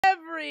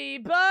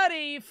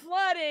Everybody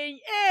flooding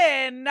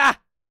in.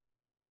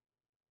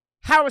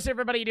 How is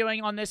everybody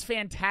doing on this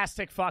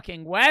fantastic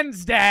fucking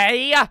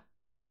Wednesday?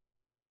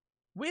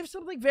 We have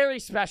something very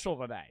special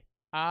today.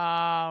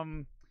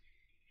 Something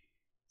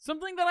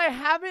that I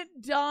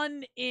haven't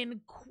done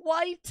in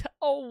quite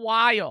a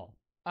while.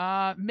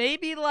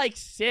 Maybe like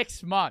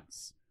 6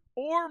 months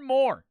or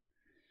more.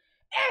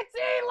 It's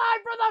Eli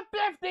for the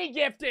 50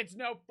 gifteds.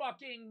 No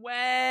fucking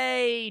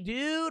way,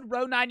 dude.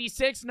 Row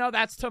 96? No,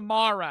 that's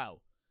tomorrow.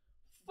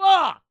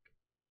 Fuck.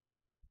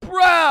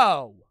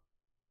 Bro.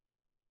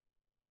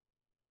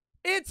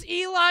 It's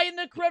Eli in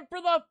the crypt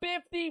for the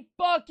 50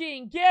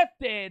 fucking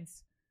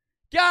gifteds.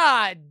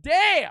 God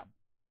damn.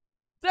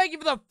 Thank you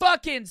for the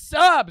fucking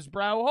subs,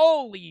 bro.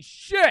 Holy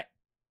shit.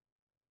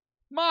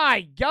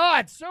 My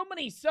God, so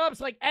many subs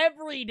like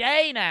every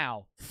day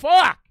now.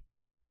 Fuck.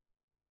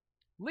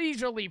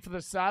 Leisurely for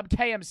the sub,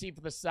 KMC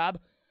for the sub,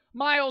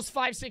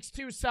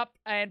 Miles562 sub,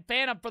 and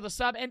Phantom for the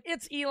sub, and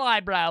it's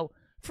Eli, bro,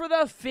 for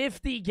the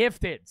 50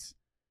 gifteds.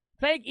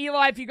 Thank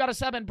Eli if you got a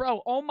sub, and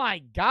bro, oh my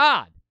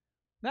God,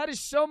 that is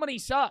so many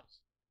subs.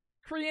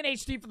 Korean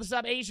HD for the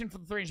sub, Asian for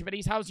the 300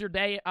 biddies. How's your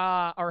day,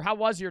 or how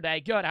was your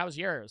day? Good, how's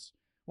yours?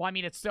 Well, I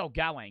mean, it's still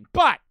going,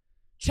 but,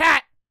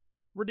 chat,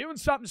 we're doing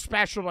something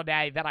special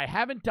today that I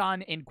haven't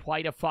done in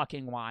quite a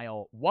fucking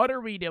while. What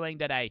are we doing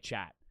today,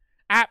 chat?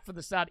 App for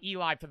the sub,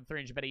 Eli for the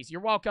 300 biddies.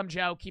 You're welcome,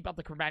 Joe. Keep up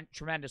the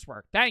tremendous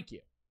work. Thank you.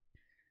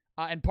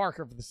 And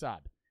Parker for the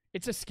sub.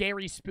 It's a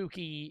scary,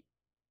 spooky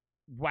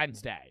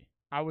Wednesday.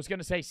 I was going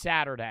to say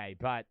Saturday,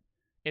 but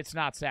it's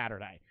not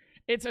Saturday.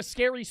 It's a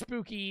scary,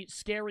 spooky,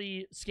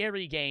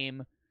 scary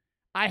game.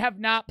 I have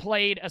not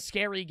played a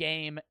scary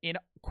game in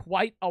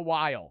quite a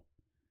while.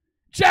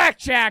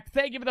 Jack,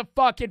 thank you for the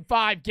fucking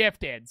 5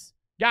 gifteds.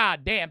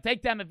 God damn.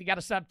 Thank them if you got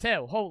a sub,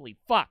 too. Holy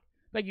fuck.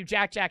 Thank you,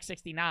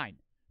 Jack69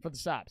 for the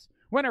subs.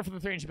 Winner for the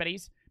 300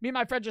 biddies. Me and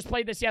my friend just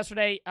played this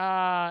yesterday.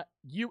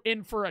 You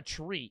in for a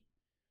treat.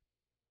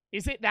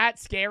 Is it that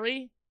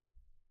scary?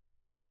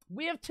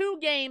 We have 2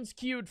 games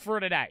queued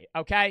for today,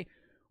 okay?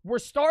 We're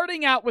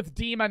starting out with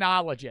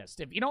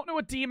Demonologist. If you don't know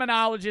what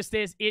Demonologist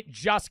is, it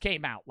just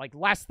came out, like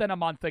less than a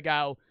month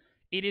ago.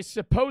 It is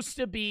supposed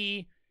to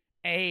be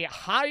a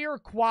higher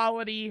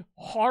quality,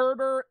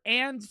 harder,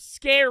 and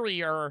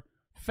scarier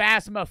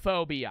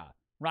Phasmophobia,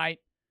 right?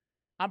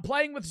 I'm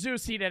playing with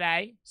Zeusy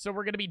today, so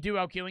we're going to be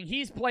duo queuing.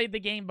 He's played the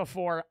game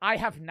before. I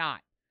have not.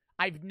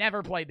 I've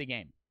never played the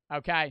game,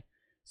 okay?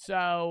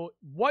 So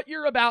what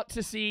you're about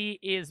to see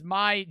is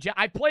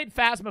I've played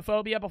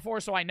Phasmophobia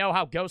before, so I know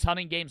how ghost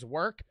hunting games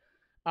work,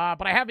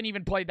 but I haven't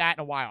even played that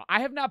in a while.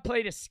 I have not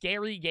played a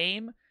scary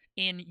game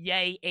in,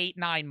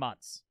 8-9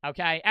 months,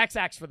 okay?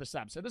 XX for the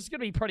sub, so this is going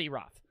to be pretty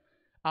rough.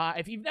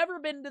 If you've never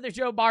been to the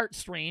Joe Bart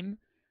stream,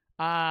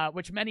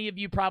 which many of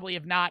you probably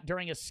have not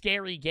during a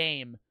scary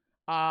game,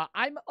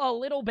 I'm a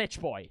little bitch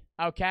boy,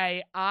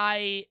 okay?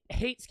 I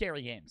hate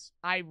scary games.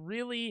 I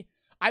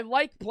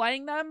like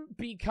playing them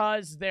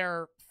because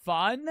they're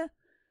fun,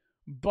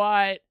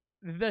 but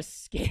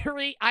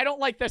I don't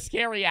like the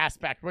scary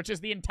aspect, which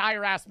is the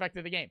entire aspect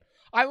of the game.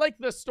 I like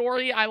the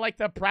story, I like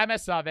the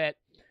premise of it,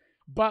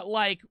 but,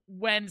 like,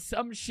 when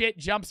some shit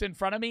jumps in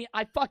front of me,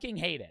 I fucking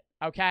hate it,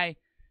 okay?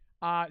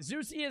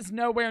 Zeusy is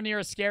nowhere near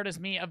as scared as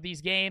me of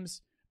these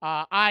games.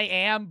 I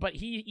am, but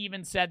he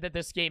even said that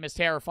this game is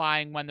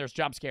terrifying when there's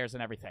jump scares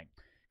and everything.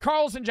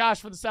 Carl's and Josh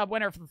for the sub,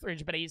 winner for the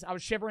 300 biddies. I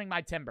was shivering my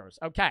timbers.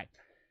 Okay.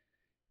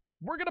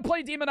 We're going to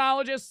play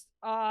Demonologist.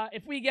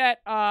 If we get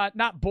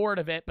not bored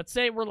of it, but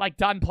say we're like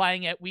done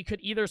playing it, we could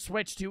either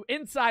switch to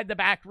Inside the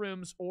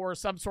Backrooms or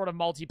some sort of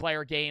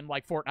multiplayer game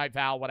like Fortnite,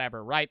 Val,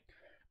 whatever, right?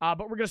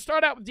 But we're going to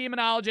start out with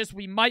Demonologist.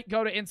 We might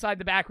go to Inside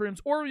the Backrooms,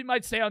 or we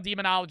might stay on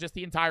Demonologist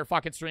the entire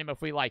fucking stream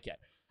if we like it.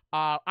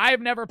 I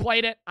have never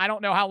played it. I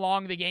don't know how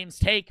long the games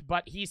take,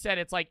 but he said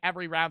it's like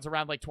every round's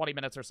around like 20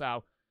 minutes or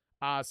so.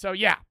 So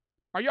yeah.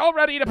 Are you all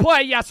ready to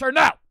play? Yes or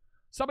no?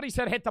 Somebody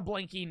said hit the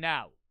blinky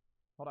no.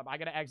 Hold up. I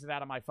got to exit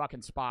out of my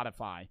fucking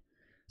Spotify.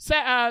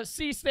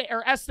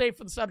 S-State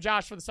for the sub.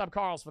 Josh for the sub.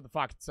 Carl's for the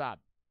fucking sub.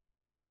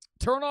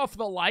 Turn off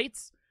the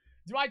lights.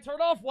 Do I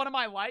turn off one of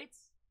my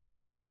lights?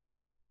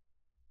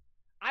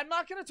 I'm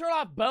not going to turn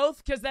off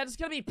both because then it's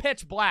going to be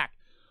pitch black.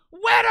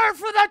 Winner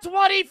for the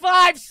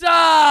 25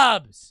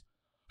 subs!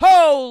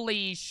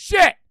 Holy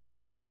shit!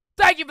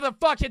 Thank you for the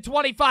fucking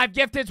 25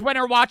 gifteds,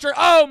 winner watcher.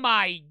 Oh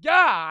my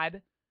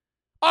God!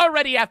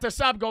 Already after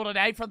sub goal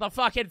today for the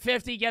fucking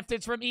 50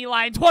 gifteds from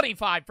Eli and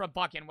 25 from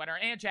fucking winner.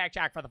 And Jack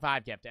for the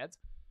 5 gifteds.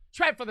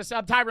 Trent for the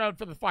sub. Tyrone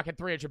for the fucking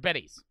 300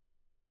 biddies.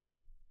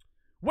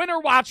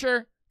 Winner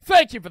watcher,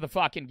 thank you for the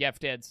fucking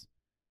gifteds.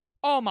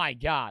 Oh my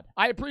God.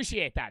 I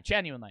appreciate that,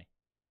 genuinely.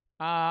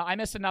 I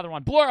missed another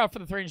one. Blora for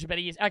the 300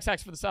 biddies.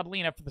 XX for the sub.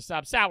 Lena for the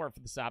sub. Sour for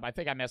the sub. I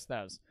think I missed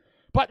those.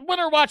 But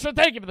winner watcher,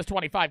 thank you for the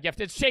 25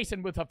 gift. It's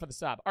Jason Wutha for the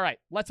sub. All right,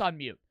 let's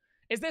unmute.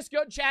 Is this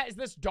good, chat? Is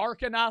this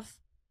dark enough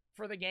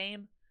for the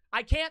game?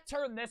 I can't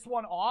turn this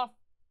one off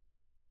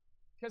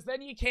because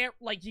then you can't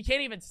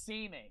even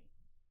see me.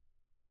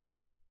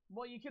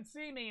 Well, you can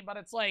see me, but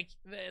it's like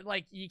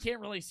you can't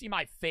really see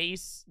my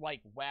face,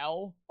 like,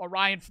 well.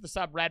 Orion for the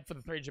sub, Red for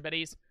the 3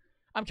 Jabitties.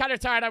 I'm kind of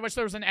tired. I wish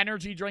there was an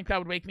energy drink that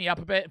would wake me up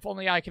a bit. If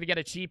only I could get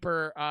it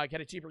cheaper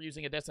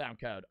using a discount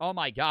code. Oh,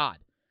 my God.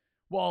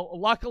 Well,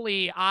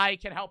 luckily, I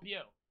can help you.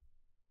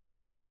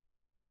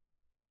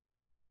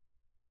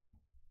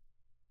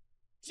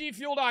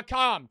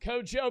 gfuel.com,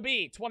 code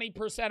JOEB,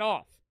 20%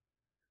 off.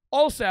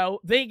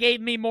 Also, they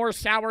gave me more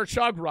sour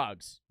chug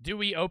rugs. Do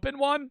we open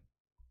one?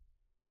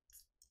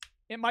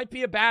 It might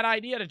be a bad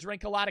idea to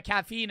drink a lot of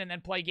caffeine and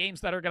then play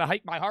games that are going to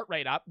hike my heart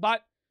rate up,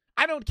 but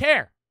I don't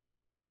care.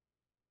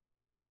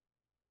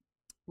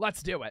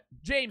 Let's do it.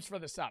 James for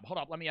the sub. Hold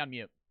up, let me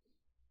unmute.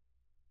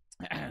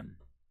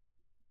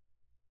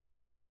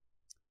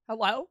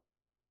 Hello?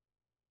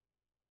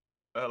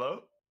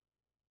 Hello?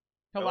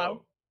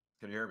 Hello?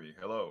 Can you hear me?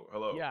 Hello?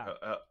 Hello? Yeah.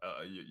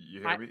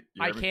 You hear me?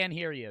 I can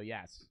hear you,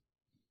 yes.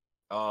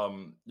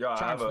 Yeah,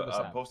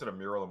 I posted a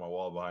mural on my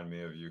wall behind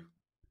me of you.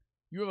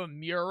 You have a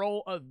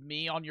mural of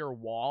me on your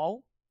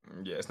wall?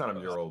 Yeah, it's not a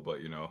mural,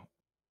 but, you know.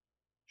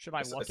 Should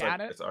I look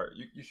at it? It's art.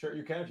 You sure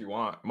you can if you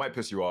want. It might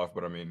piss you off,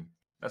 but I mean,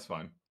 that's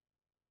fine.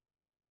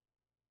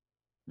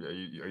 Yeah,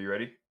 are you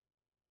ready?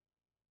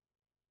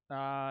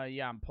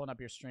 Yeah, I'm pulling up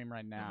your stream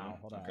right now.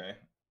 Hold on. Okay.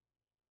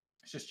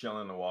 It's just chilling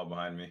on the wall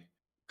behind me.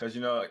 Because,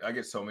 you know, I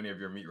get so many of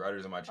your meat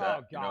riders in my chat.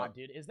 Oh, God,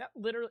 dude. Is that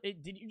literally...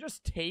 Did you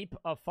just tape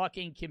a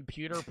fucking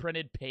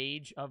computer-printed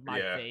page of my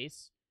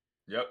face?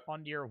 Yep.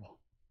 Onto your wall?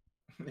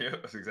 Yeah,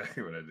 that's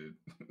exactly what I did.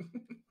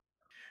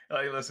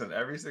 Like, listen,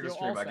 every single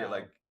stream I get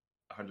like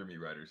 100 meat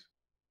riders.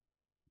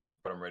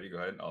 But I'm ready. Go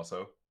ahead.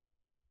 Also.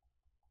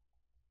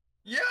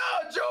 Yeah,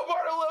 Joe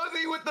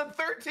Bartolozzi with the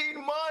 13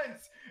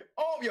 months.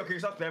 Oh, yo, can you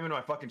stop spamming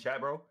my fucking chat,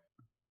 bro?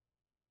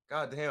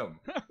 God damn.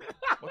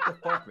 What the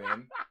fuck,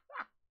 man?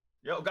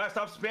 Yo, guys,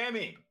 stop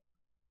spamming.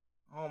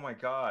 Oh my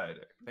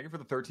God. Thank you for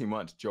the 13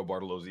 months, Joe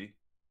Bartolozzi.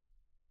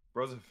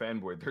 Bro's a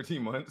fanboy.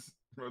 13 months.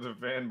 Bro's a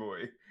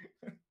fanboy.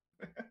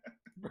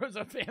 Bro's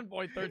a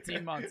fanboy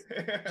 13 months.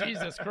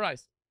 Jesus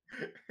Christ.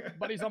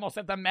 But he's almost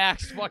at the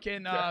max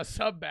fucking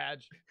sub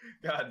badge.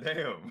 God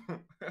damn.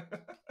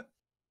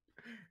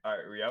 All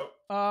right, we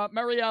out?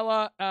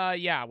 Mariella,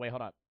 yeah, wait,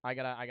 hold up. I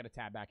gotta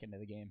tab back into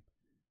the game.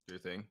 Your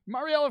thing.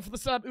 Mariella for the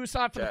sub,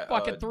 Usopp for the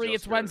fucking 3.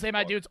 It's Wednesday,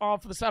 my dudes. All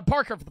for the sub.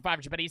 Parker for the 5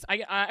 Jabitties.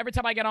 Every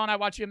time I get on, I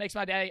watch you. It makes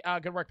my day.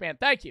 Good work, man.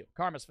 Thank you.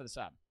 Karmas for the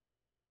sub.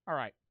 All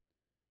right.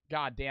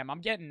 God damn,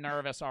 I'm getting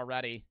nervous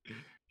already.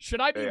 Should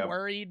I be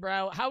worried,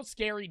 bro? How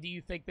scary do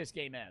you think this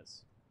game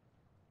is?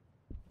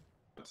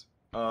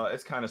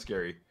 It's kind of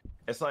scary.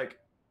 It's like,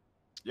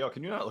 yo,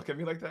 can you not look at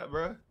me like that,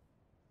 bro?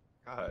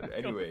 God,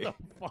 anyway. What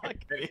the fuck?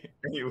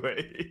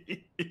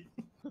 Anyway.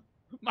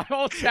 My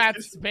whole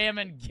chat's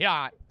spamming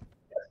got.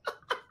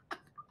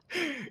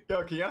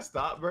 Yo, can y'all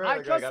stop, bro? I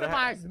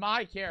customized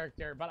my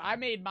character, but I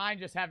made mine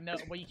just have no...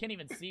 Well, you can't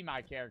even see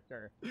my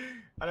character.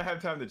 I didn't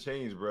have time to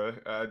change, bro.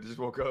 I just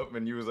woke up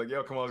and you was like,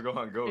 yo, come on, let's go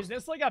hunt ghosts. Is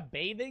this like a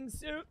bathing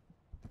suit?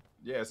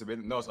 Yeah, it's a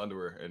bathing... No, it's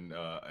underwear and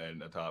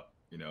a top,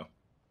 you know.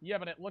 Yeah,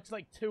 but it looks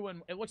like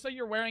it looks like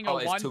you're wearing a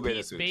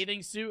one-piece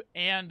bathing suit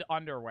and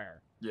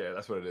underwear. Yeah,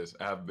 that's what it is.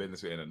 I have a bathing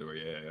suit and underwear.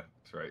 Yeah,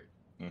 that's right.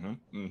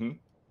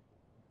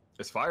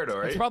 It's fire though,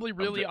 right? It's probably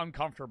really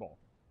uncomfortable.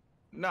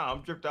 Nah,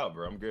 I'm dripped out,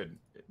 bro. I'm good.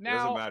 It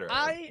now, doesn't matter.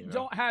 I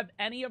don't have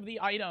any of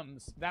the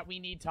items that we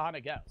need to hunt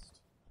a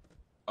ghost.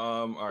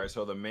 All right,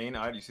 so the main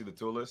item, you see the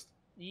tool list?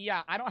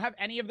 Yeah, I don't have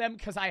any of them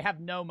because I have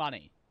no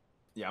money.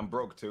 Yeah, I'm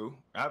broke too.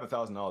 I have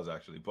 $1,000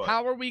 actually, but...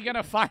 How are we going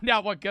to find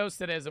out what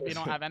ghost it is if we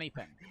don't have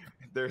anything?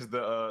 There's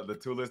the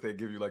tool list. They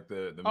give you like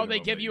the oh,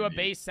 they give you a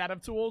base set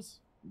of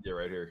tools? Yeah,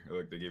 right here.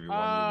 Look, they give you one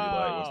UV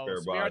light, one spare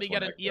box. We already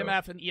get an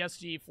EMF and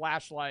ESG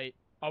flashlight.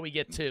 Oh, we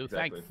get 2.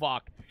 Exactly. Thank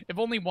fuck. If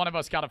only one of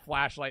us got a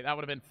flashlight, that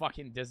would have been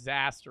fucking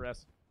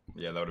disastrous.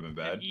 Yeah, that would have been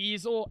bad. An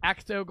easel,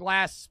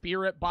 ectoglass,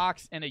 spirit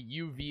box, and a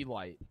UV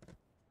light.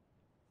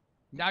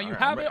 Now, you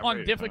have it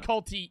on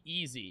difficulty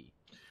easy.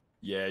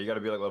 Yeah, you got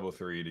to be like level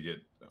 3 to get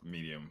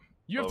medium.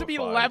 You have to be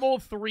level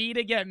 3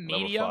 to get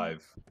medium? Level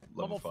 5.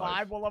 Level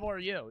 5? What level are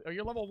you? Or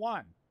you're level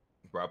 1?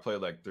 Bro, I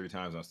played like 3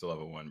 times and I'm still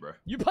level 1, bro.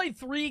 You played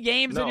 3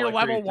 games and you're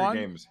level 1? 3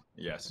 games,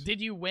 yes.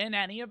 Did you win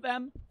any of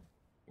them?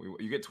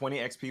 You get 20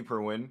 XP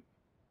per win,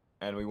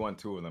 and we won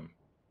 2 of them.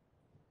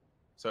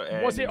 So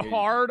was it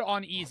hard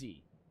on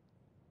easy?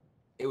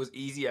 It was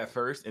easy at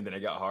first, and then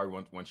it got hard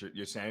once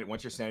your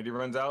sanity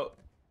runs out.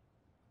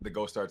 The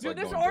ghost starts like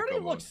going. Dude, this already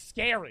looks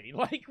scary.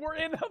 Like we're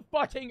in a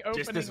fucking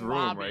opening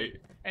lobby, right?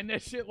 And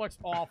this shit looks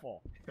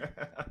awful.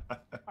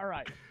 All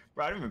right.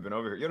 Bro, I haven't even been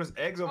over here. Yo, there's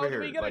eggs over here.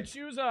 We gotta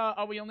choose a...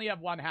 Oh, we only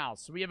have one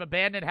house. So we have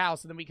abandoned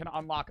house, and then we can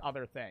unlock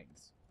other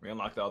things. We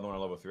unlocked the other one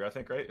on level 3, I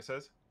think, right? It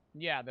says?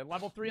 Yeah, the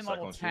level 3 and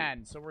level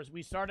 10. So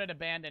we started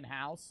abandoned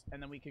house,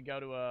 and then we could go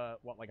to a,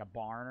 like a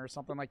barn or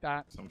something like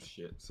that? Some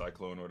shit.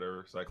 Cyclone or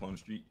whatever. Cyclone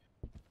Street.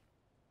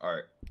 All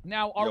right.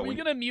 Now, are we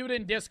going to mute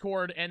in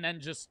Discord and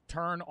then just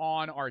turn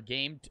on our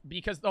game?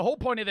 Because the whole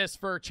point of this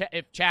for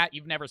if chat,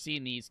 you've never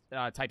seen these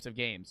types of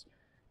games,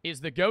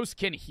 is the ghost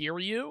can hear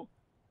you.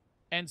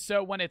 And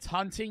so when it's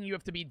hunting, you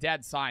have to be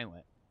dead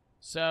silent.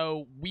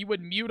 So we would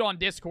mute on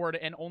Discord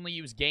and only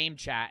use game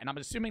chat, and I'm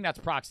assuming that's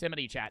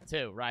proximity chat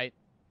too, right?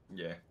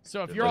 Yeah.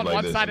 So if Just you're on like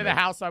one this side of and the then-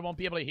 house, I won't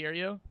be able to hear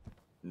you.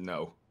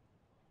 No.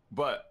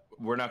 But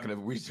we're not gonna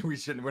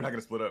we're not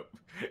gonna split up.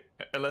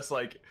 Unless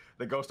like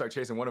the ghosts start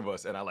chasing one of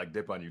us and I like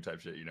dip on you type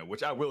shit, you know,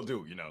 which I will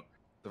do, you know.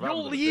 Survival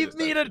You'll of the leave fittest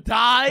me type to shit.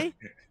 die?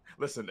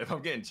 Listen, if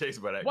I'm getting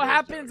chased by that What ghost,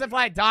 happens yo, if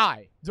I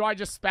die? Do I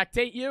just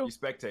spectate you? you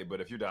spectate, but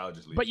if you die, I'll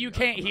just leave. But you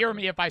can't hear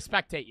me if I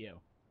spectate you.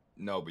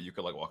 No, but you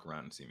could like walk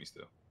around and see me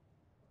still.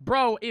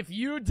 Bro, if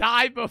you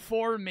die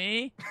before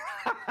me,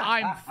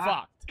 I'm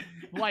fucked.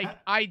 Like,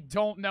 I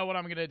don't know what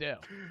I'm gonna do.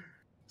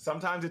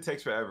 Sometimes it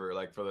takes forever.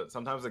 Like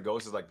sometimes the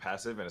ghost is like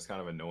passive and it's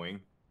kind of annoying.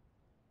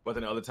 But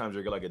then other times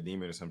you'll get like a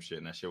demon or some shit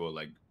and that shit will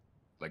like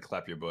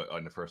clap your butt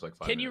in the first like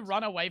 5 Can minutes. you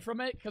run away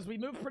from it? Because we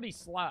move pretty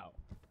slow.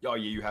 Oh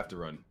yeah, you have to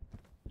run.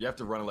 You have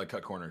to run and like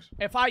cut corners.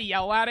 If I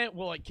yell at it,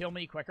 will it kill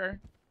me quicker?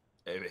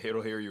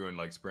 It'll hear you and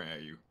like sprint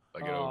at you.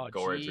 Like Oh, it'll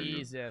go right to you.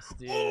 Jesus,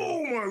 dude.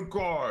 Oh my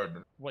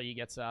god! What, you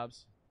get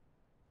subs?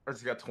 I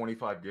just got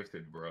 25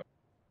 gifted, bro.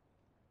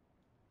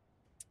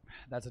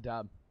 That's a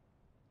dub.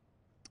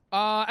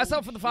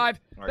 SL for the 5.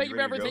 Thank you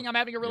for everything. I'm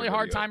having a really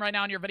hard time right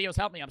now, and your videos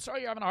help me. I'm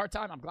sorry you're having a hard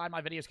time. I'm glad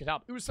my videos could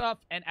help. Usuf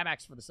and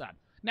MX for the sub.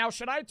 Now,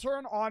 should I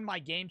turn on my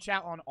game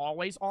chat on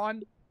always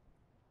on?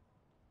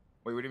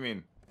 Wait, what do you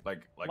mean?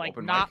 Like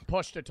open not mic?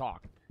 push to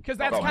talk? Because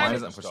that's mine kind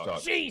isn't of... push to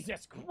talk.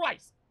 Jesus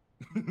Christ!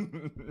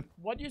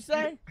 What'd you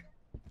say?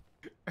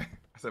 I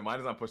said mine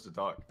is not push to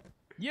talk.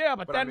 Yeah,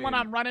 but then I when mean-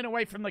 I'm running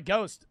away from the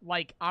ghost,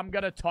 like, I'm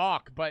gonna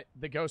talk, but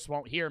the ghost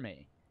won't hear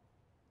me.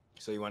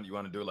 So you want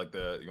to do like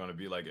you want to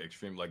be like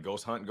extreme like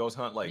ghost hunt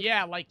like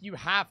Yeah, like, you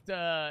have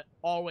to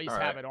always All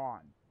have right. it on.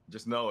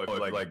 Just know if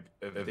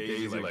if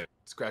Daisy like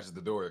scratches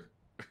the door,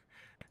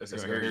 it's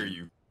gonna hear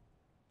you.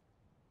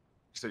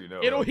 So you know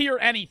It'll hear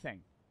anything.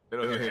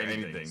 it'll hear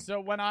anything.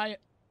 So when I...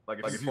 Like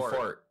if you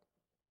fart,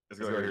 it's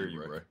gonna hear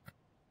you, bro.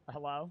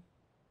 Hello?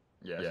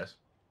 Yes.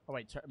 Oh,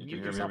 wait, You mute can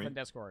hear yourself me? in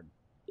Discord.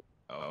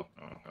 Oh.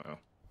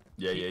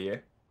 Yeah.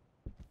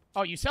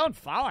 Oh, you sound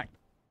fine.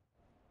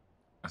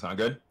 That sound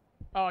good?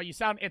 Oh,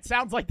 it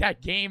sounds like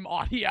that game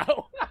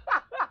audio.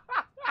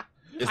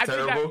 It's I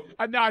think terrible.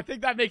 no, I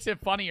think that makes it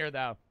funnier,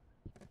 though.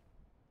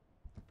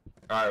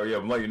 All right, yeah,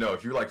 I'm letting you know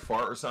if you like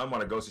fart or something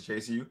when a ghost is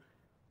chasing you,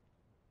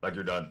 like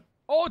you're done.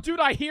 Oh, dude,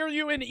 I hear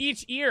you in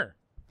each ear.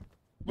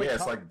 Wait, Yeah,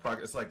 it's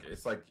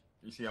like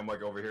you see I'm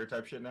like over here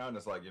type shit now, and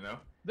it's like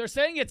They're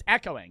saying it's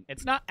echoing.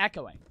 It's not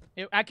echoing.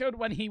 It echoed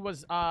when he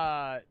was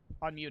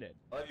unmuted.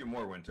 I love you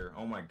more, Winter.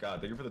 Oh my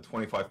god, thank you for the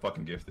 25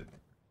 fucking gifted.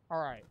 All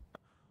right.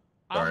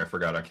 Sorry, I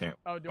forgot I can't.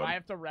 Oh, do I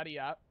have to ready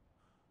up?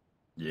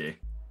 Yeah.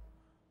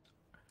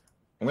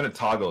 I'm gonna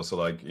toggle so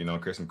like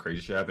create some crazy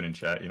shit happen in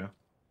chat,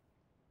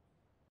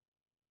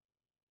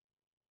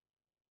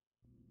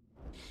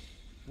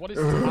 What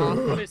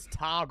is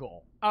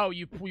toggle? Oh,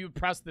 you would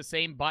press the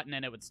same button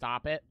and it would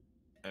stop it?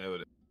 And it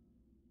would.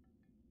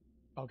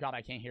 Oh, God,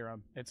 I can't hear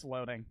him. It's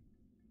loading.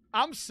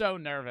 I'm so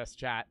nervous,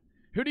 chat.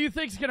 Who do you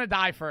think's gonna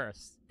die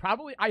first?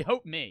 Probably, I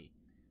hope me.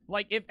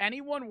 Like, if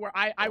anyone were,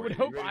 I would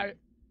hope Are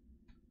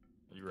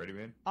you ready,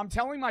 man? I'm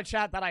telling my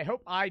chat that I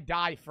hope I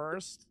die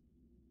first.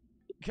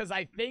 Because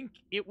I think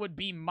it would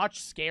be much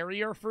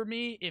scarier for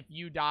me if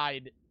you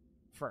died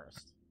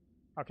first.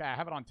 Okay, I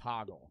have it on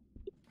toggle.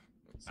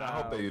 So, I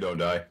hope that you don't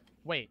die.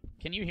 wait,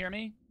 can you hear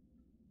me?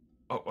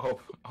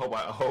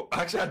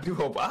 Actually, I do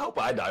hope. I hope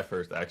I die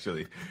first.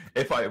 Actually,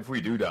 if we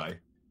do die.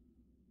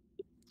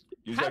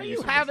 You How gotta do use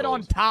you some have it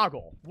on controls.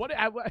 toggle?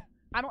 I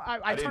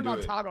didn't turned do on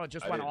it. toggle, it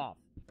just went off.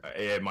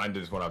 Yeah, mine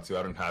just went off too.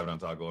 I don't have it on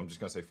toggle. I'm just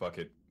gonna say fuck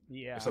it.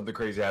 Yeah. If something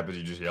crazy happens,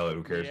 you just yell it.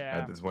 Who cares Yeah.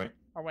 at this point?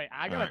 Oh wait,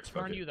 I gotta Alright,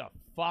 fuck turn it. you the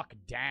fuck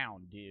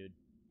down, dude.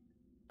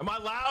 Am I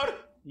loud?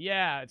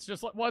 Yeah, it's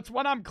just like, well, it's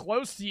when I'm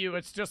close to you,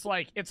 it's just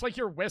like, it's like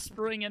you're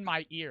whispering in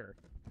my ear.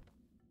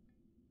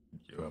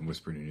 Yo, I'm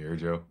whispering in your ear,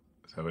 Joe.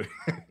 That's how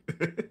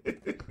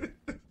it.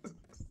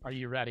 Are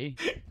you ready?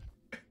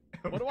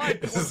 What do I,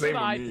 It's the what same should with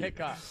I me. pick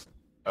up?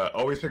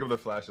 Always pick up the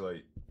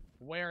flashlight.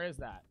 Where is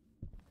that?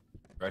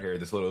 Right here,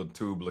 this little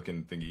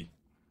tube-looking thingy.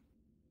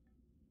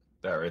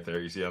 That right there,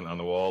 you see on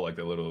the wall, like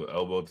the little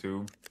elbow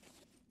tube.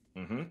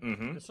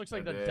 This looks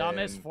like And the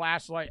dumbest then-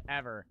 flashlight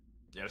ever.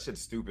 Yeah, that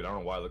shit's stupid. I don't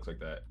know why it looks like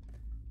that.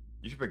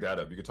 You should pick that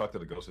up. You can talk to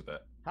the ghost with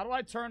that. How do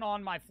I turn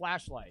on my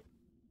flashlight?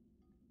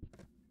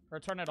 Or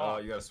turn it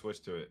off? You gotta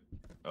switch to it.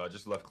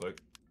 Just left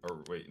click. Or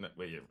wait,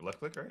 yeah, left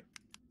click, right?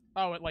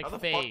 Oh, it like How the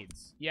fuck-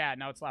 fades. Yeah,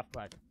 no, it's left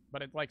click.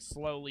 But it like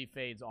slowly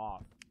fades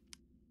off.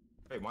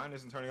 Hey, mine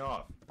isn't turning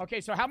off. Okay,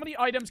 so how many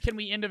items can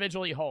we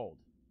individually hold?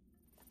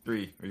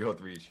 3. You hold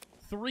 3 each.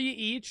 3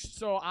 each,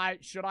 so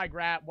should I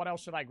grab, what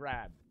else should I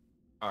grab?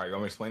 Alright, you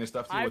want me to explain this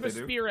stuff to you, I what have they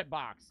a do? spirit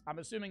box. I'm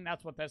assuming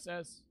that's what this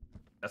is.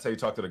 That's how you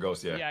talk to the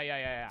ghost, yeah.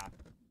 Yeah. You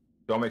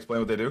want me to explain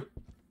what they do?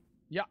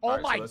 Yeah, oh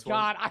Alright, so my this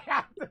god, I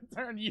have to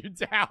turn you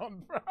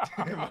down, bro.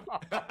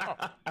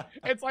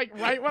 It's like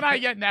right when I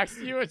get next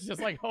to you, it's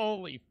just like,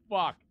 holy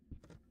fuck.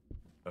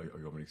 Oh, you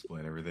want me to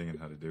explain everything and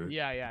how to do it?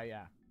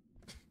 Yeah.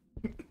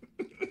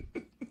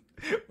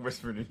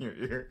 Whispering in your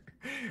ear.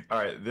 All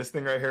right, this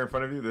thing right here in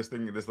front of you, this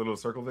little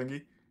circle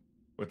thingy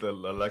with the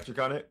electric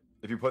on it.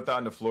 If you put that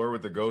on the floor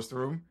with the ghost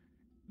room,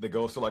 the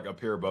ghost will like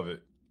appear above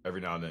it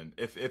every now and then.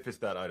 If it's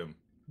that item.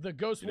 The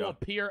ghost will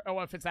appear. Oh,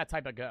 if it's that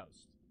type of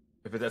ghost.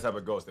 If it's that type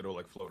of ghost, it'll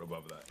like float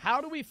above that.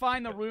 How do we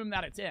find the room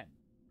that it's in?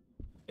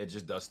 It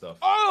just does stuff.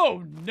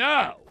 Oh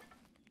no!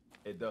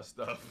 It does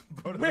stuff.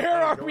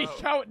 Where are we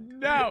going?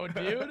 No,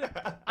 dude.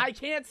 I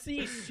can't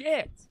see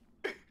shit.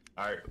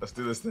 All right, let's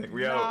do this thing.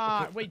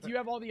 Wait, do you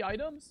have all the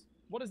items?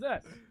 What is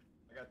this?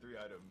 I got 3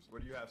 items.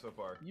 What do you have so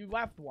far? You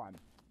left one.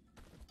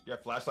 You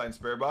have flashlight and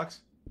spirit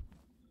box?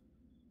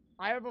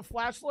 I have a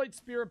flashlight,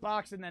 spirit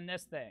box, and then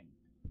this thing.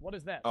 What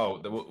is that?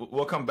 Oh,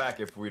 we'll come back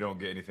if we don't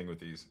get anything with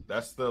these.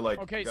 That's the like.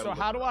 Okay, so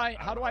how do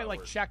I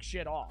like check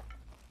shit off?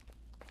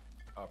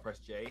 Press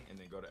J and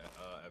then go to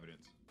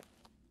evidence.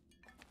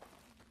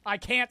 I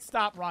can't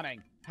stop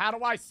running. How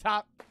do I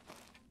stop?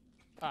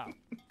 Oh.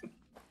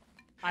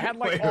 I had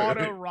like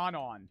auto run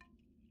on.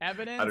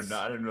 Evidence?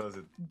 I didn't know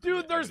that.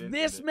 Dude, there's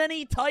this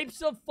many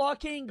types of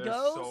fucking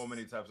ghosts? There's so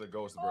many types of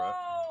ghosts, bro.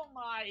 Oh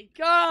my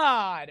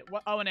god!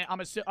 What, oh, and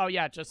oh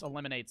yeah, it just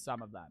eliminates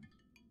some of them.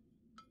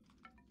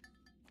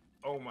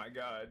 Oh my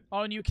god.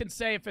 Oh, and you can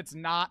say if it's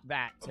not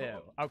that too.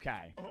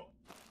 Okay.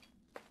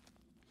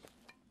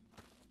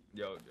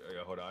 Yo,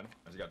 hold on.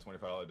 I just got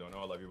 $25 dono.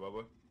 I love you,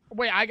 Bubba.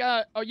 Wait, I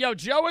got. Oh, yo,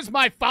 Joe is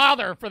my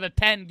father for the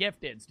 10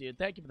 gifteds, dude.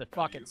 Thank you for the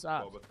fucking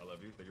subs. I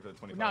love you. Thank you for the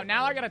 25. No,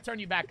 now I gotta turn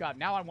you back up.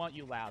 Now I want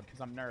you loud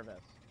because I'm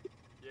nervous.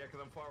 Yeah,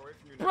 because I'm far away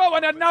from you. Bro,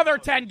 and another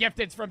 10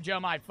 gifteds from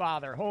Joe, my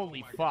father.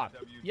 Holy fuck.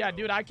 God, yeah,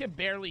 dude, I can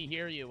barely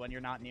hear you when you're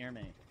not near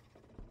me.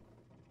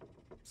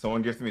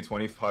 Someone gifted me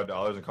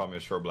 $25 and called me a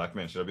short black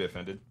man. Should I be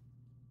offended?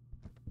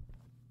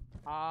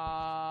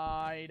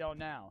 I don't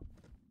know.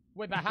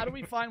 Wait, but how do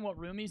we find what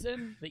room he's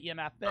in? The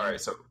EMF thing? Alright,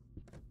 so...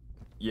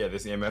 Yeah,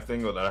 this EMF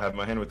thing that I have in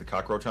my hand with the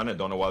cockroach on it.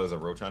 Don't know why there's a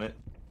roach on it.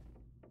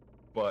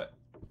 But...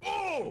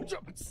 Oh!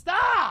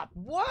 Stop!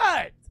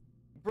 What?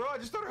 Bro, I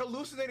just started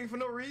hallucinating for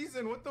no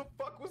reason. What the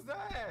fuck was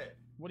that?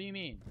 What do you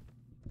mean?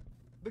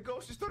 The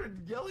ghost just started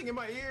yelling in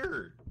my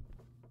ear.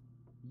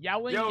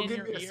 Yelling in your ear? Yo,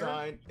 give me a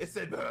sign. It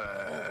said...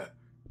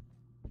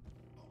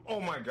 Oh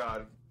my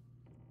god.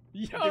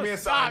 Yo, give me a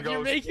stop. sign, ghost.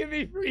 You're making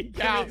me freak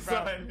give out, me a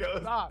bro. sign,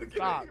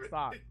 ghost.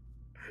 Stop.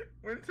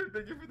 Winter,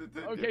 thank you for the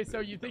 10 Okay, so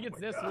you think it's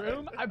this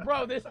room?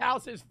 Bro, this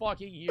house is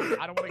fucking huge.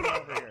 I don't want to go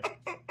over here.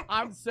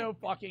 I'm so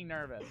fucking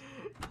nervous.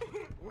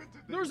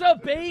 There's a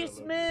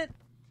basement.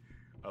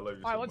 I love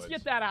you so All right, let's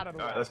get that out of the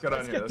way. All right, let's go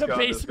down here. Let's get the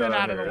basement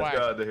out of the way. Let's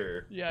go out of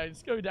here. Yeah,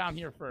 let's go down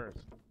here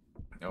first.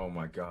 Oh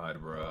my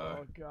god, bro.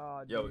 Oh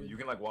god. Yo, dude. you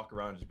can like walk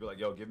around and just be like,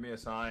 yo, give me a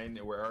sign.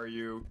 Where are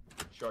you?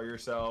 Show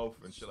yourself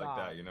and shit like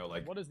that. You know,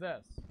 like. What is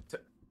this?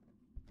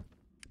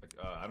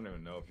 I don't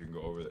even know if you can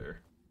go over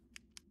there.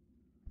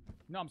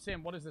 No, I'm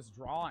saying, what is this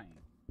drawing?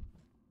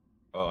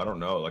 Oh, I don't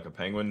know. Like a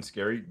penguin,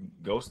 scary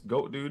ghost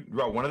goat dude.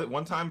 Bro,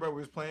 one time, bro, we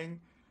was playing,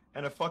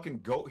 and a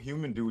fucking goat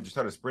human dude just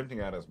started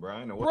sprinting at us, bro.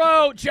 I know what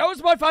bro,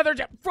 Joe's my father,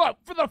 bro,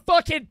 for the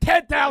fucking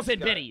 10,000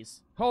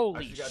 biddies.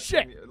 Holy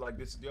shit. Like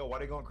this, yo, why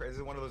they going crazy? Is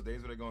it one of those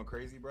days where they going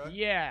crazy, bro?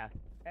 Yeah.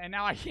 And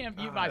now I can't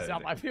mute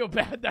myself. I feel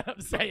bad that I'm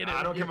saying it.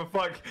 I don't give a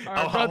fuck. All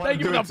right, bro, thank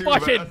you for the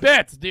fucking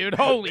bits, dude.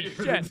 Holy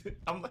shit.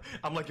 I'm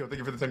like, yo, thank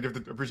you for the 10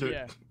 gifted. Appreciate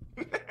it.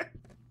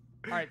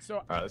 All right,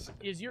 so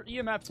is your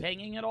EMF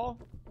hanging at all?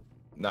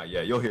 Not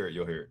yet. You'll hear it.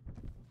 You'll hear it.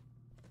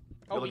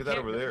 Oh, look at that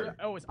over there.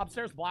 Oh, is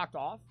upstairs blocked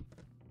off?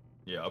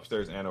 Yeah,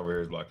 upstairs and over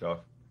here is blocked off.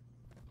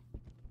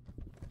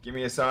 Give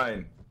me a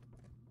sign.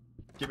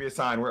 Give me a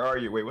sign. Where are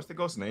you? Wait, what's the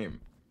ghost's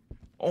name?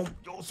 Oh,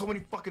 yo, so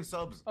many fucking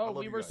subs. Oh,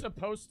 we were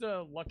supposed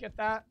to look at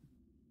that?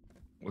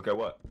 Look at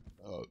what?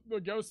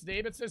 The ghost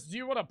name. It says, do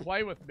you want to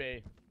play with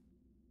me?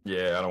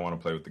 Yeah, I don't want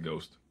to play with the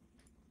ghost.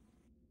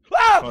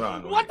 Ah! Hold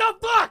on. What the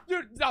fuck?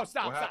 Dude, no,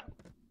 stop.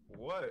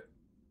 What?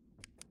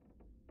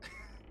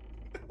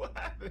 What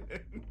happened?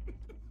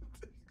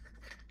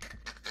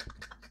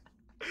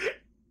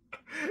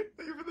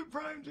 Thank you for the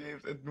Prime,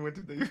 James. And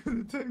Winter, thank you for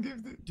the 10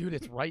 gifted. Dude,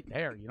 it's right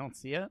there. You don't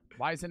see it?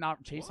 Why is it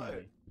not chasing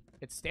me?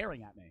 It's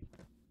staring at me.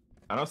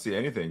 I don't see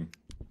anything.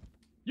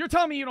 You're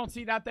telling me you don't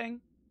see that thing?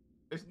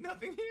 There's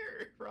nothing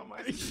here from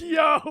my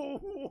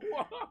Yo!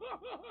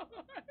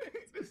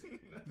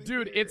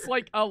 Dude, here. it's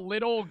like a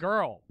little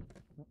girl.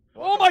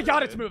 Oh my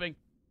god, it's moving.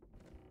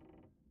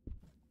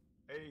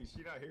 Hey,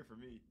 she not here for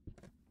me.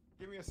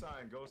 Give me a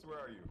sign, ghost. Where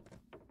are you?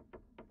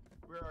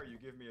 Where are you?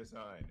 Give me a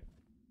sign.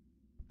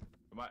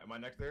 Am I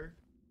next to her?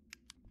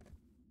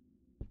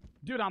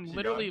 Dude, I'm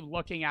literally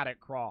looking at it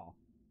crawl.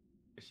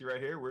 Is she right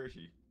here? Where is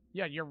she?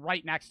 Yeah, you're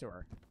right next to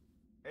her.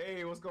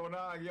 Hey, what's going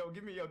on? Yo,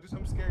 do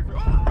something scary for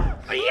Yo,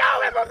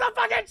 it moved the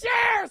fucking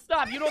chair!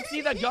 Stop, you don't see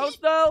the ghost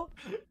though?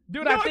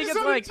 Dude, no, I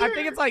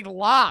think it's like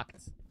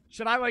locked.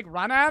 Should I like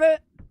run at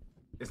it?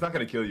 It's not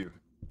gonna kill you.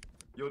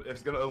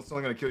 It's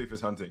only gonna kill you if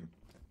it's hunting.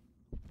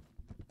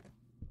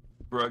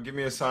 Bro, give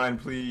me a sign,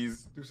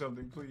 please. Do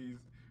something, please.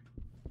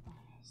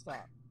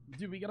 Stop.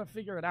 Dude, we gotta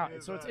figure it out.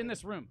 So it's in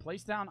this room.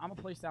 Place down. I'm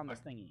gonna place down this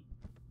thingy.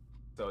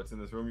 So it's in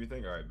this room, you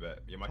think? All right, bet.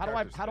 Yeah,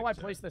 how do I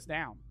place this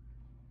down?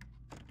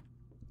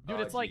 Dude,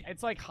 it's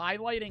like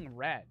highlighting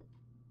red.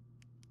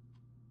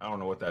 I don't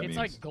know what that means. It's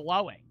like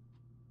glowing.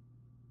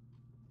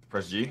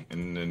 Press G,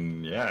 and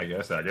then yeah, I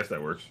guess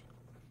that works.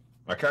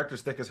 My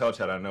character's thick as hell,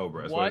 Chad. I know,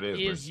 bro. That's what it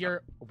is.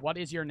 What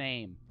is your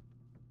name?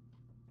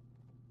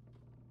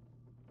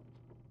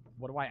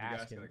 What do I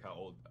ask? Like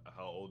how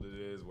old it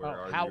is? Where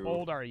are you? How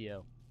old are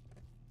you?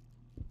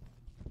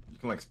 You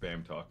can like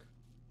spam talk.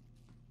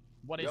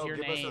 What is your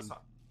name?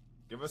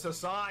 Give us a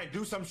sign.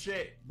 Do some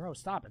shit. Bro,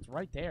 stop. It's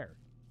right there.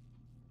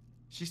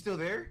 She's still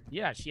there?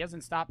 Yeah, she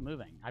hasn't stopped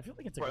moving. I feel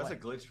like it's a glitch. That's a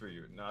glitch for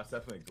you. No, it's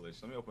definitely a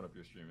glitch. Let me open up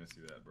your stream and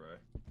see that, bro.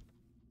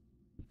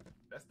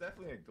 That's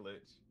definitely a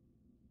glitch.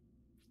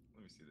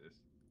 Let me see this.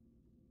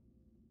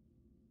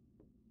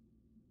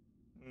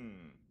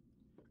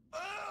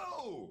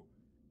 Oh!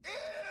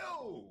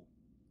 Ew!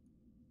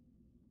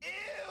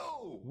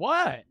 Ew!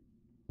 What?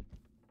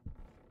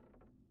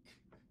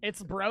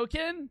 It's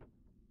broken?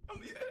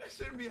 Yeah, that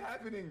shouldn't be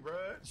happening, bro.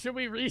 Should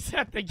we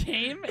reset the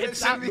game? It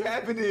shouldn't be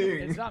happening.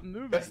 It's not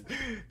moving.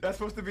 That's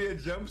supposed to be a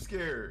jump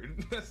scare.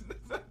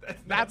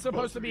 That's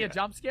supposed to be a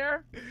jump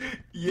scare?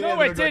 Yeah.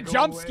 No, it did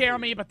jump scare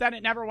me, but then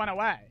it never went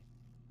away.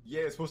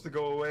 Yeah, it's supposed to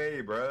go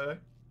away, bruh.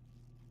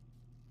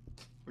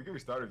 We can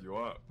restart if you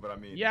want, but I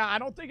mean... Yeah, I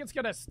don't think it's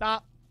gonna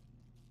stop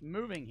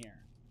moving here.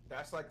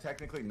 That's like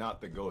technically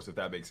not the ghost, if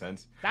that makes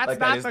sense. That's like,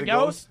 not the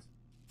ghost?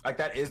 Like,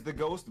 that is the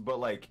ghost, but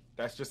like,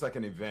 that's just like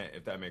an event,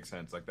 if that makes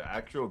sense. Like, the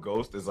actual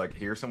ghost is like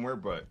here somewhere,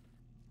 but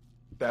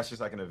that's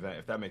just like an event,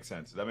 if that makes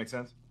sense. Does that make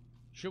sense?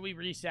 Should we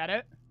reset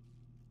it?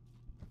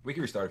 We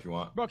can restart if you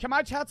want. Bro, can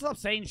my chat stop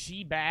saying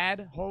she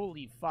bad?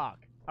 Holy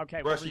fuck.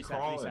 Okay, Bro,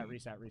 we'll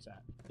reset.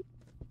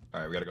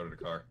 Alright, we gotta go to the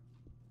car.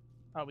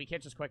 Oh, we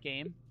can't just quick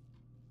aim?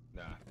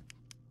 Nah.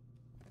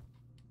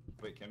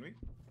 Wait, can we?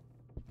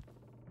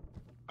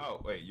 Oh,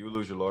 wait, you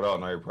lose your loadout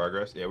and all your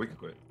progress? Yeah, we can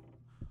quit.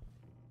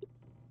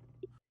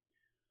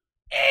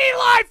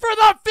 Eli for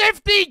the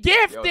 50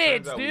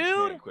 gifteds, dude! We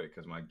can't quit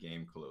because my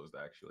game closed,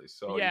 actually.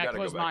 So yeah, you gotta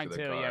closed go back mine to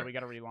the too. car. Yeah, we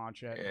gotta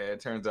relaunch it. Yeah, it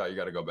turns out you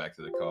gotta go back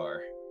to the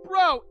car.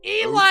 Bro,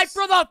 Eli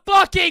for the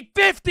fucking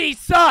 50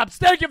 subs!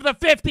 Thank you for the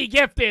 50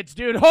 gifteds,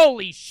 dude.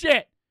 Holy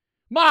shit.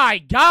 My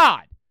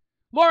God.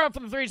 Laura for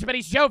the 300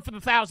 biddies, Joe for the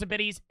 1,000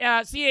 biddies,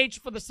 CH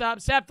for the sub,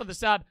 Seth for the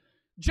sub,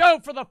 Joe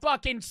for the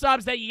fucking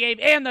subs that you gave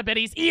and the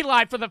biddies,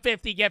 Eli for the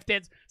 50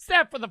 gifteds,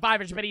 Steph for the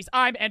 500 biddies,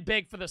 I'm and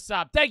Big for the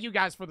sub. Thank you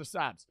guys for the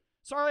subs.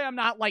 Sorry I'm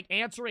not, like,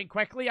 answering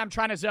quickly. I'm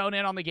trying to zone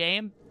in on the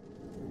game.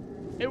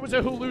 It was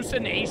a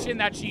hallucination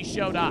that she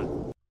showed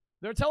up.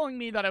 They're telling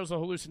me that it was a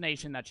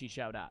hallucination that she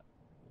showed up.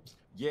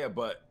 Yeah,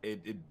 but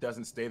it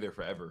doesn't stay there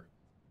forever.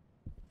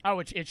 Oh,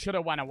 it should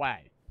have went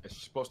away. It's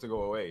supposed to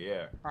go away,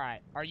 yeah. All right.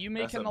 Are you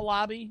making the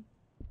lobby?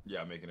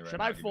 Yeah, I'm making it right Should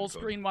now. I full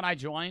screen when I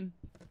join?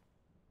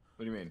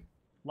 What do you mean?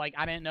 Like,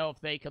 I didn't know if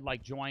they could,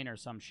 like, join or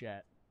some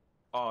shit.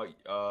 Oh,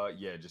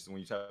 yeah, just when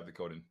you type the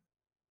code in.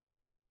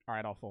 All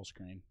right, I'll full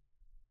screen.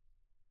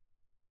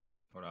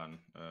 Hold on.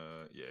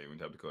 Yeah, when you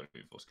type the code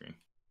in, full screen.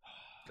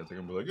 Because they're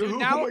going to be like, dude, oh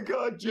now, my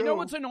God, Joe. You know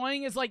what's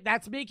annoying is, like,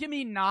 that's making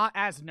me not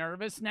as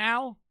nervous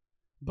now.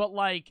 But,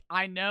 like,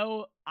 I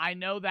know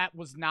that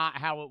was not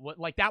how it was.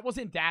 Like, that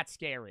wasn't that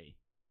scary.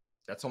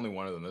 That's only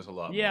one of them. There's a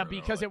lot more. Yeah,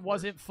 because it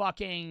wasn't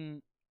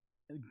fucking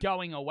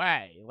going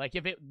away. Like,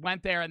 if it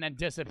went there and then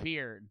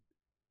disappeared.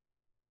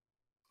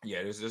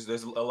 Yeah,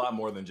 there's a lot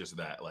more than just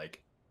that.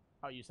 Like,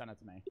 oh, you sent it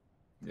to me.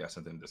 Yeah, I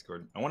sent it in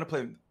Discord. I want to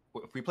play.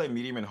 If we play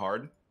medium and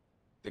hard,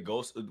 the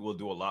ghost will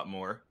do a lot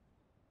more.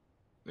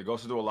 The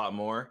ghost will do a lot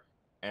more,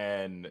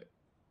 and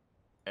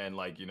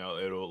like, you know,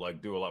 it'll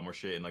like do a lot more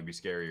shit and like be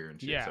scarier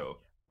and shit. Yeah. So.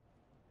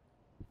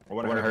 I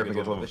want to hurry up and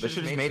get They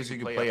should just made it so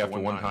you can play after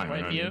one time.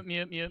 Wait,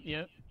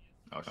 mute.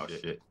 Oh,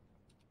 shit.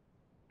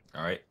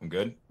 All right, I'm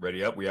good.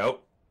 Ready up? We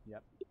out?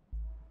 Yep.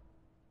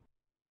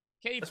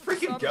 Okay, let's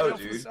freaking go,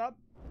 dude.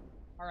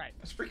 All right.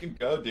 Let's freaking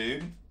go,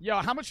 dude. Yo,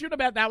 how much you would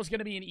bet that was going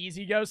to be an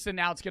easy ghost and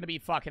now it's going to be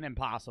fucking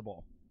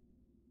impossible?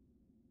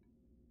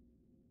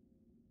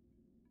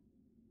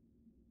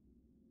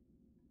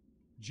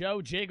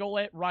 Joe, jiggle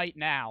it right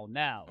now.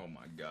 No. Oh,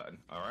 my God.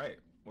 All right.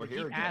 We're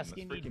here again.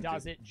 Asking me,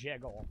 does it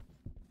jiggle?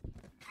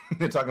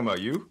 They're talking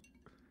about you?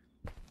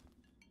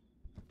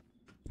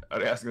 Are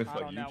they asking if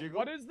like you jiggle?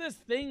 What is this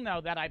thing though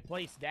that I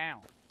placed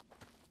down?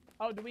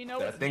 Oh, do we know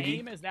its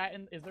name? Is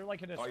there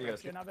like a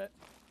description of it?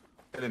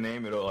 The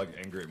name, it'll like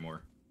anger it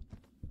more.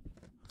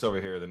 It's over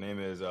here. The name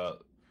is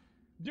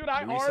dude,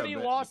 I already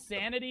lost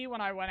sanity when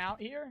I went out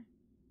here.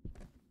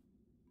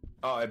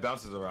 Oh, it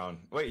bounces around.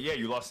 Wait, yeah,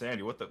 you lost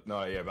sanity. What the?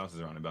 No, yeah, it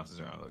bounces around. It bounces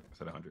around. Look, I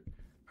said 100.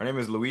 Her name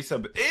is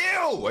Louisa.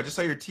 Ew! I just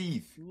saw your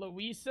teeth.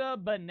 Louisa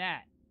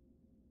Bennett.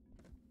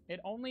 It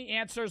only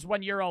answers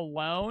when you're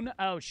alone.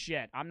 Oh,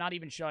 shit. I'm not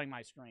even showing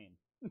my screen.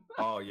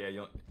 Oh, yeah.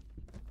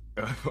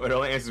 It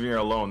only answers when you're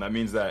alone. That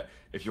means that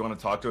if you want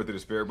to talk to it through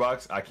the spirit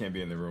box, I can't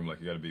be in the room. Like,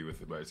 you got to be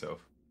with it by yourself.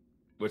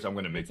 Which I'm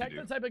going to make you do.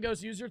 Detect the type of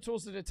ghost. Use your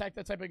tools to detect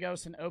the type of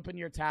ghost and open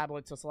your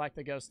tablet to select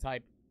the ghost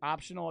type.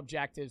 Optional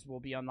objectives will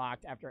be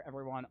unlocked after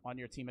everyone on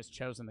your team has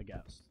chosen the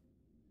ghost.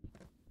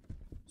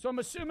 So I'm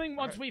assuming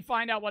once we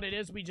find out what it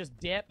is, we just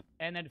dip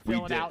and then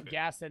fill it out,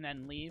 guess, and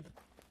then leave.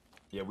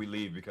 Yeah, we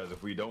leave because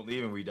if we don't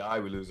leave and we die,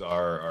 we lose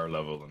our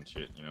level and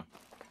shit, you know?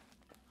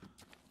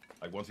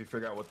 Like, once we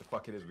figure out what the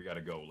fuck it is, we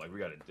gotta go. Like, we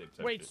gotta dip.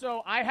 Wait, shit.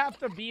 so I have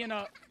to be in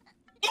a...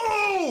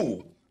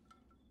 Oh!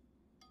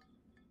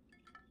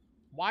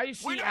 Why is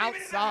she We're not outside?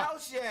 even in the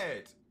house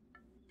yet!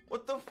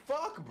 What the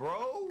fuck,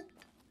 bro?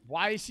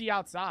 Why is she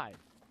outside?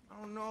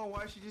 I don't know.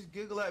 Why she just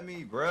giggle at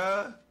me,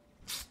 bruh?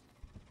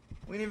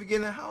 We didn't even get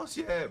in the house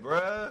yet,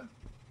 bruh.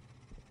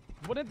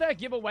 Wouldn't that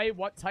give away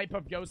what type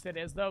of ghost it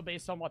is, though,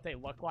 based on what they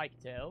look like,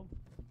 too?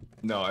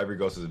 No, every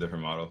ghost is a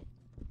different model.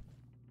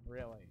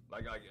 Really?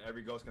 Like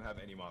every ghost can have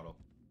any model.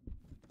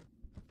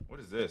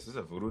 What is this? Is this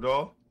a voodoo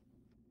doll?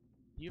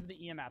 You have the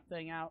EMF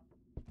thing out?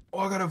 Oh,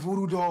 I got a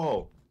voodoo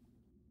doll.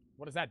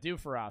 What does that do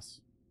for us?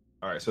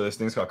 All right, so this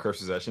thing's called Cursed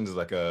Possessions. It's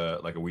like a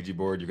Ouija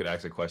board. You could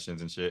ask it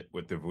questions and shit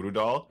with the voodoo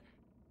doll.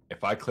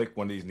 If I click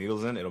one of these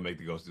needles in, it'll make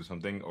the ghost do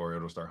something, or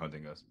it'll start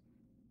hunting us.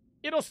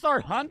 It'll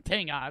start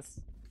hunting us.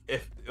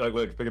 If like,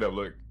 look, pick it up.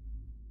 Look.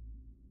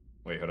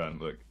 Wait, hold on.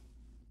 Look.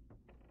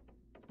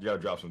 You gotta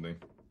drop something.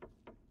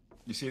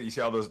 You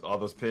see all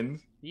those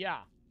pins? Yeah.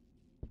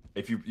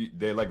 If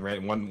they like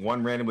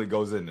one randomly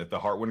goes in. If the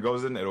heart one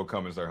goes in, it'll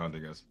come and start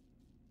hunting us.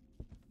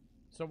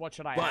 So what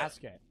should I But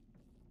ask it?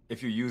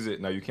 if you use it,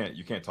 no, you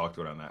can't talk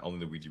to it on that. Only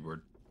the Ouija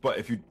board. But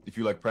if you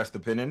like press the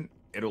pin in,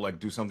 it'll like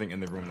do something in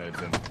the room that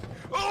it's in.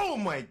 Oh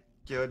my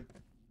god!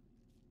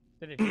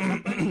 Did it do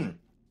something?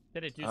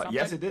 Did it do something?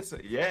 Yes, it did.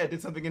 Yeah, it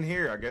did something in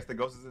here. I guess the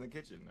ghost is in the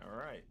kitchen. All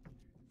right.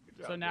 Good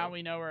job, So now bro.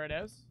 we know where it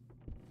is?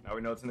 Now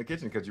we know it's in the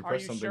kitchen because you Are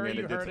pressed you something sure in.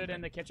 you It did heard it something.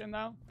 in the kitchen,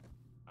 though?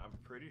 I'm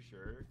pretty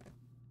sure.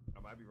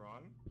 I might be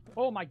wrong.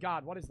 Oh my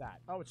god, what is that?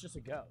 Oh, it's just a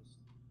ghost.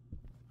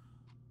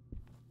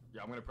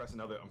 Yeah, I'm gonna press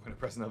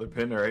another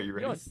pin. All right, you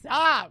ready? Yo,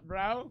 stop,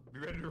 bro. You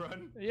ready to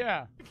run?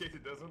 Yeah. In case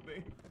it does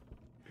something.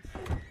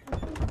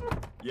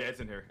 Yeah, it's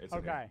in here. It's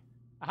in here.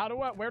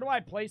 Okay. Where do I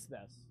place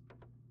this?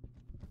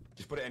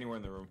 Just put it anywhere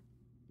in the room.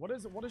 What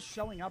is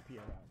showing up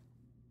here, though?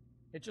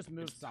 It just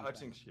moves It's something.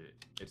 touching shit.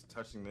 It's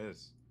touching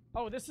this.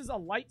 Oh, this is a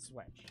light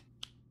switch.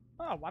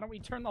 Oh, why don't we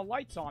turn the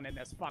lights on in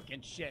this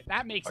fucking shit?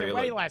 That makes Oh, it yeah,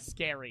 way look. less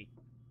scary.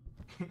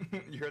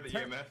 You heard the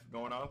EMF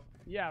going off?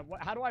 Yeah,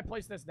 how do I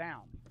place this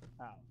down?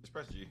 Oh. Just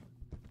press G.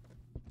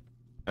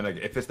 And like,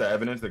 if it's the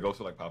evidence, the ghost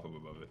will like pop up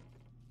above it.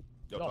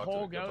 Yo, The talk to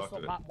whole it. Yo, ghost talk to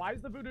will it. pop. Why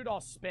is the voodoo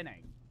doll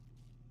spinning?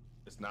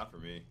 It's not for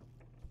me.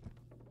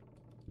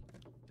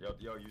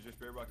 Yo, use your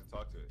spirit box to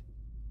talk to it.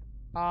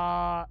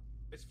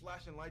 It's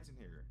flashing lights in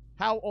here.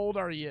 How old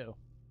are you?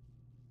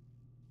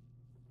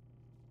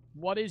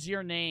 What is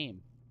your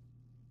name?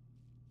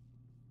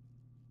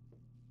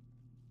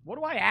 What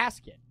do I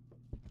ask it?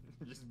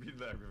 Just be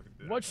that.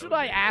 What should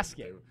I ask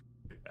it?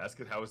 Ask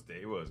it how its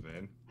day was,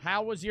 man.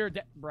 How was your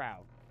day?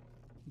 Bro.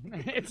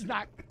 It's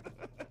not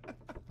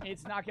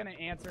gonna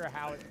answer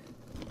how it...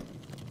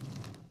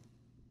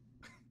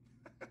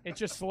 It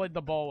just slid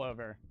the bowl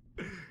over.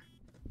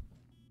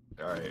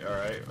 All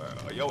right.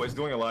 Yo, it's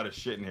doing a lot of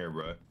shit in here,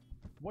 bro.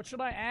 What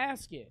should I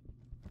ask it?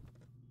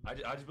 I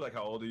just be like,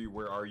 how old are you?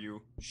 Where are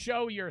you?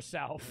 Show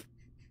yourself.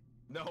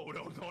 No,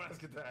 don't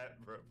ask it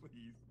that, bro,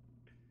 please.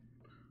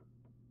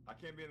 I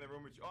can't be in the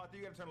room with you. Oh, I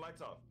think you gotta turn the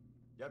lights off.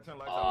 You gotta turn the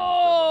lights off.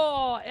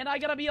 Oh, and I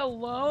gotta be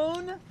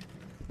alone?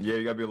 Yeah,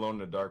 you gotta be alone in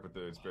the dark with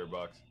the spirit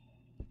box.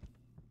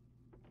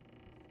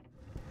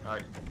 All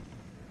right.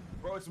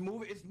 Bro, it's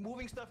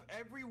moving stuff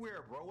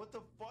everywhere, bro. What the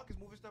fuck is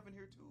moving stuff in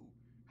here too?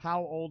 How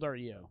old are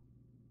you?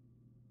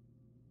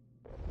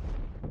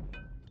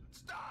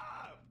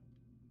 Stop!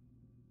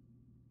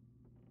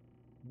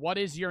 What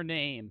is your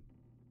name?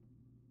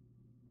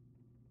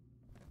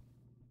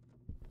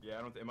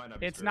 Yeah, it might not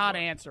be. It's spirit not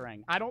box.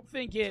 answering. I don't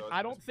think it.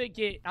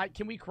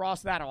 Can we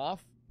cross that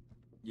off?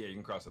 Yeah, you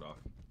can cross it off.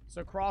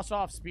 So cross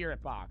off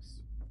spirit box.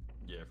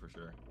 Yeah, for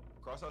sure.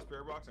 Cross off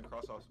spirit box and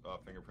cross off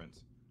fingerprints.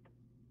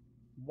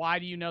 Why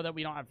do you know that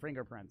we don't have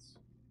fingerprints?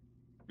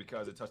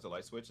 Because it touched the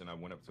light switch and I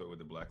went up to it with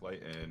the black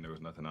light and there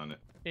was nothing on it.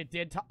 It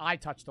did. I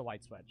touched the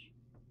light switch.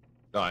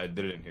 No, I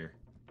did it in here.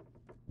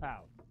 Oh.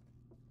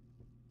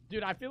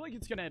 Dude, I feel like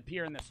it's gonna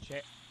appear in this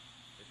chair.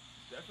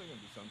 It's definitely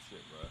gonna do some shit,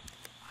 bro.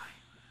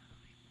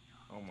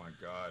 Oh my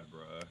god,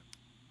 bro.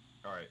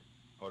 All right,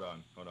 hold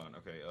on.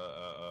 Okay,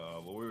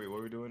 what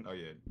were we doing? Oh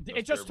yeah.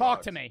 It just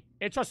talked to me.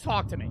 It just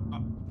talked to me.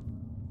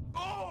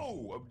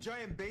 Oh, a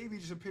giant baby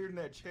just appeared in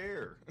that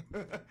chair.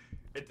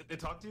 It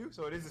talked to you,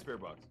 so it is a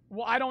spirit box.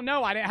 Well, I don't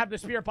know. I didn't have the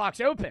spirit box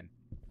open.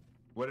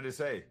 What did it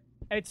say?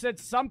 It said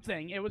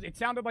something. It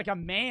sounded like a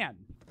man.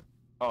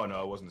 Oh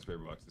no, it wasn't the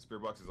spirit box. The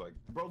spirit box is like,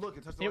 bro, look,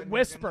 it touched the light It and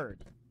whispered.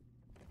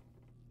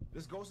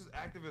 This ghost is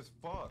active as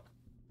fuck.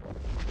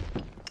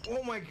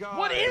 Oh my god.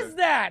 What is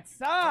that?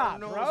 Stop,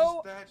 no,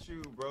 bro. it's a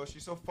statue, bro.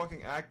 She's so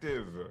fucking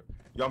active.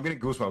 Yo, I'm getting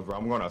goosebumps, bro.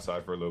 I'm going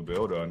outside for a little bit.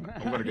 Hold on.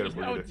 I'm gonna get a You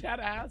know, breather. dead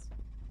ass.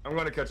 I'm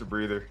gonna catch a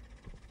breather.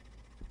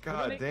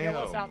 God Wouldn't it damn.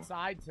 kill us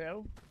outside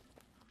too?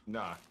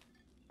 Nah.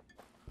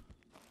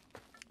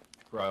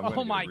 Bro, I'm Oh gonna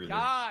get a my breather.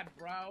 god,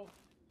 bro.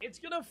 It's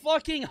gonna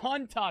fucking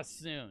hunt us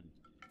soon.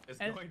 It's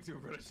And- going to,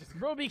 bro. It's just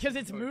Bro, because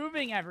it's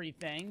moving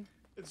everything.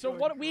 It's So going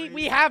what we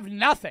crazy. have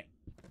nothing.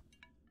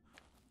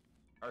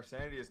 Our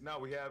sanity is now.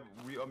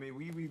 I mean,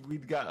 we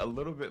got a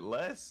little bit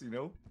less, you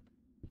know.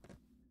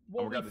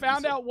 Well, we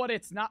found out what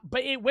it's not,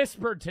 but it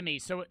whispered to me.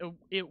 So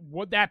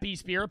would that be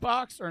spirit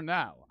box or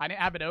no? I didn't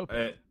have it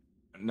open.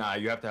 Nah,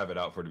 you have to have it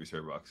out for it to be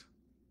spirit box.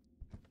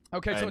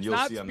 Okay, so it's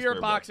not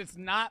spirit box. It's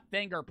not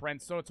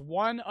fingerprints. So it's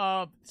one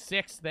of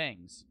 6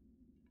 things.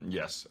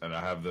 Yes, and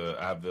I have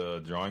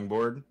the drawing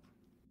board.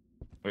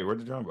 Wait, where's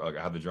the drawing board?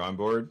 I have the drawing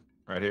board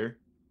right here.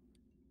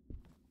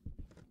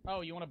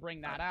 Oh, you want to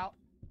bring that out?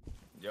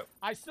 Yep.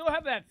 I still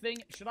have that thing.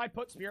 Should I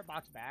put spirit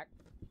box back?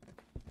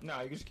 No,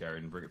 you can just carry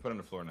it and bring it. Put it on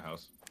the floor in the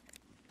house.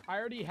 I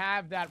already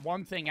have that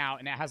one thing out,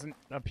 and it hasn't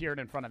appeared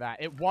in front of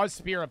that. It was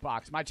spirit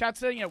box. My chat's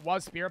saying it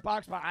was spirit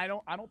box, but I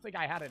don't think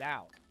I had it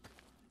out.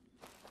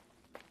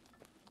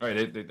 All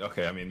right.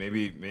 Okay. I mean,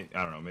 maybe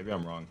I don't know. Maybe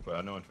I'm wrong, but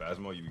I know in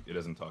Phasmo, it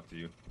doesn't talk to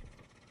you.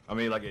 I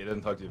mean, like it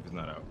doesn't talk to you if it's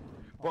not out.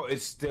 Bro,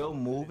 it's still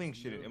moving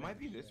shit. It might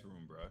be this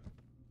room, bro.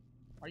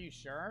 Are you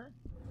sure?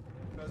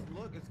 Because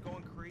look, it's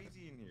going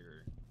crazy in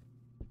here.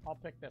 I'll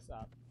pick this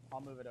up.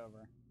 I'll move it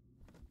over.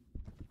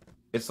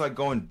 It's like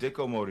going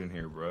dicko mode in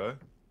here, bro.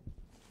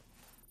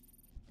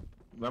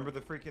 Remember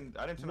the freaking?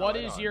 I didn't turn the light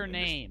on. What is your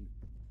name?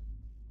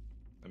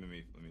 Let me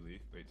leave.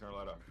 Wait, turn the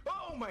light off.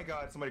 Oh my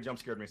God! Somebody jump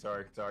scared me.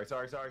 Sorry. Go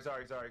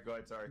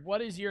ahead. Sorry.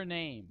 What is your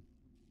name?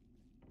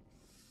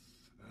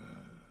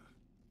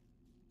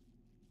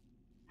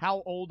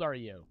 How old are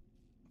you?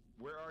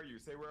 Where are you?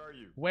 Say where are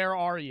you? Where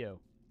are you?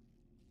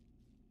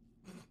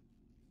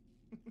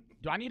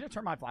 Do I need to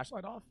turn my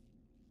flashlight off?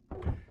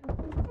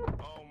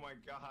 Oh my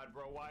God,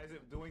 bro. Why is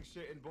it doing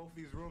shit in both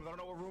these rooms? I don't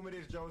know what room it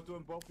is, Joe. It's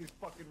doing both these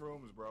fucking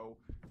rooms, bro.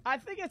 I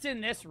think it's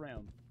in this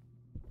room.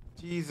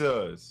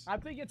 Jesus. I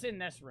think it's in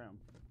this room.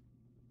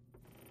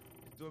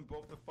 It's doing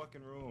both the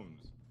fucking rooms.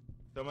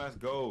 Dumbass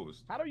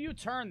ghost. How do you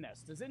turn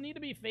this? Does it need to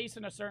be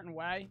facing a certain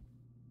way?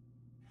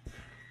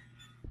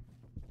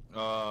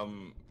 No.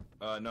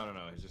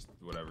 It's just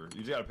whatever.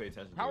 You just gotta pay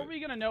attention to it. How are we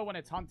gonna know when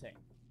it's hunting?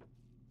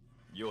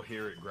 You'll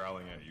hear it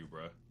growling at you,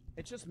 bro.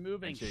 It's just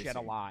moving shit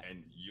a lot.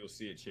 And you'll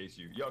see it chase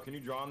you. Yo, can you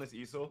draw on this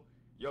easel?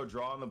 Yo,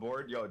 draw on the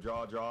board. Yo,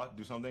 draw.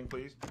 Do something,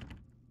 please.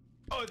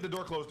 Oh, the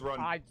door closed. Run.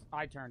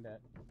 I turned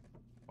it.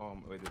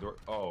 Wait, the door.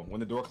 Oh, when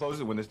the door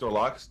closes, when this door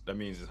locks, that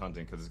means it's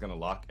hunting because it's gonna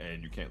lock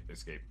and you can't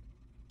escape.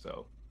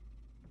 So,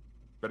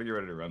 better get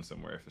ready to run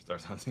somewhere if it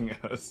starts hunting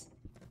us.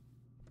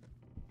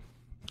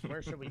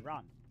 Where should we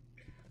run?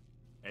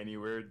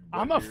 Anywhere.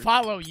 I'm gonna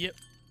follow you.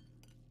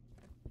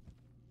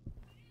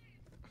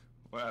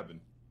 What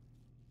happened?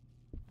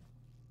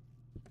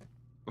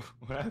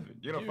 What happened?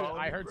 You don't Dude, follow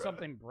me, I heard bro.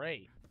 something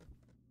break.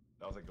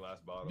 That was a glass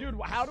bottle. Dude,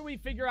 how do we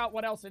figure out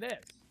what else it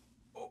is?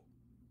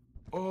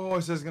 Oh,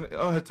 it says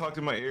it talked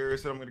in my ear. It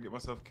said I'm gonna get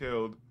myself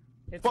killed.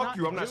 Fuck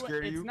you! I'm not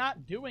scared of you. It's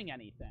not doing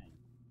anything.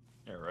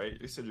 Yeah, right.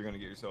 You said you're gonna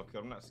get yourself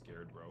killed. I'm not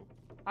scared, bro.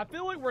 I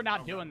feel like we're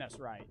not doing this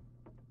right.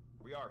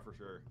 We are for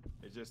sure.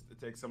 It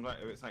takes some time.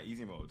 It's not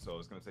easy mode, so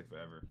it's gonna take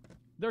forever.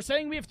 They're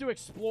saying we have to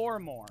explore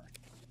more.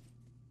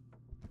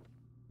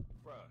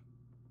 Bruh.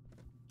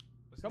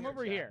 Come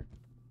over here.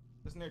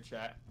 Listen there,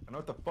 chat. I know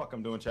what the fuck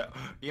I'm doing, chat.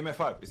 EMF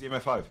 5. It's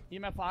EMF 5.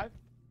 EMF 5?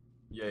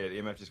 Yeah, the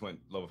EMF just went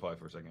level 5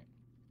 for a second.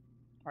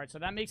 Alright, so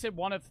that makes it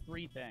one of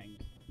 3 things.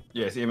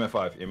 Yeah, it's EMF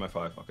 5. EMF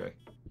 5. Okay.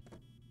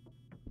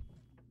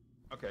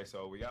 Okay,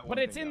 so we got one. But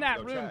it's in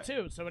that room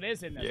too, so it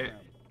is in this room.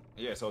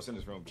 Yeah, so it's in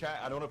this room.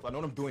 Chat, I know what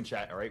I'm doing,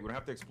 chat, alright? We don't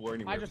have to explore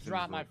anywhere. I just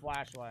dropped my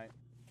flashlight.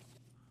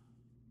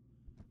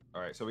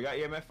 Alright, so we got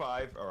EMF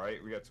 5,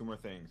 alright? We got 2 more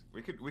things.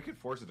 We could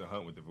force it to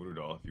hunt with the voodoo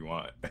doll if you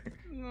want.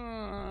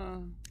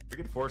 We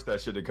could force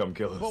that shit to come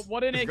kill us. But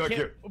wouldn't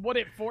it would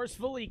it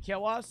forcefully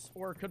kill us,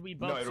 or could we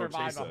both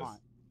survive a hunt?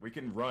 We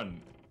can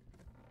run.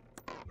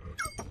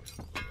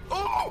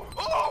 Oh!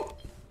 Oh!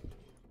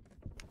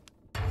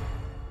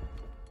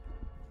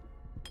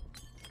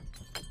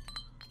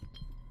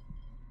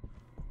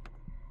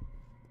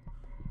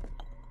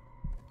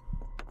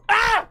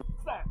 Ah!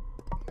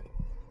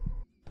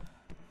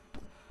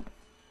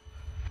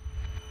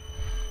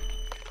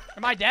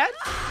 Am I dead?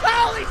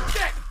 Holy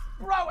shit!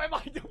 Bro, am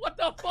I? What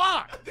the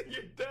fuck? I think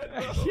you're dead,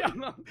 bro.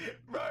 Yeah.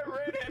 Bro, I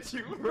ran at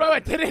you, bro. Bro,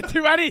 it didn't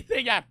do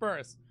anything at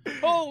first.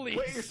 Holy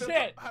shit.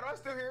 shit. How do I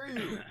still hear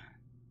you?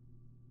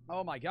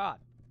 Oh my god.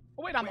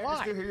 Oh wait, I'm alive.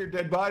 I can still hear your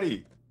dead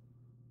body.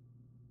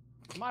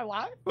 Am I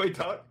alive? Wait,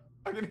 talk.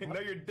 I can know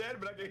you're dead,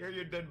 but I can hear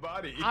your dead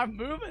body. I'm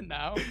moving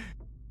though.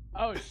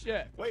 Oh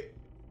shit. Wait,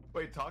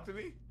 talk to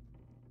me?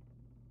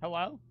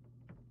 Hello?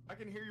 I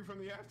can hear you from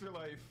the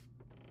afterlife.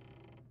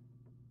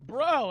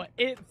 Bro,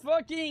 it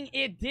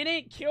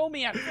didn't kill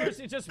me at first.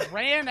 It just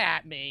ran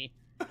at me.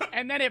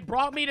 And then it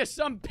brought me to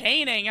some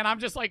painting, and I'm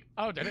just like,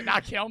 oh, did it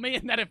not kill me?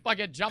 And then it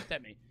fucking jumped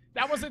at me.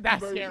 That wasn't that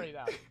scary,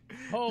 though.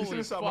 Holy You should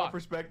have saw my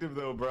perspective,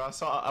 though, bro.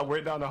 I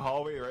went down the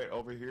hallway right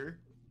over here,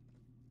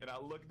 and I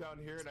looked down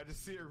here, and I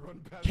just see it run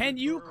past. Can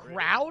you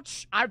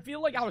crouch? I feel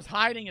like I was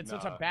hiding in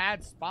such a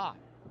bad spot.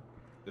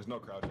 There's no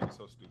crouching. It's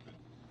so stupid.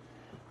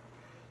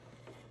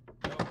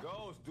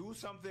 Yo, Ghost, do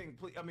something,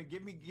 please. I mean,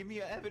 give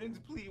me evidence,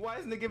 please. Why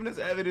isn't it giving us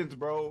evidence,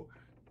 bro?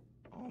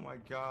 Oh my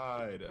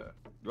god.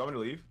 You want me to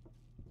leave?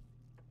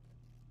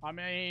 I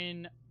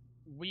mean,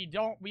 we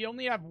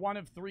only have one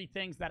of 3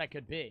 things that it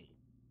could be.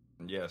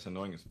 Yeah, it's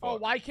annoying as fuck. Oh,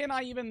 why can't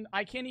I even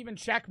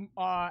check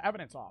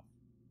evidence off?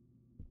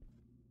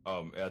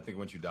 I think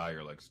once you die,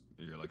 you're like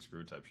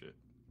screwed type shit.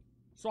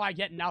 So I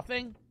get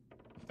nothing?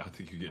 I don't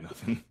think you get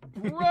nothing.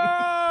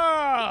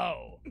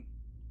 Bro!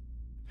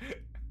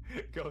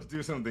 Go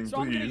do something, so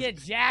please. I'm gonna get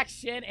jack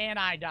shit and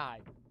I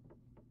died.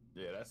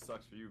 Yeah, that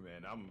sucks for you,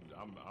 man.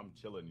 I'm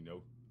chilling, you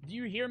know. Do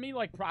you hear me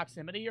like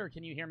proximity or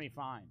can you hear me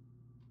fine?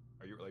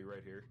 Are you like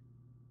right here?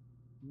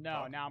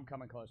 No, now I'm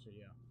coming closer to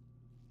you.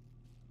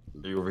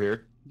 Are you over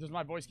here? Does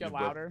my voice get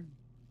louder?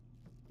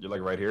 You're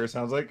like right here, it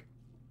sounds like?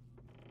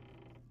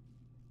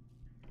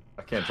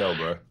 I can't tell,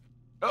 bro.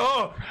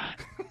 Oh!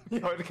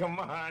 Yo, come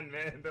on,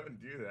 man. Don't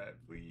do that,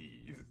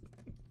 please.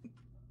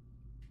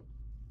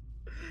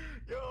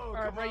 Yo,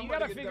 Alright, bro, you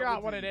gotta figure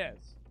out what it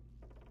is.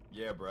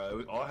 Yeah,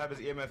 bro. All I have is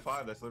EMF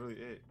 5. That's literally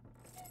it.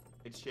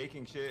 It's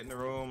shaking shit in the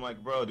room.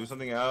 Like, bro, do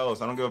something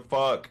else. I don't give a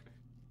fuck.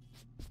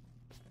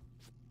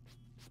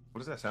 What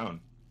does that sound?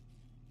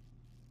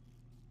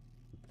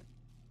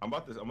 I'm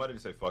about to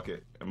say fuck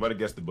it. I'm about to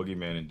guess the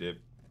boogeyman and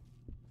dip.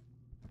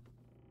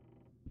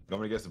 I'm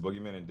gonna guess the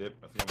boogeyman and dip.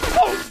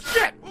 Oh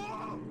shit!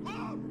 Oh,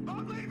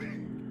 I'm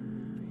leaving.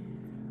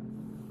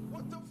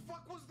 What the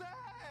fuck was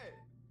that?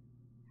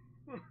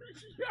 What the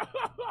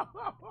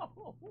fuck?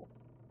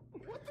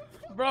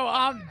 Bro,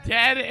 I'm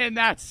dead and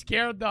that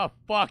scared the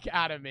fuck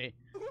out of me.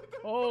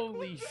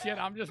 Holy shit,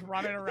 I'm just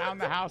running around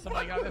the house. I'm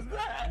like, oh, this.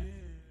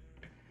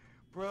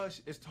 Bro,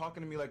 it's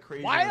talking to me like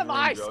crazy. Why am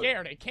I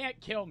scared? It can't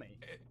kill me.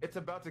 It's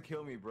about to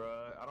kill me, bro.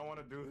 I don't want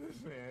to do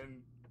this,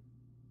 man.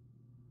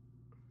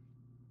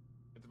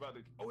 It's about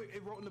to. Oh,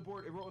 it wrote on the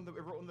board.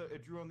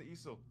 It drew on the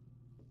easel.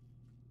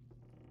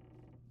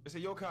 It's a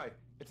yokai.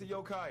 It's a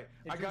yokai.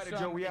 I got it,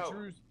 Joe. We out.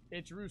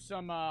 It drew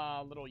some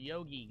little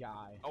yogi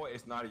guy. Oh wait,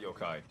 it's not a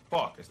yokai.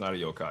 Fuck, it's not a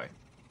yokai.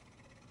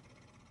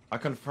 I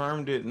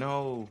confirmed it.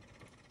 No.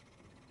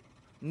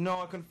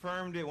 No, I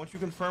confirmed it. Once you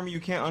confirm it,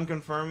 you can't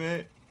unconfirm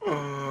it.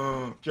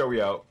 Joe,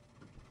 we out.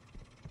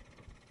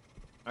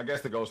 I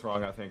guess the ghost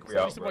wrong. I think we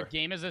out. Bro. What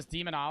game is this,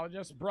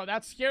 Demonologist? Bro,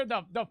 that scared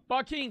the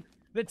fucking.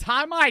 The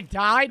time I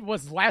died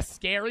was less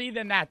scary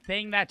than that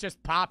thing that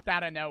just popped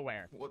out of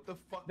nowhere. What the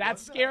fuck? That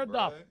scared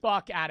the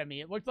fuck out of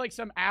me. It looked like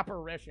some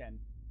apparition.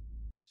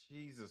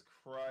 Jesus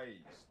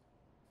Christ.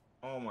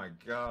 Oh my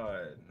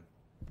god.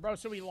 Bro,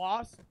 so we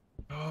lost?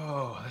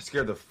 Oh, that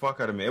scared the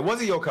fuck out of me. It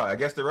was a yokai. I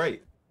guess they're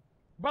right.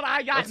 But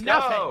I got Let's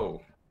nothing.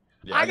 Go.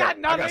 Yeah, I got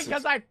nothing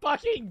because I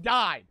fucking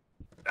died.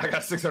 I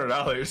got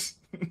 $600.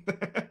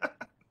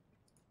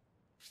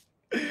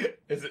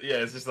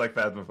 It's just like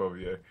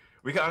Phasmophobia.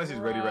 We can honestly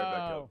ready right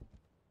back up.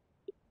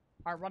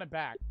 Alright, run it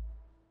back.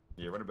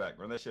 Yeah, run it back.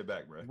 Run that shit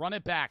back, bro. Run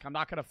it back. I'm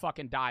not gonna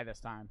fucking die this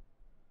time.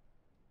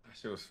 That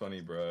shit was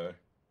funny, bro.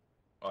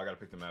 Oh, I gotta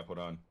pick the map. Hold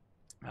on.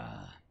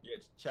 Yeah,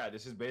 Chad,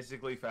 this is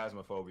basically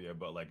Phasmophobia,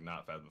 but like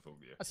not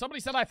Phasmophobia.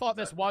 Somebody said I thought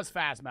this was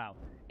Phasmo.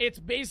 It's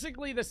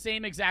basically the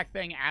same exact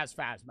thing as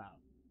Phasmo.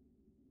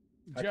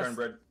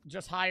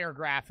 Just higher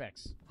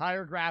graphics.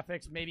 Higher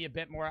graphics, maybe a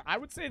bit more. I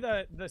would say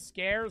the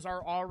scares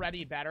are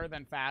already better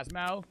than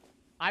Phasmo.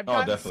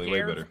 Definitely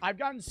way better. I've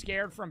gotten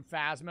scared from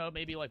Phasmo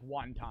maybe like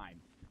 1 time.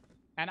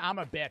 And I'm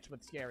a bitch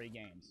with scary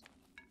games.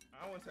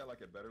 I wouldn't say I like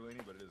it better,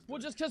 Laney, but it is good. Well,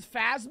 just because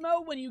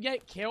Phasmo, when you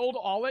get killed,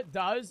 all it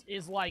does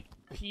is, like,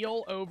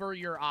 peel over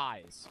your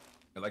eyes.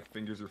 It, like,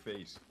 fingers your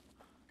face.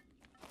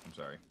 I'm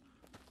sorry.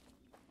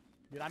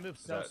 Dude, I move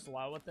so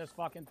slow with this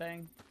fucking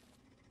thing.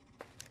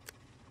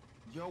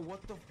 Yo,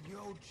 what the...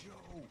 Yo,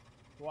 Joe.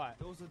 What?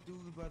 There was a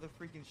dude by the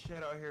freaking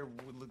shed out here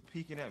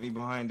peeking at me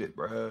behind it,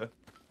 bruh.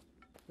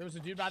 There was a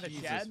dude by the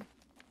shed?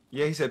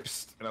 Yeah, he said,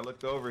 psst, and I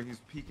looked over, he's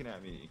peeking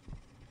at me.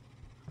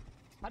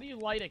 How do you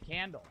light a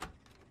candle?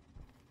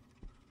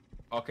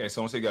 Okay,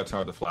 so once you gotta turn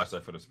on the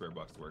flashlight for the spirit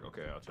box to work.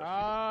 Okay, I'll check.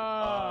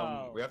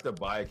 Oh. We have to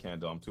buy a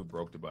candle. I'm too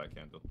broke to buy a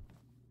candle.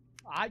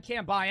 I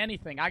can't buy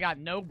anything. I got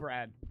no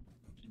bread.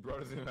 Bro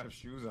doesn't even have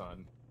shoes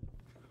on.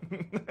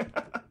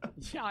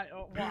 Yeah,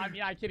 well, I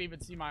mean, I can't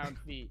even see my own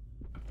feet.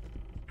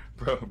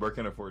 Bro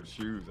can't afford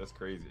shoes. That's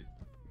crazy.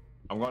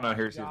 I'm going out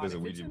here to see if there's a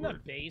Ouija board. In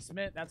the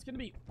basement, that's gonna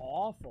be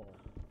awful.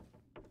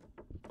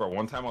 Bro,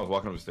 one time I was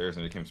walking up the stairs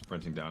and it came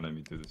sprinting down at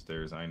me through the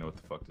stairs. I didn't know what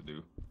the fuck to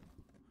do.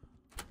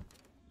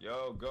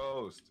 Yo,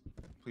 ghost.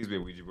 Please be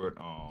a Ouija board.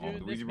 Oh,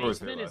 dude, the Ouija board was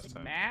here last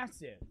time.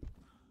 Massive.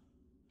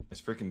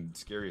 It's freaking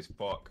scary as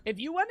fuck. If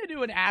you went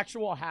into an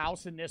actual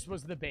house and this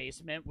was the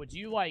basement, would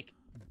you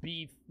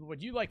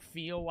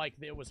feel like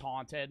it was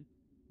haunted?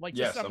 Like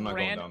yes, just some I'm not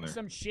going down there.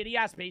 Some shitty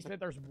ass basement.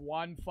 There's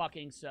one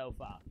fucking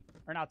sofa,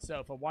 or not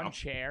sofa, one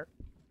chair.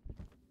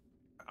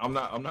 I'm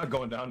not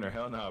going down there.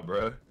 Hell no,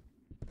 bro.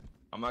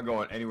 I'm not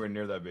going anywhere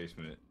near that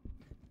basement.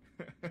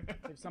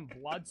 There's some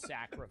blood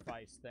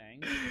sacrifice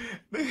thing.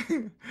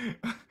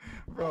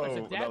 Bro, there's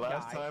a dead the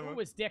last guy. time. Ooh,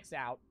 his dick's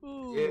out.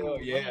 Ooh,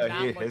 yeah,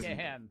 let me not look at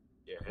him.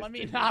 Yeah, let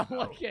me not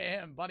look at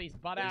him, but he's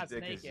butt-ass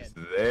naked. Is just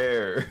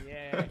there.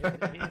 Yeah,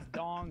 his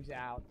dong's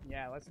out.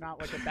 Yeah, let's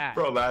not look at that.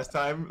 Bro, last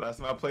time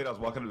I played, I was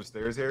walking up the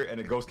stairs here, and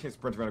a ghost came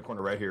sprinting around the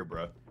corner right here,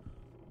 bro.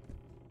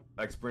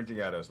 Like sprinting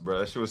at us, bro.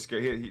 That shit was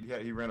scary.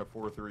 He ran a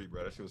 4-3,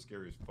 bro. That shit was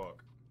scary as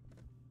fuck.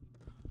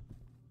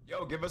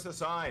 Yo, give us a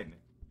sign.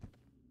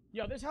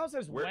 Yo, this house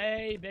is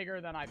way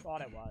bigger than I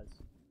thought it was.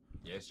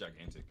 Yeah, it's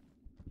gigantic.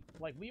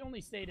 Like, we only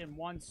stayed in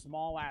one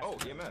small ass. Oh,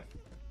 room. EMF.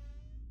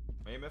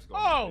 My EMF's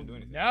going off. off. Oh,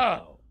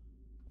 no.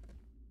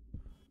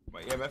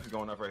 My EMF is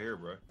going off right here,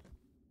 bro.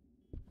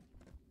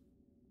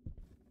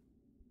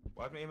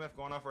 Why is my EMF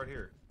going off right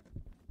here?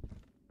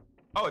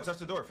 Oh, it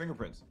touched the door.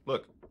 Fingerprints.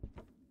 Look.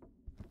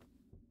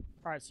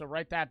 All right, so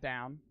write that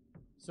down.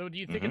 So do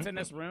you think it's in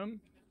this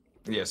room?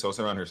 Yeah, so it's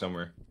around here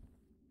somewhere.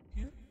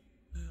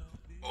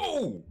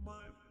 Oh!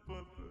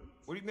 What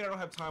do you mean I don't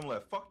have time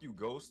left? Fuck you,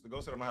 Ghost. The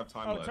Ghost said I don't have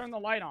time left. Oh, turn the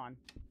light on.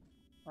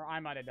 Or I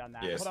might have done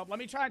that. Yes. Hold up, let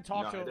me try and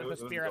talk to it with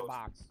a spirit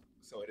box.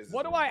 So it is.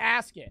 What do I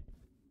ask it?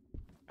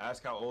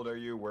 Ask how old are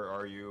you? Where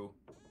are you?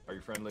 Are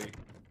you friendly?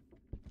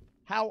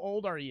 How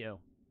old are you?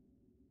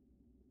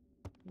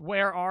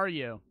 Where are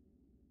you?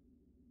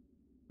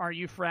 Are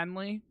you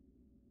friendly?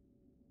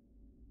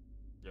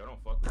 Yo,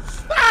 don't fuck with me.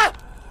 Ah!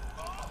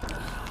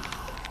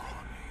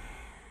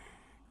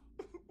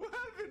 What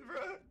happened,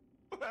 bro?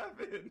 What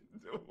happened?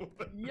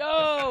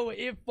 Yo,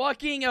 it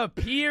fucking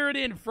appeared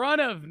in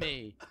front of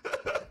me.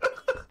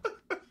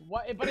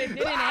 What? But it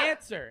didn't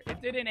answer.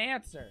 It didn't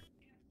answer.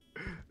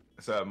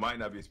 So it might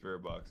not be a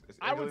spirit box.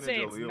 I would say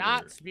it's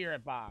not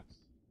spirit box.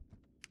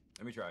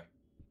 Let me try.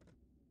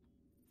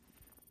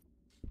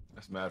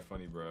 That's mad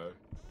funny, bro.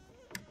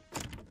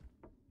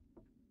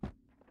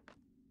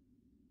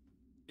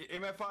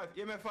 EMF 5,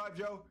 EMF 5,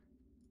 Joe.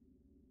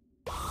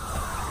 Are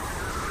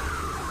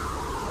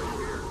you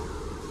here?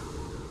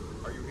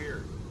 Are you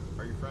here?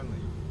 Are you friendly?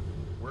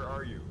 Where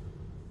are you?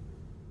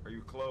 Are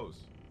you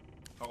close?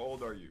 How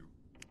old are you?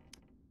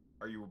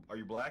 Are you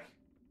black?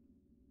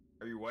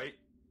 Are you white?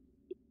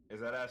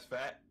 Is that ass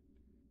fat?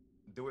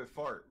 Do it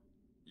fart.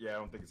 Yeah, I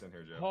don't think it's in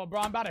here, Joe. Oh,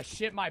 bro, I'm about to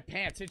shit my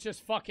pants. It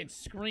just fucking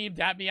screamed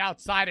at me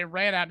outside and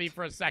ran at me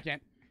for a second.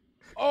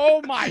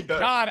 Oh my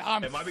god,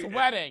 I'm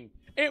sweating.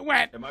 It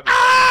went,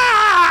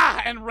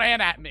 ah! And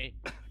ran at me.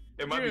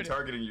 It might be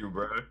targeting you,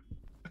 bro.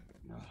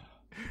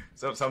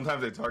 So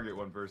sometimes they target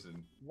one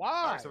person. Why?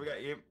 All right, so we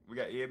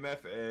got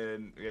EMF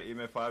and we got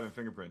EMF 5 and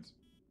fingerprints.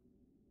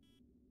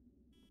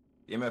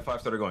 EMF 5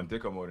 started going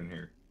dicko mode in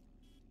here.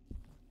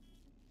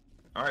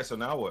 All right, so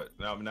now what?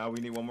 Now we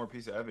need one more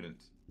piece of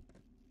evidence.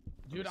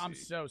 Dude, I'm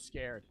so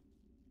scared.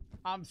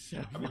 I'm so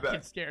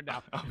fucking scared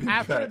now.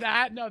 After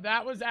that, no,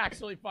 that was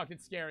actually fucking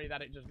scary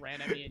that it just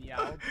ran at me and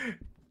yelled.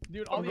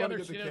 Dude, all the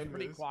other shit is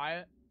pretty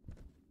quiet.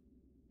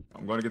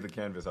 I'm going to get the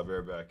canvas. I'll be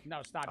right back.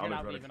 No, stop. You're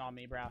not leaving on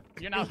me, bro.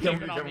 You're not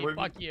leaving on me.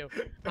 Fuck you.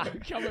 I'm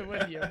coming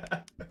with you.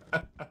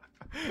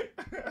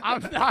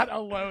 I'm not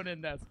alone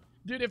in this.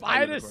 Dude, if I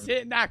had to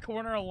sit in that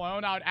corner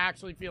alone, I would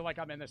actually feel like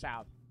I'm in this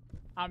house.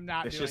 I'm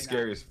not doing that. It's just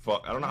scary as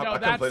fuck. I don't know how I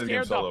can play this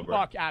game solo, bro.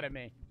 Fuck out of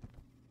me.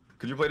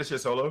 Could you play this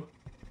shit solo?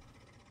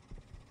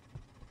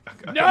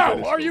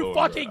 No, are you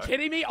fucking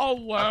kidding me?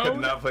 Alone? I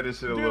could not play this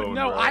shit alone. Dude,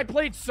 no, bro. I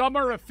played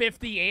Summer of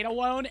 '58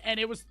 alone, and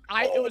it was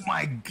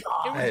my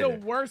god, it was the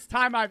worst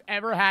time I've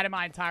ever had in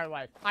my entire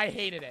life. I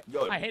hated it.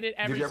 I hated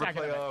every second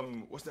Did you ever of play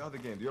it. what's the other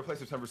game? Did you ever play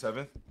September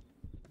 7th?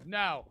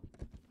 No,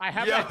 I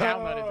have that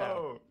downloaded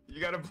though. You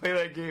gotta play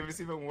that game.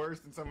 It's even worse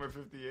than Summer of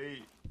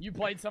 '58. You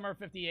played Summer of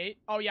 '58?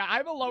 Oh yeah, I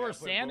have a lower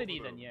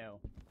sanity than you.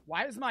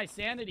 Why is my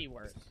sanity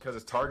worse? Because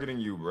it's targeting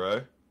you,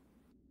 bruh.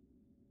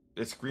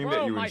 It screamed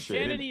at you and shit.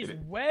 My sanity is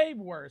way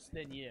worse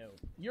than you.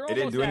 You're almost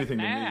didn't do anything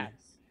at max. to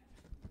me.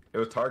 It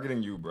was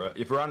targeting you, bruh.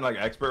 If you're on like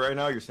expert right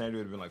now, your sanity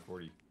would have been like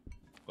 40,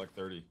 like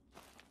 30.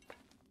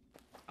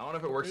 I don't know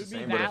if it works the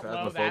same, but if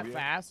low that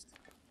fast.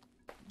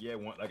 Yeah,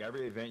 like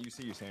every event you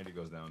see, your sanity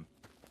goes down.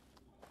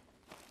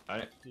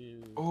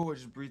 Oh, I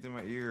just breathed in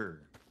my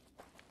ear.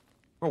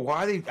 Bro,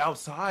 why are they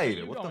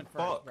outside? What the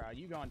fuck? Bro,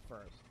 you going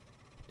first.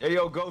 Hey,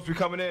 yo, Ghost, we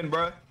coming in,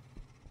 bro.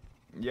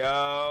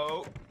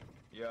 Yo.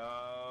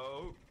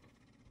 Yo.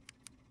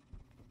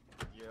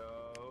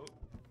 Yo.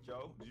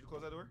 Joe, did you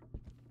close that door?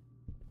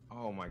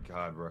 Oh my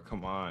god, bro.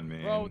 Come on,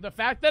 man. Bro, the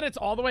fact that it's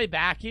all the way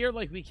back here,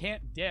 like, we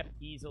can't dip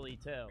easily,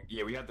 too.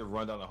 Yeah, we have to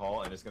run down the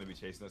hall, and it's going to be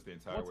chasing us the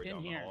entire way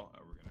down the hall.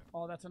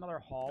 Oh, that's another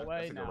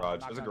hallway? That's a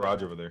garage. There's a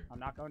garage over there. I'm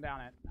not going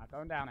down it. Not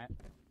going down it.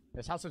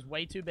 This house is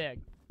way too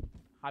big.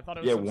 I thought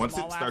it was once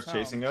it starts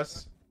chasing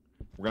us,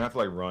 we're going to have to,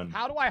 like, run.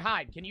 How do I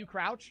hide? Can you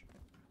crouch?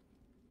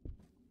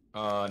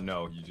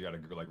 No. You just got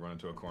to, like, run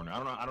into a corner.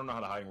 I don't know how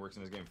the hiding works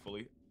in this game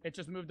fully. It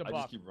just moved a buck. I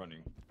just keep running.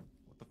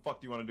 What the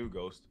fuck do you want to do,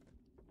 Ghost?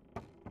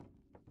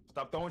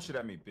 Stop throwing shit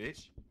at me,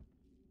 bitch.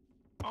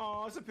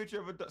 Oh, it's a picture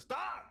of a...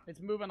 Stop!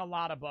 It's moving a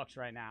lot of bucks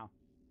right now.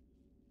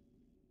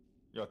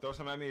 Yo, throw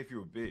some at me if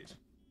you a bitch.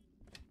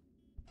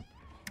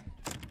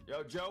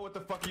 Yo, Joe, what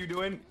the fuck are you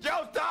doing?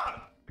 Joe,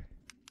 stop!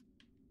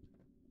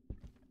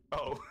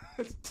 Oh,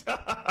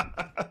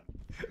 stop!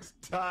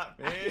 Stop,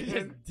 man! I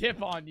just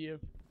dip on you.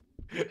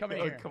 Come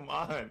here. Come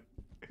on,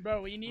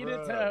 bro. We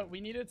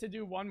needed to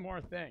do one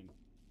more thing.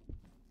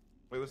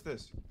 Wait, what's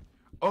this?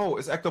 Oh,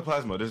 it's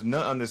ectoplasma. There's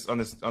none on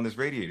this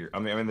radiator. I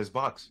mean, this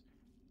box.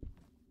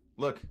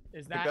 Look.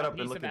 Is that a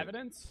piece of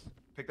evidence?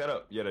 Pick that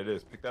up. Yeah, that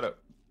is. Pick that up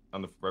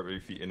on the right with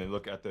your feet, and then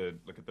look at the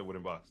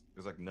wooden box.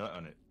 There's like nut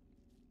on it.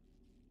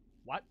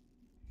 What?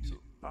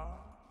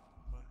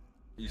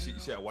 You see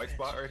that white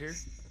spot right here?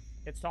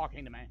 It's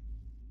talking to me.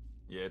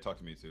 Yeah, talk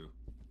to me too.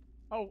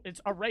 Oh,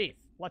 it's a wraith.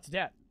 Let's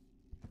dip.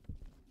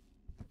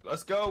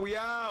 Let's go. We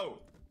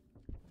out.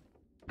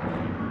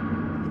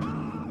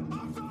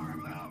 I'm sorry.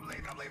 I'm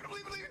leaving.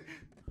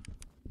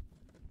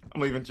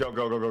 I'm leaving, Joe.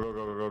 Go.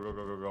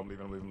 I'm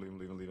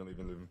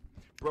leaving.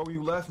 Bro,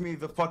 you left me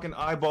the fucking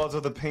eyeballs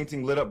of the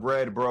painting lit up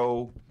red,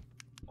 bro.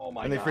 Oh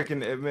my god. And they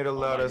freaking emit a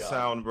louder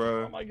sound,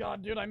 bro. Oh my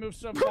god, dude, I move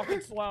so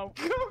fucking slow.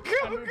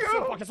 I move go.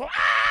 so fucking slow.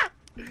 Ah!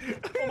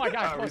 Oh my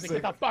god, close it.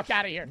 Get the fuck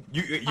out of here.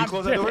 You I'm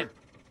close dipping. that door?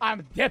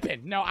 I'm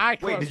dipping. No, I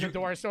closed the you...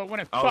 door so it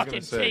wouldn't I was fucking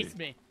gonna say. chase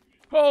me.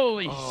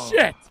 Holy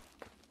shit.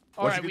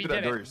 Alright, we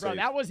did it. Bro,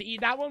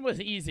 that one was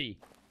easy.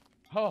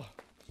 Oh.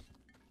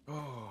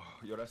 Oh,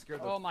 yo, that scared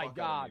the oh my fuck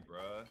god. out of me,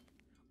 bro.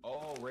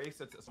 Oh, race.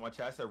 So my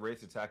chat said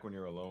race attack when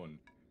you're alone.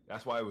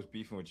 That's why I was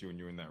beefing with you when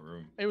you were in that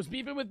room. It was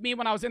beefing with me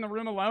when I was in the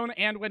room alone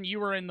and when you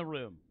were in the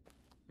room.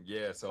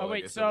 Yeah, so. Oh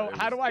wait, so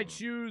how do I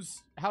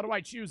choose? How do I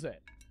choose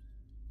it?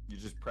 You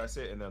just press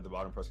it and then at the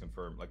bottom press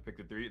confirm. Like pick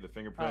the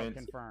fingerprints. Oh,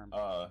 confirm.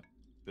 Yeah. All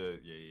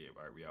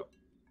right, we out.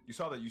 You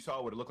saw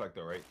what it looked like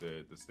though, right?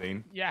 The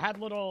stain. Yeah, it had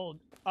little.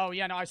 Oh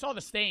yeah, no, I saw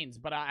the stains,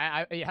 but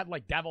it had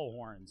like devil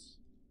horns.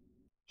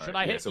 Should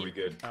I hit? So we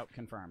good. Oh,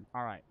 confirm.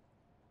 All right.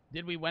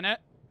 Did we win it?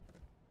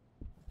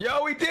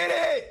 Yo, we did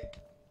it!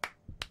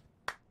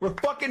 We're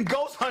fucking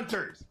ghost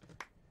hunters.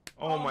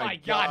 Oh my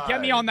god. Get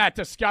me on that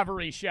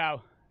Discovery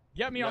show.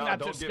 Get me on that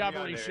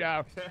Discovery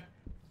show.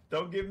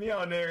 Don't get me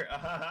on there.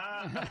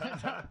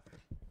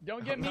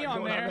 Don't get me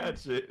on there.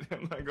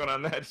 I'm not going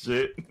on that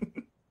shit.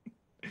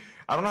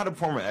 I don't know how to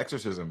perform an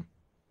exorcism.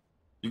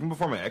 You can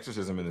perform an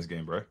exorcism in this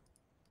game, bro.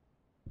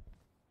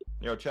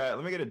 Yo, chat,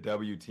 let me get a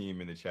W team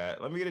in the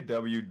chat. Let me get a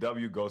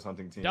W ghost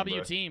hunting team.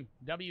 W team.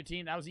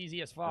 That was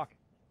easy as fuck.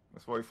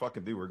 That's what we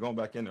fucking do. We're going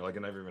back in there like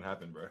it never even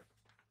happened, bro.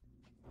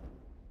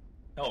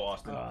 Hello,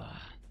 Austin.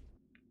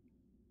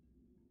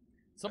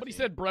 Somebody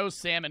said, bro,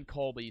 Sam and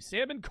Colby.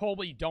 Sam and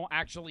Colby don't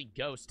actually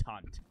ghost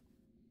hunt.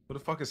 What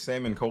the fuck is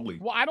Sam and Colby?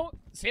 Well,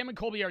 Sam and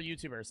Colby are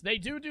YouTubers. They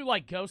do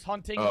like ghost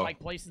hunting in like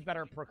places that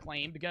are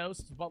proclaimed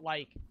ghosts, but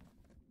like,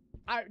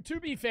 to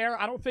be fair,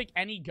 I don't think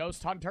any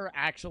ghost hunter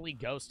actually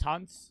ghost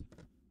hunts.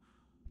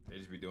 They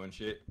just be doing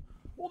shit.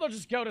 Well, they'll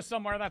just go to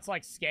somewhere that's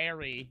like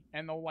scary,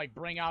 and they'll like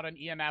bring out an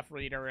EMF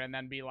reader and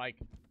then be like,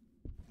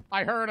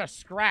 I heard a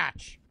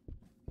scratch.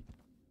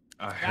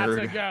 That's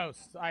a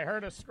ghost. I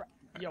heard a scratch.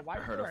 Yo, why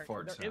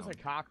there is a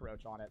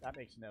cockroach on it? That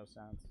makes no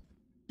sense.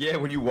 Yeah,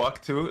 when you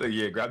walk to it,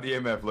 yeah, grab the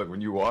EMF. Look,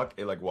 when you walk,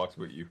 it like walks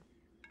with you.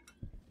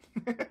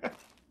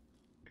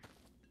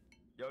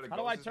 Yo, how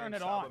do I turn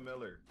it on?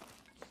 Miller.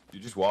 You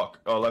just walk.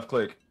 Oh, left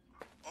click.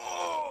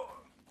 Oh!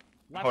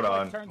 Hold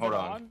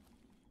on.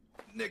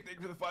 Nick, thank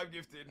you for the 5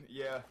 gifted.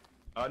 Yeah.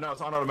 No, it's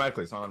on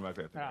automatically. It's on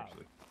automatically, I think,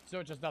 actually. So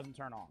it just doesn't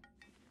turn on.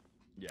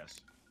 Yes.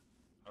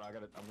 I'm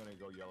gonna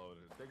go yellow.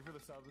 Thank you for the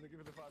subs. Thank you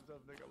for the 5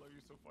 subs, Nick. I love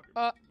you so fucking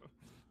much.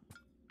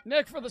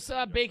 Nick for the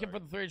sub, Bacon for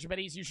the 300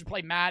 biddies. You should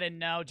play Madden.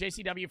 No.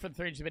 JCW for the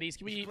 300 biddies.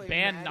 Can we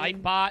ban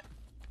Nightbot?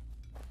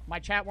 My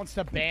chat wants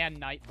to ban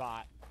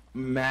Nightbot.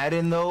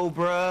 Madden though,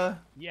 bruh.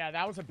 Yeah,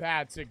 that was a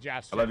bad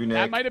suggestion. I love you, Nick.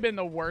 That might have been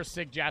the worst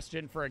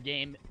suggestion for a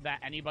game that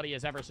anybody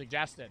has ever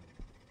suggested.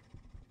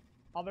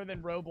 Other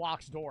than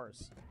Roblox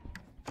doors.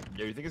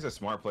 Yeah, you think it's a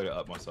smart play to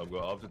up my sub go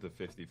up to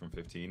 50 from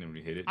 15 and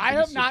we hit it? I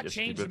have not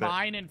changed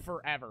mine in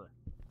forever.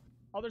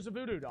 Oh, there's a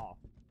voodoo doll.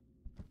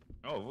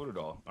 Oh, voodoo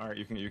doll. All right,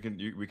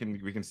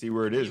 we can see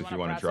where it is if you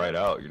want to try it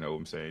out. You know what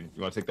I'm saying?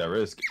 You want to take that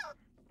risk?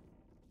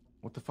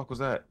 What the fuck was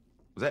that?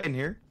 Was that in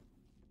here?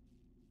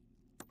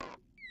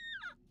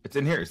 It's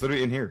in here. It's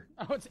literally in here.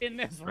 Oh, it's in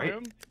this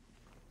room?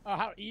 Oh,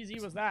 how easy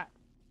was that?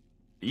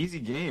 Easy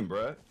game,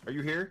 bruh. Are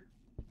you here?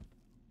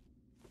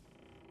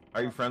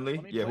 Are you friendly?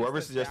 Yeah,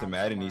 whoever suggested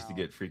Madden needs to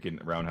get freaking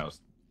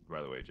roundhouse,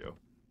 by the way, Joe.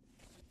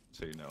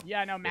 So you know.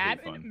 Yeah, no,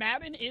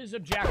 Madden is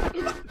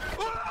objective.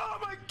 Oh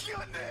my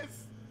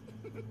goodness!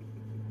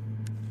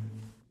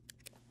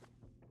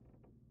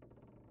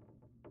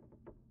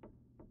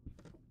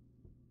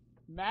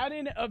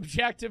 Madden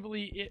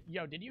objectively...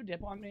 Yo, did you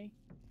dip on me?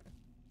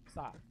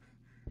 Stop.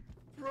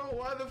 Bro,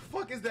 why the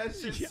fuck is that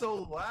shit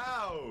so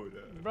loud?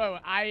 Bro,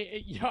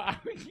 I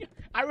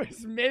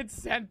was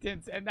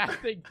mid-sentence and that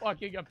thing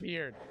fucking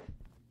appeared.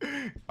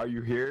 Are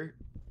you here?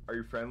 Are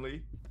you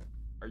friendly?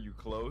 Are you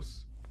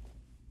close?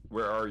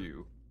 Where are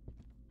you?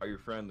 Are you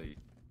friendly?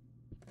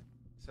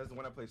 It says the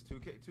one that plays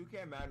 2K.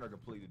 2K and Madden are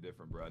completely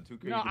different, bro.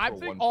 2K, no, I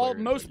think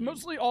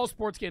mostly all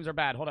sports games are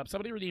bad. Hold up,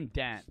 somebody redeem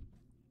Dent.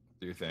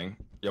 Do your thing.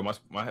 Yo,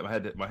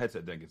 my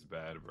headset dent gets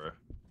bad, bro.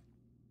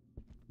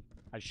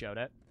 I showed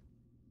it.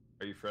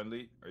 Are you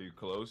friendly? Are you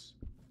close?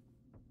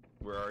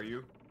 Where are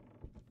you?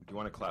 Do you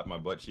want to clap my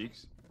butt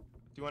cheeks?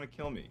 Do you want to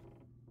kill me?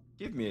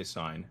 Give me a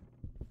sign.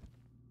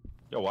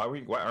 Yo, why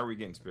are we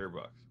getting spirit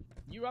bucks?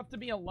 You have to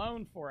be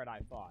alone for it, I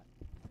thought.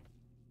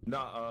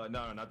 No,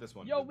 not this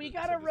one. Yo, we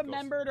gotta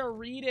remember to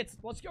read its.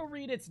 Let's go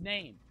read its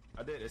name.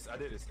 I did. It's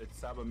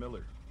Saba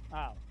Miller.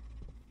 Oh.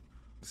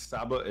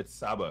 Saba. It's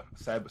Saba.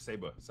 Saba.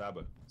 Saba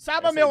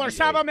Miller. S-A-B-A.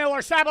 Saba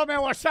Miller. Saba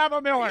Miller.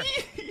 Saba Miller.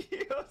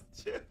 Yo,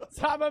 chill.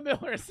 Saba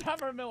Miller.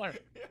 Saba Miller.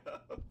 Yo,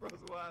 bro's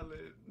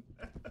wildin'.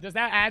 Does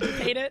that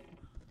agitate it?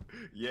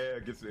 Yeah,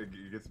 it gets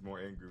more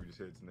angry when you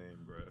say its name,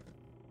 bro.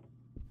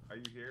 Are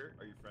you here?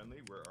 Are you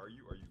friendly? Where are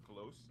you? Are you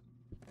close?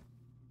 Do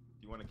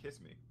you want to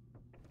kiss me?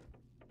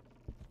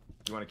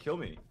 Do you want to kill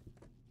me?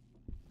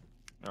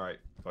 All right,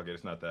 fuck it.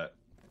 It's not that.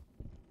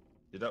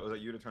 Was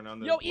that you to turn on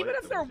the? Yo, even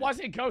if there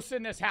wasn't ghosts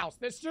in this house,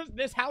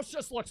 this house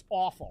just looks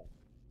awful.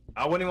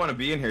 I wouldn't want to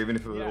be in here even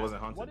if it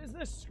wasn't haunted. What is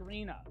this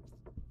screen of?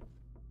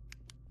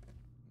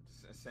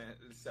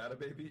 Sada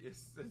baby,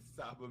 it's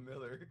Saba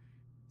Miller.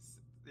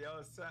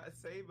 Yo,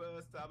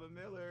 Saba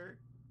Miller.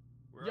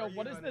 Yo,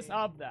 what is this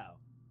of though?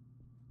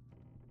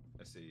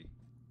 Let's see.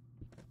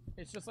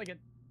 It's just like a.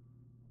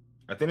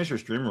 I think it's your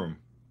stream room.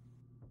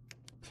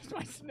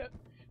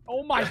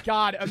 Oh my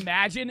god!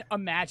 Imagine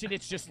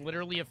it's just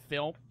literally a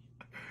film.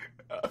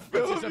 It's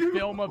just a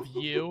film of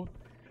you,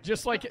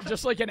 just like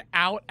an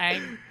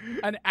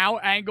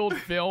out-angled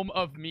film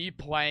of me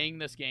playing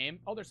this game.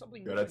 Oh, there's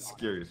something. Yeah, that's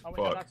scary as fuck.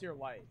 fuck. No, that's your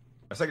light.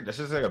 That's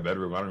just like a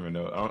bedroom. I don't even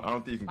know. I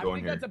don't think you can go in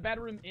here. I think that's a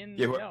bedroom in.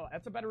 Yeah, no,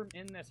 that's a bedroom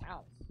in this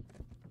house.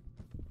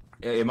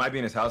 Yeah, it might be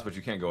in his house, but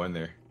you can't go in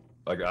there.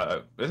 Like,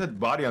 there's a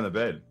body on the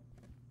bed.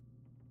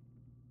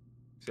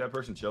 See that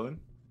person chilling?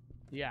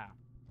 Yeah.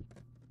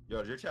 Yo,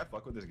 does your chat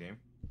fuck with this game?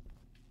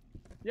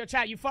 Yo,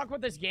 chat, you fuck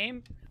with this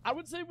game? I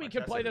would say we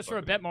could play this for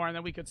a bit more, and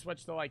then we could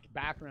switch to, like,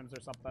 bathrooms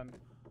or something.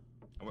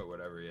 Oh, wait,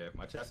 whatever, yeah.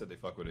 My chat said they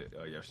fuck with it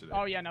yesterday.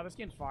 Oh, yeah, no, this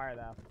game's fire,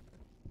 though.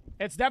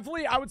 It's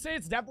definitely, I would say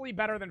it's definitely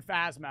better than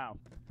Phasmo.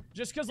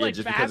 Just because, like,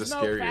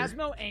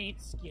 Phasmo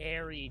ain't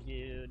scary,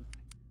 dude.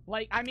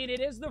 Like, I mean, it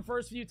is the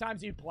first few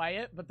times you play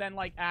it, but then,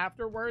 like,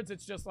 afterwards,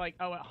 it's just like,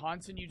 oh, it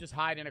hunts and you just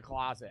hide in a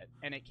closet,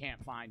 and it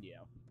can't find you.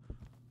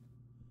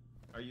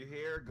 Are you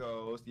here,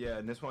 Ghost? Yeah,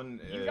 and this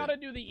one... You gotta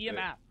do the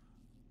EMF.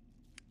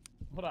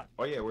 Hold on.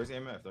 Oh, yeah, where's the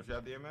EMF? Don't you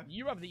have the EMF?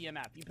 You have the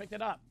EMF. You picked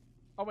it up.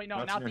 Oh, wait,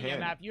 no, not the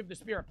EMF. You have the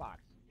spirit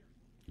box.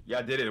 Yeah,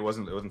 I did it. It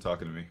wasn't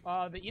talking to me.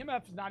 The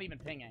EMF's not even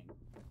pinging.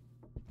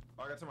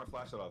 Oh, I gotta turn my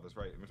flashlight off. That's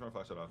right. Let me turn my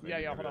flashlight off.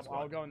 Yeah, hold up.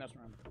 I'll go in this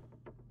room.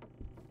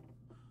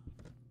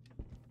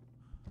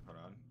 Hold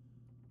on.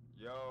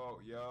 Yo,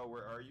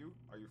 where are you?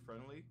 Are you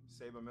friendly?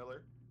 Saba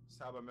Miller?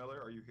 Saba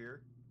Miller, are you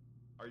here?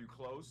 Are you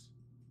close?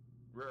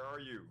 Where are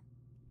you?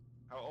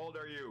 How old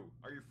are you?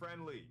 Are you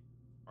friendly?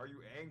 Are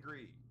you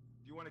angry?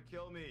 Do you want to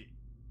kill me?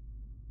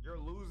 You're a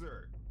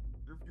loser.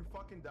 You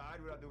fucking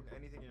died without doing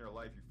anything in your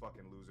life, you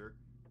fucking loser.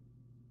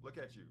 Look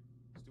at you.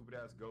 Stupid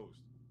ass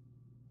ghost.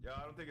 Yeah,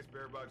 I don't think it's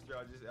spirit box,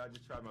 Joe. I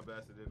just tried my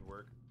best. It didn't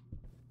work.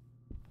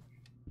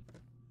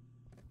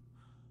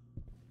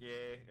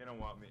 Yeah, it don't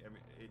want me. I mean,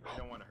 it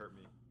don't want to hurt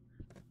me.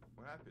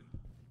 What happened?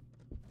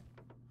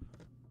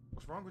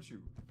 What's wrong with you?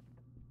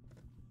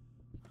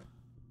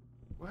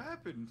 What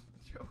happened?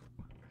 Joe,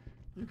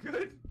 you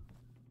good?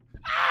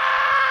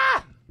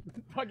 Ah!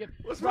 Fucking,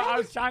 what's bro, wrong? I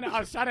was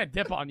trying to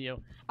dip on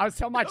you. I was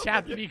telling my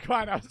chat to be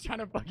quiet. I was trying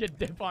to fucking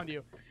dip on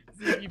you.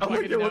 See if you I'm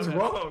like, what's this.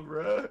 wrong,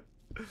 bro?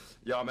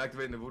 Yo, I'm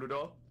activating the voodoo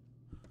doll.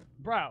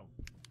 Bro,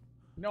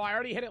 no, I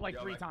already hit it like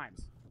 3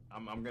 times.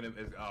 I'm gonna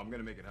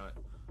make it hunt.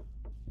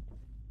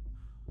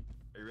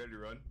 Are you ready to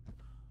run?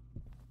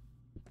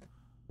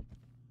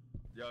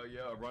 Yo,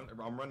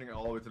 I'm running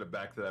all the way to the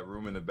back to that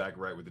room in the back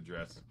right with the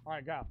dress. All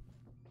right, go.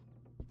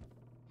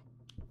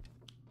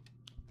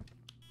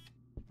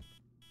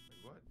 Wait,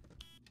 what?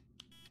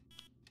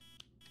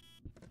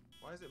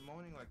 Why is it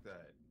moaning like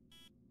that?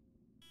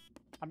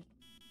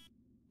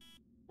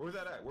 Where's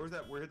that at?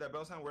 Where did that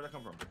bell sound? Where'd that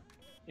come from?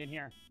 In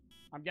here.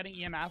 I'm getting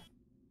EMF.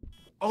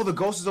 Oh, the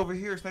ghost is over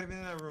here. It's not even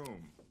in that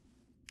room.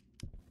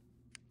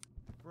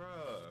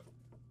 Bruh.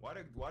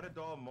 Why did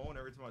doll moan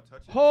every time I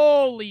touch it?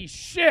 Holy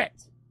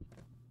shit!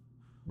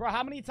 Bro,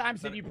 how many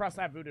times did you press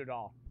that voodoo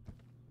doll?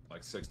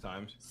 Like 6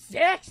 times.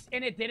 6?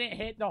 And it didn't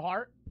hit the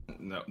heart?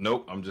 No,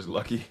 nope. I'm just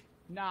lucky.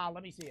 Nah,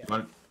 let me see it.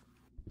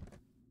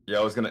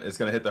 Yeah, it's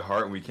gonna hit the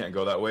heart, and we can't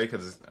go that way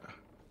because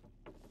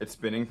it's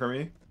spinning for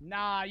me.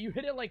 Nah, you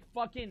hit it like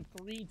fucking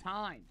 3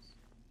 times.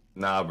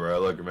 Nah, bro.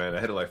 Look, man,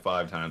 I hit it like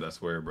 5 times. I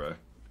swear, bro.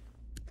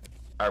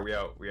 All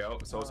right, we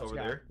out. So it's over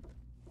there.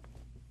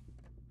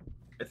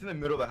 It's in the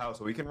middle of the house,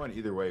 so we can run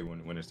either way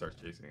when it starts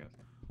chasing us.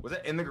 Was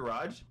that in the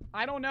garage?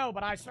 I don't know,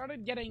 but I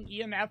started getting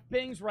EMF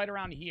pings right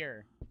around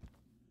here.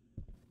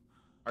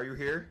 Are you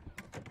here?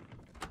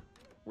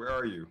 Where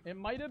are you? It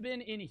might have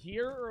been in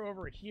here or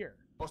over here.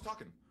 Oh, it's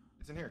talking.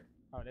 It's in here.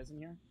 Oh, it is in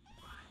here?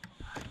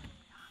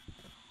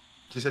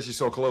 She said she's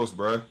so close,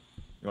 bruh.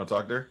 You want to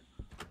talk to her?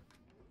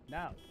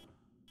 No.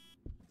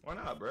 Why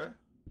not, bruh?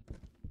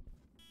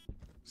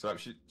 So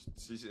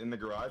she's in the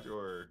garage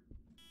or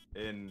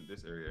in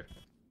this area?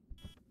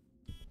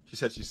 She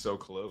said she's so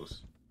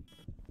close.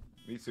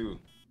 Me too.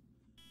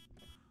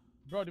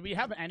 Bro, do we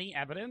have any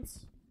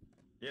evidence?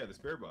 Yeah, the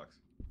spirit box.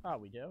 Oh,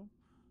 we do?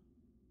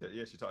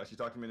 Yeah, she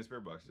talked to me in the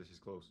spirit box. She said she's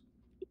close.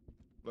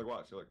 Look,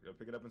 watch. Look,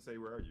 pick it up and say,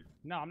 where are you?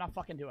 No, I'm not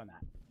fucking doing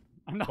that.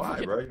 I'm not Why,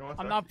 fucking, bro? You don't want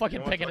to I'm not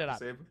fucking picking it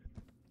up. You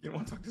don't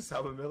want to talk to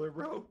Saber Miller,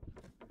 bro?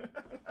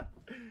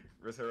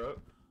 Risk her up.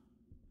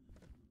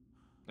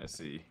 Let's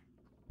see.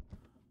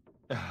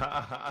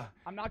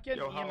 I'm not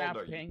getting Yo, how old are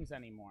EMF you? pings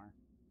anymore.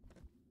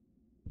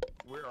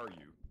 Where are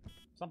you?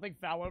 Something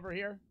fell over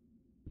here.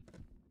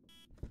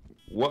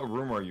 What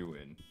room are you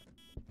in?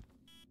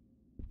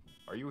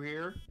 Are you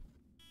here?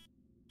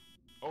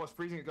 Oh, it's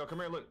freezing. Go, come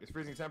here, look. It's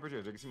freezing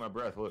temperatures. I can see my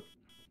breath. Look.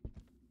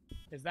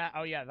 Is that?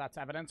 Oh yeah, that's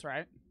evidence,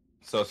 right?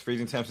 So it's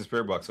freezing temps in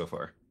Spirit Box so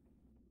far.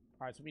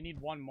 All right, so we need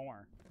one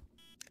more.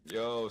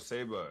 Yo,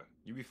 Saba,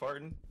 you be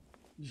farting?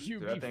 You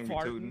Did be that thing be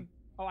farting. tooting?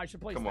 Oh, I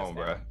should place Come this on,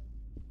 down. bruh.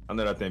 I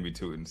know that thing be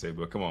tooting,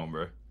 Saba. Come on,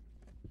 bruh.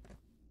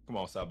 Come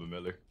on, Saba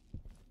Miller.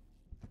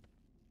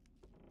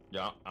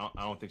 Yeah, I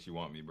don't think she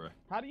want me, bruh.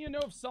 How do you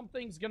know if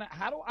something's gonna?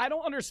 I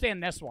don't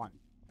understand this one.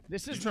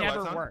 This has turn never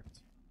lights on?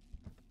 worked.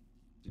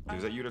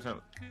 Is that you to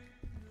turn?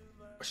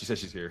 She said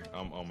she's here.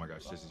 Oh my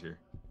gosh, she says she's here.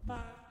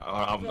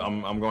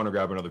 I'm going to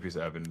grab another piece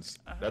of evidence.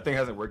 That thing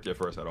hasn't worked yet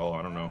for us at all.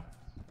 I don't know.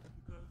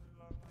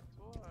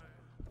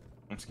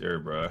 I'm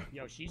scared, bruh.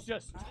 Yo, she's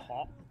just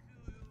talk.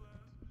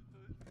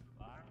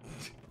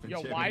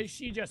 Yo, why is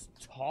she just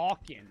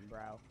talking,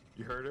 bro?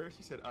 You heard her?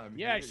 She said,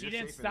 Yeah, she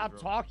didn't stop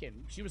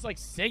talking. She was like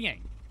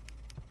singing.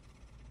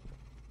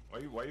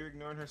 Why you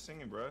ignoring her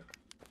singing, bruh?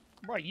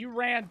 Bro, you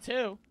ran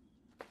too.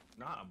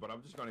 Nah, but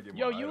I'm just gonna get.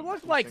 Yo, you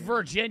look like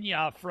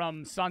Virginia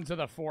from Sons of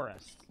the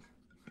Forest.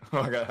 Oh,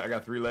 I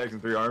got 3 legs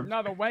and 3 arms.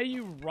 No, the way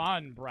you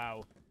run,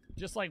 bro,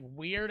 just like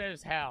weird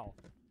as hell.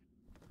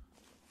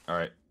 All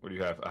right, what do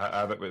you have? I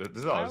have it.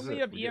 This is all. I This is only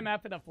it. have We good.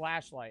 EMF and a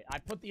flashlight. I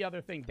put the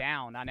other thing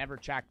down. I never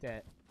checked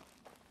it.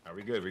 Are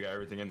we good? We got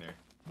everything in there.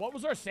 What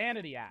was our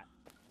sanity at?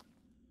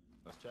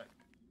 Let's check.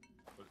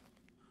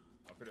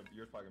 I'll put it.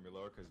 Yours probably gonna be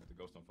lower because the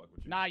ghost don't fuck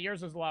with you. Nah,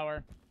 yours is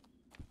lower.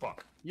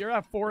 Fuck. You're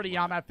at 40.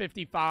 I'm at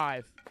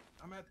 55.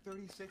 I'm at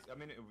 36. I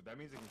mean, that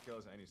means it can kill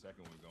us any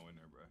second when we go in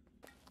there, bro.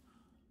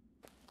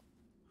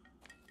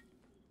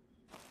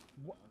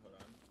 What?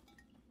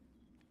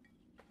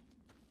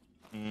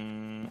 Hold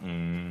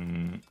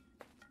on.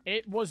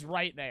 It was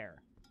right there.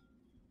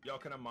 Yo,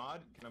 can I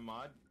mod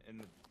in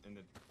the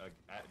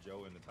at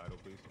Joe in the title,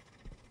 please?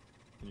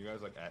 Can you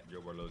guys like at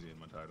Joe Bartolozzi in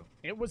my title?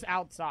 It was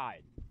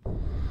outside.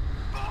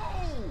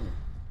 Oh!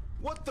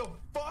 What the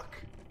fuck?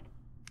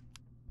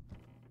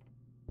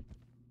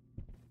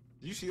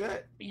 Did you see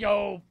that?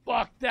 Yo,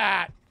 fuck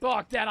that.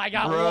 Fuck that. I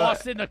got Bruh.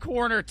 lost in the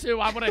corner, too.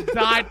 I would have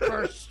died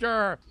for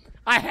sure.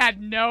 I had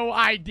no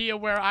idea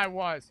where I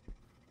was.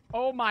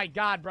 Oh, my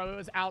God, bro. It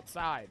was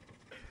outside.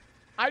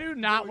 I do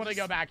not want to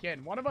go back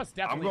in. One of us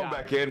definitely I'm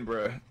going back in,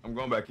 bro. I'm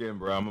going back in,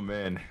 bro. I'm a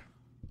man.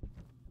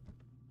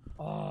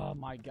 Oh,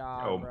 my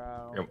God,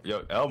 bro.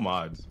 Yo, L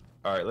mods.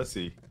 All right, let's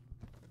see.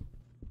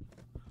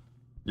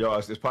 Yo,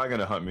 it's probably going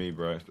to hunt me,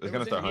 bro. It's going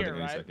to start hunting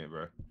any second,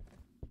 bro.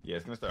 Yeah,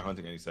 it's going to start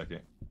hunting any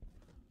second.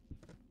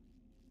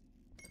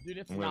 Dude,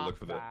 it's I'm gonna not look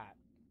for that. that.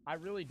 I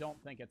really don't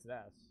think it's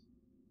this.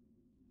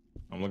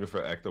 I'm looking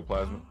for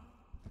ectoplasm.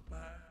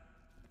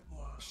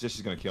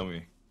 She's gonna kill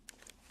me.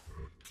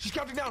 She's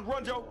counting down.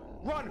 Run, Joe.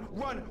 Run,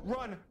 run,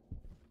 run.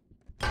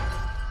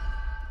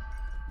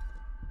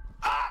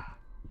 Ah!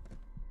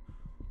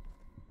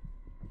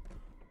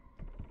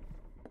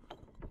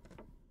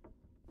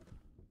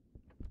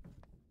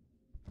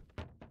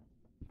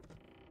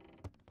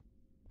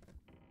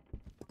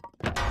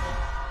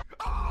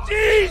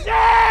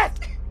 Jesus!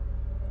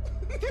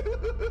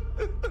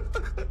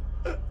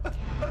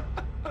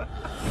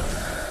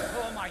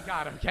 Oh my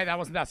God. Okay, that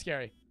wasn't that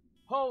scary.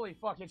 Holy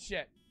fucking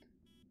shit.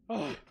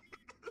 Oh.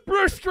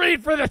 Bruce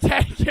Green for the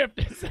 10 gift.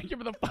 Thank you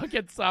for the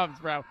fucking subs,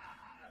 bro.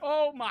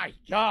 Oh my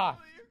God.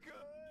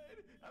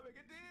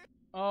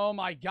 Oh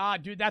my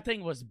God, dude, that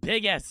thing was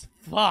big as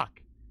fuck.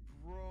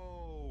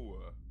 Bro.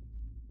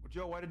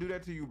 Joe, why'd it do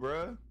that to you,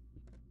 bro?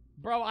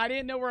 Bro, I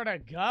didn't know where to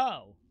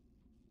go.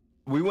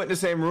 We went in the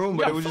same room,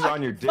 but Yo, it was just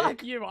on your dick.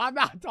 Fuck you. I'm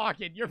not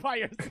talking. You're by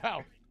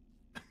yourself.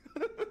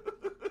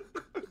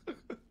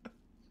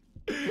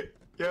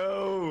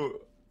 Yo,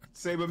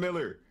 Saber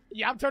Miller.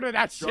 Yeah, I'm turning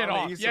that shit Draw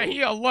off. the Yeah, easel.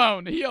 he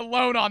alone. He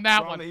alone on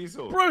that Draw one. the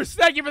easel. Bruce,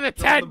 thank you for the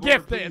Draw on 10 the board,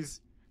 gifted.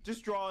 please.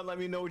 Just draw and let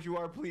me know what you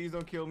are. Please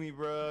don't kill me,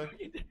 bro.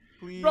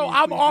 Please, Bro,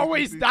 I'm please,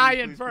 always please,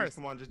 dying please, first.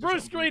 Come on, just do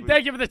Bruce something, Green, please.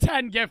 thank you for the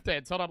 10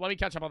 gifted. Hold up, let me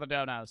catch up on the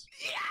donos.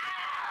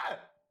 Yeah!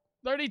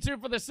 32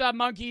 for the sub,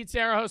 Monkey Eats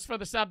Arrow Host for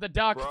the sub, The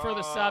Duck for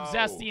the sub, Bro.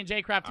 Zesty and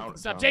J-Craft for the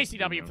sub,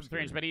 JCW for the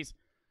 3 inch biddies.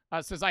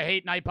 Says I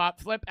hate Nightpop.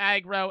 Flip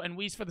Aggro and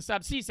Weiss for the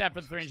sub, CSAT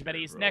for the 3 inch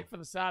biddies. bro. Nick for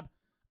the sub.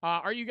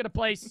 Are you going to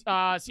play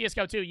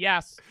CSGO 2?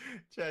 Yes.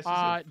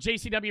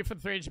 JCW for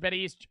the 3 inch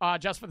biddies.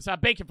 Just for the sub.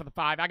 Bacon for the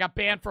 5. I got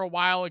banned for a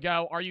while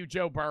ago. Are you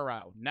Joe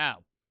Burrow? No.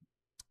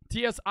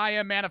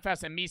 TSIM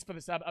Manifest and Meese for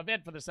the sub.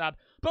 Event for the sub.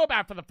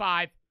 Bobat for the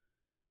 5.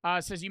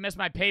 Says you missed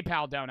my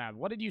PayPal donut.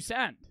 What did you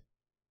send?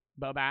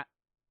 Bobat.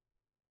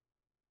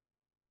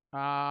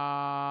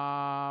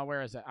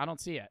 Where is it? I don't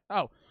see it.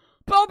 Oh.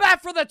 Bobat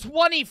for the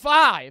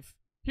 25.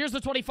 Here's the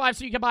 25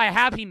 so you can buy a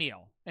Happy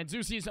Meal. And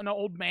Zeusie's an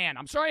old man.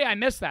 I'm sorry I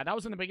missed that. That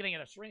was in the beginning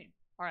of the stream.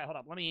 All right, hold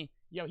up. Let me...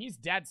 Yo, he's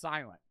dead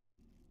silent.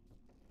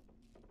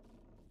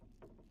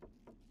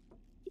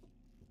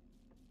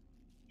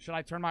 Should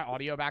I turn my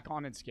audio back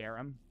on and scare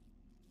him?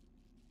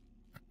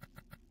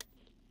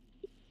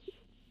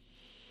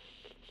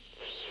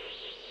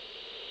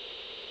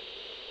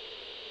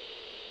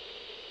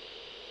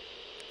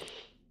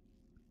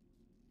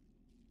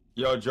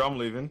 Yo, Joe, I'm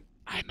leaving.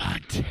 I'm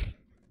hunting.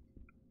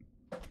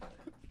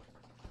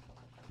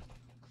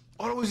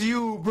 Oh, it was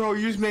you, bro.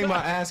 You just made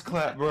my ass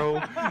clap,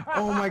 bro.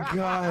 Oh my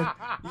god.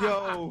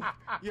 Yo.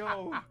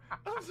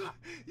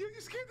 You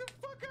scared the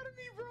fuck out of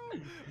me, bro.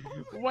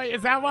 Oh Wait,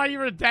 is that why you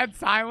were dead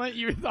silent?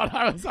 You thought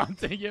I was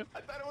hunting you? I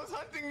thought it was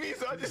hunting me,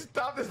 so I just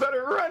stopped and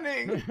started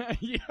running.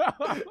 Yo.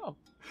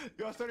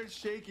 Yo, I started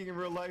shaking in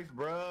real life,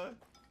 bro.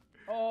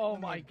 Oh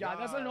my god,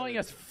 that's annoying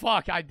as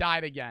fuck. I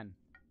died again.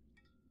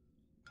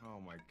 Oh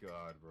my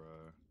god, bro.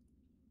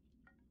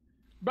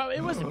 Bro,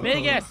 it was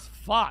big as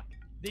fuck.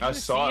 Did you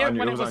see it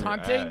when it was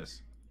hunting?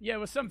 Yeah, it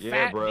was some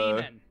fat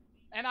demon.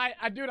 And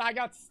dude, I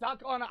got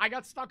stuck on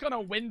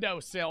a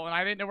windowsill and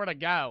I didn't know where to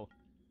go.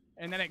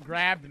 And then it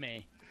grabbed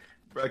me.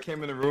 Bro, I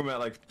came in the room at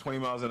like 20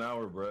 miles an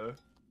hour, bro.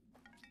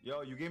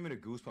 Yo, you gave me the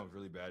goosebumps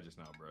really bad just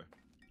now, bro.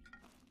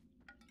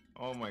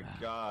 Oh my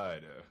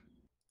god.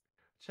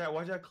 Chat,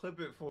 why'd y'all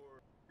clip it for?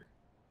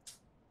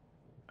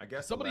 I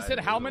guess somebody said,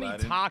 how many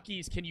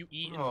Takis can you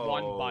eat in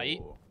one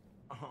bite?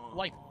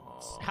 Like,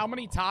 how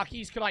many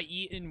Takis could I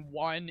eat in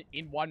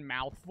one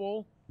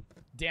mouthful?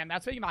 Damn,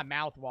 that's making my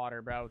mouth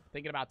water, bro.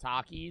 Thinking about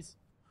Takis.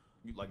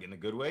 You like in a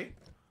good way?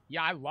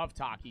 Yeah, I love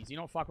Takis. You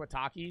don't fuck with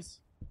Takis?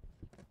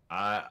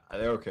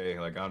 They're okay.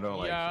 Like I don't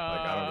like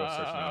I don't go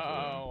searching out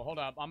for them. Hold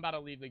up, I'm about to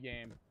leave the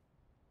game.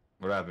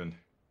 What happened?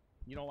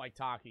 You don't like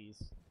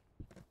Takis.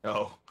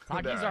 Oh.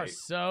 Takis are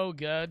so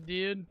good,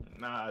 dude.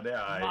 Nah, they're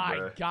alright, my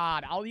bro.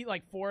 god, I'll eat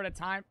like 4 at a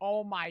time.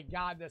 Oh my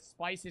god, the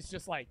spice is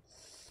just like.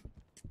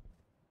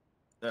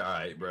 They're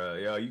alright, bro.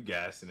 Yo, you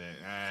gassing it.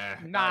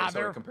 Nah, right,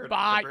 they're compared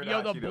fine. to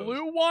Yo, the Cheetos.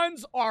 blue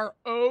ones are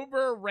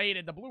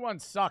overrated. The blue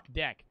ones suck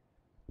dick.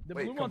 The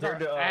blue ones are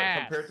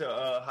ass. Compared to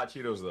Hot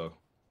Cheetos, though.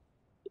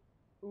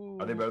 Ooh,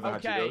 Are they better than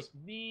Hot Cheetos?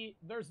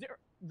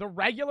 The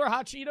regular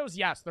Hot Cheetos,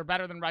 yes, they're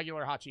better than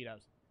regular Hot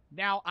Cheetos.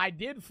 Now, I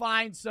did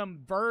find some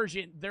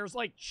version. There's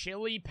like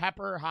chili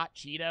pepper Hot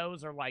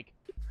Cheetos or like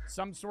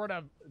some sort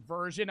of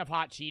version of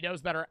Hot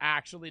Cheetos that are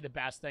actually the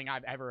best thing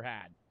I've ever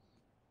had.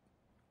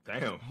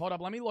 Damn. Hold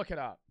up, let me look it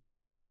up.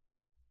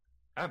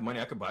 I have money.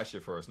 I could buy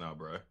shit for us now,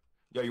 bro.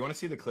 Yo, you want to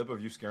see the clip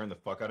of you scaring the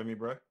fuck out of me,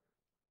 bro?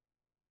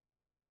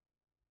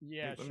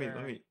 Yeah, let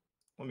sure.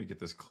 Let me get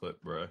this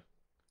clip, bro.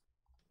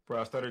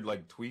 Bro, I started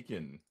like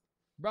tweaking.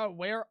 Bro,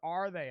 where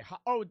are they?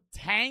 Oh,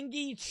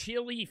 Tangy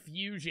Chili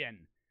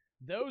Fusion.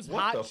 Those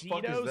What Hot the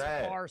fuck is Cheetos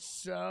that? are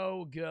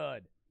so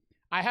good.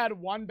 I had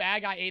one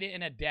bag. I ate it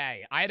in a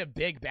day. I had a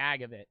big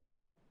bag of it.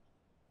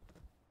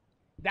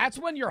 That's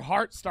when your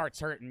heart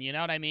starts hurting. You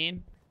know what I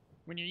mean?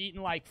 When you're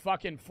eating like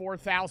fucking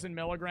 4,000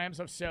 milligrams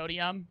of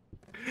sodium.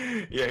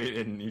 Yeah,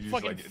 and you just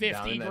fucking like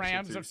 50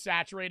 grams of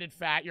saturated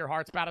fat. Your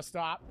heart's about to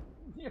stop.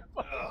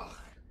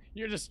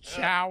 You're just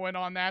chowing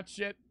on that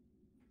shit.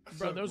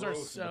 Bro, so those gross,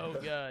 are so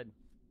bro. good.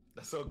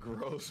 That's so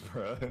gross,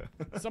 bro.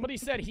 Somebody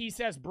said he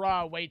says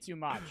bruh way too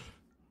much.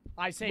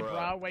 I say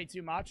bruh way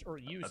too much, or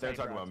you I say think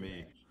you're talking bruh about too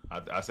me.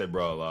 much. I say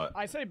bro a lot.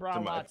 I say bruh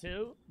a lot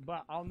too,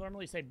 but I'll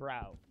normally say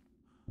bro.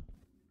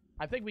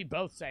 I think we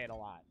both say it a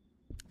lot.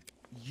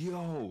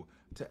 Yo,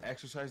 to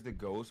exercise the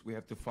ghost, we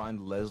have to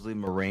find Leslie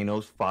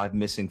Moreno's 5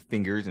 missing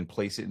fingers and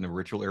place it in the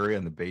ritual area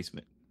in the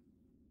basement.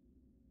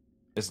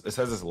 It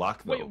says it's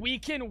locked, though. Wait, we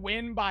can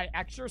win by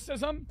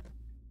exorcism?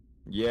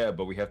 Yeah,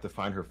 but we have to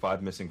find her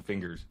 5 missing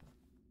fingers.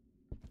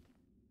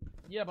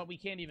 Yeah, but we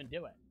can't even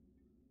do it.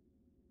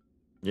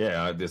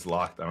 Yeah, it's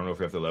locked. I don't know if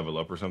we have to level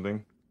up or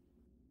something.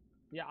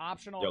 Yeah,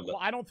 optional. Well,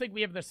 I don't think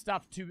we have the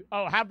stuff to...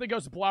 Oh, have the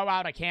ghost blow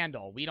out a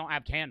candle. We don't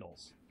have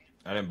candles.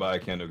 I didn't buy a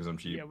candle because I'm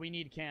cheap. Yeah, we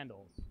need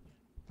candles.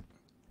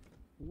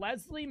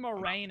 Leslie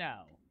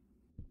Moreno.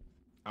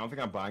 I don't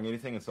think I'm buying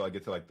anything until I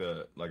get to like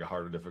a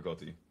harder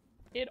difficulty.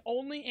 It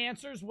only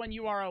answers when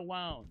you are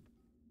alone.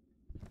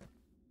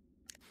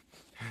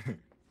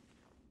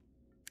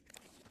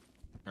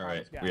 All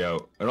right, we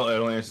out. It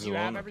only answers you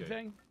alone. Have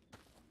everything?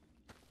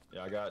 Okay.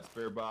 Yeah, I got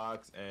spirit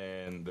box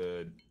and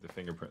the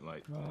fingerprint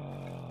light.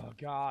 Oh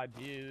God,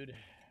 dude.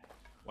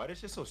 Why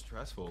is this so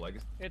stressful? Like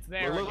it's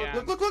there look,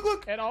 again.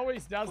 Look! It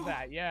always does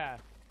that. Yeah.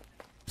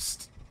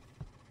 Psst.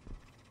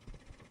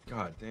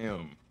 God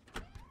damn.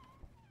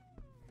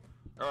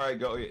 All right,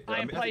 go. I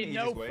am playing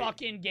no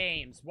fucking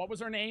games. What was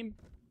her name?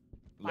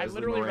 I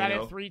literally read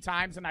it 3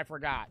 times and I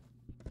forgot.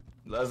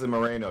 Leslie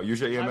Moreno. Use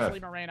your EMF.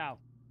 Leslie Moreno.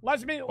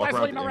 Leslie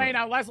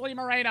Moreno. Leslie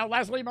Moreno.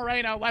 Leslie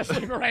Moreno.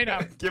 Leslie Moreno.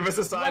 Give us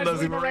a sign,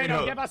 Leslie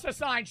Moreno. Give us a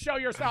sign. Show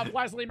yourself,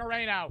 Leslie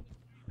Moreno.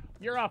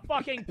 You're a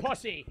fucking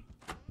pussy.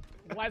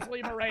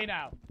 Leslie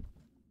Moreno.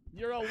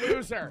 You're a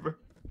loser.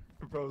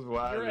 Bro's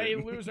wild. You're a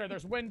loser.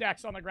 There's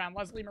Windex on the ground.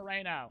 Leslie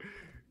Moreno.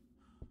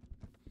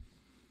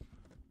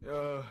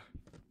 Yo.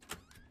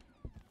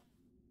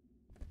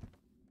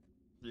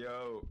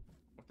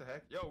 What the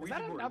heck? Yo, is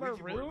that another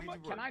room?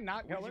 Can I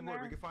not go in there?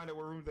 We can find out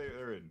what room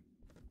they're in.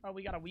 Oh,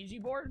 we got a Ouija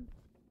board?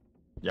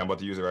 Yeah, I'm about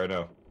to use it right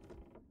now.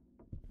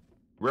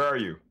 Where are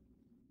you?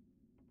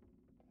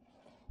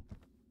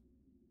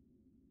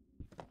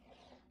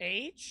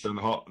 H. In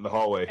the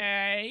hallway.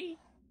 A.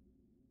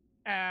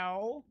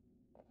 L.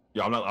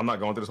 Yeah, I'm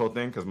not going through this whole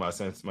thing because my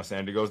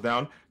sanity goes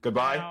down.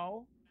 Goodbye.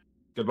 L.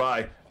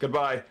 Goodbye.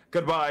 Goodbye.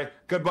 Goodbye.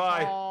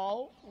 Goodbye.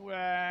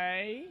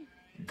 Hallway.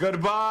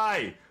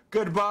 Goodbye.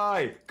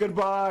 Goodbye.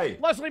 Goodbye.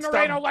 Leslie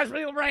Moreno.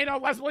 Leslie Moreno.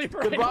 Leslie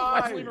Moreno.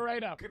 Goodbye. Leslie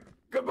Moreno.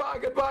 Goodbye.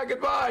 Goodbye.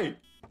 Goodbye.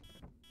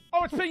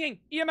 Oh, it's pinging.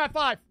 EMF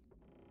 5.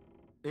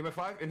 EMF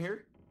 5 in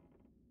here?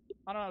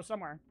 I don't know,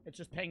 somewhere. It's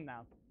just pinged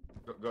now.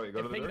 Go to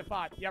the pinging door. to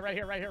 5. Yeah, right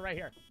here, right here, right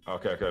here.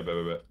 Okay, bet.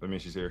 That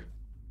means she's here.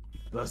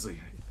 Leslie,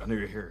 I knew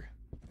you're here.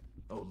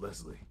 Oh,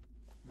 Leslie.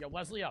 Yo,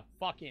 Leslie a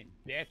fucking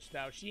bitch,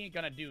 though. She ain't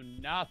gonna do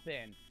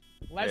nothing.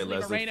 Leslie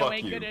Leslie, Moreno fuck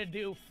ain't you. gonna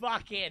do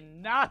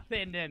fucking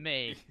nothing to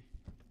me.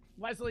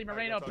 Leslie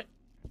Moreno...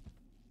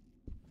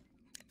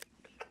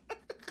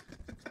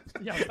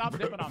 Yo, stop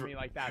dipping on me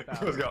like that, though.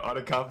 Bro's got all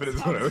the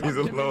confidence whenever he's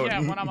alone.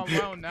 Yeah, when I'm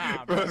alone,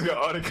 nah. Bro. Bro's got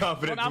all the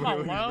confidence when I'm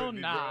whenever alone,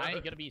 he's nah. I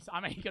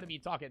ain't gonna be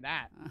talking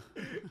that.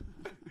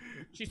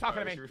 She's talking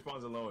to me. She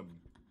responds alone.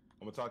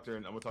 I'm gonna talk to her.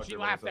 I'm gonna talk to her. She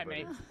laughed at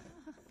me.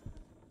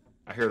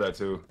 I hear that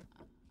too.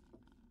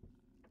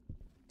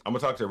 I'm gonna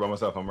talk to her by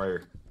myself. I'm right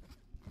here.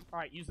 All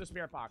right, use the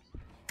spirit box.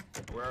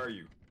 Where are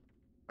you?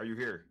 Are you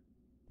here?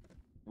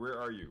 Where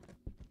are you?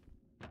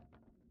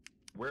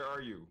 Where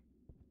are you?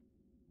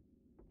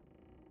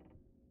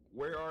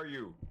 Where are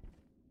you?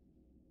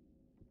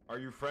 Are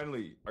you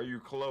friendly? Are you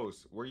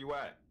close? Where you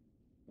at?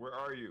 Where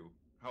are you?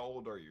 How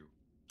old are you?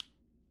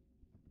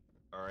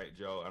 All right,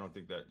 Joe. I don't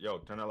think that. Yo,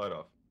 turn that light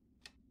off.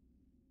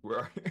 Where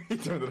are you? He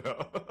turned it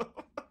off.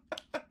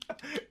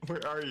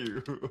 Where are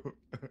you?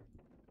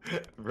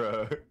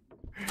 Bruh.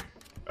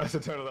 I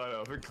said turn the light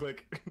off and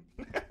click.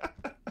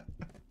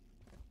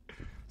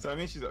 So I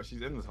mean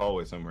she's in this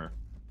hallway somewhere.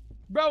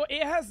 Bro,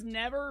 it has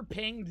never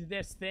pinged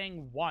this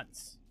thing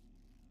once.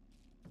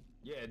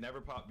 Yeah, it never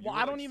popped. Well,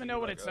 I don't even know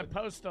what it's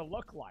supposed to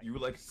look like. You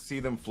would like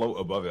see them float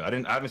above it. I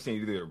haven't seen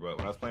it either, but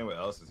when I was playing with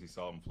Elsis, he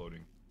saw them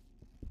floating.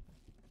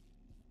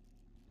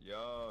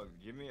 Yo,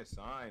 give me a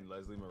sign,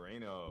 Leslie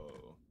Moreno.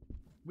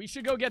 We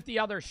should go get the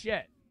other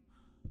shit.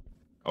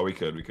 Oh, we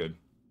could.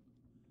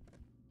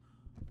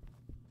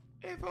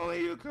 If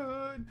only you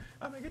could,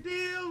 I'll make a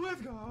deal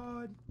with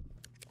God.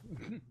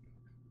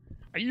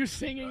 Are you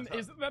singing?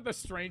 Isn't that the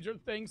Stranger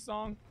Things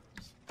song?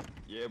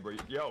 Yeah, bro.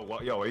 Yo,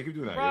 why you keep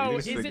doing that? Bro,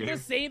 is it the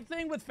same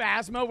thing with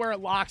Phasmo where it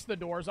locks the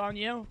doors on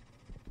you?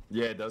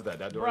 Yeah, it does that.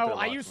 That door. Bro,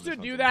 I used to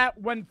do that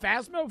when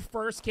Phasmo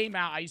first came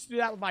out. I used to do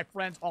that with my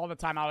friends all the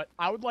time.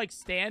 I would like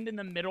stand in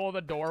the middle of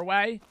the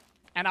doorway,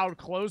 and I would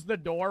close the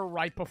door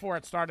right before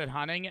it started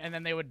hunting, and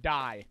then they would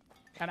die.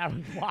 And I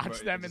would watch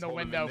them in the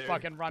window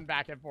fucking run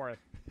back and forth.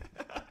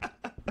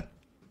 All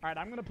right,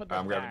 I'm going to put this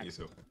I'm grabbing back. you,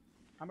 too.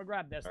 I'm going to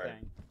grab this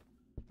thing.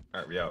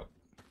 All right, we out.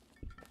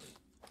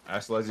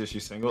 Ask Leslie if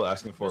she's single,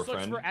 asking for a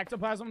friend. This looks for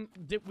ectoplasm.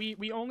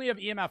 We only have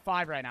EMF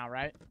 5 right now,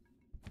 right?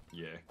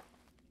 Yeah.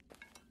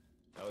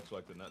 That looks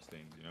like the nut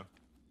stains, you know?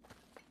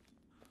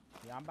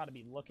 Yeah, I'm about to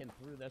be looking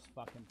through this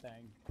fucking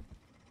thing.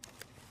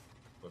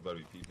 We're about to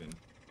be peeping.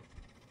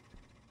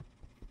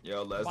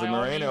 Yo, Leslie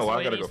Moreno,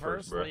 I gotta go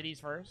first, bro. Ladies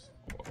first.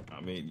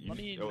 I mean, Let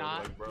me yo,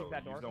 not like, bro, keep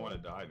that door you don't want to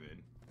closed. dive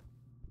in.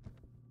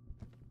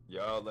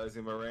 Yo,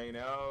 Leslie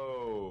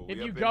Moreno. If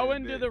you go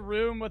into the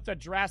room with the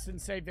dress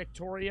and say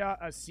Victoria,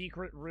 a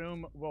secret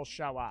room will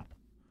show up.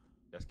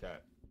 Yes,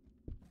 cat.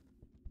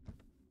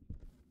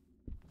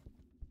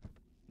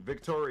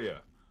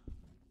 Victoria.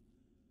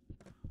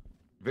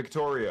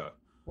 Victoria.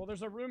 Well,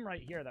 there's a room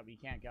right here that we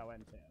can't go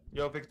into.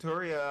 Yo,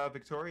 Victoria.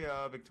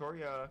 Victoria.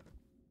 Victoria.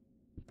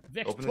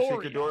 Victoria. Open the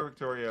secret door,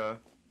 Victoria.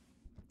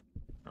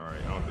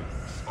 Alright, I don't think...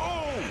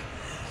 Oh!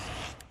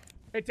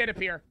 It did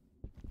appear.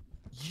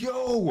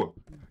 Yo!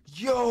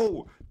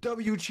 Yo!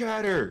 W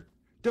chatter!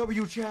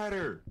 W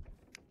chatter!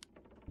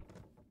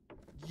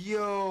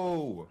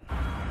 Yo!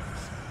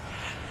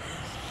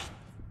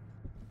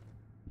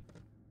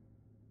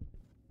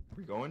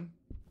 We going?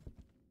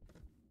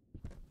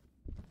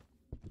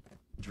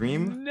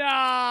 Dream?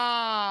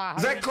 Nah!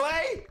 Is that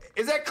Clay?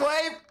 Is that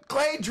Clay?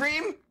 Clay,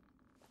 Dream?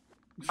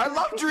 I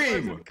love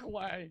Dream!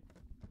 Clay.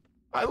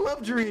 I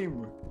love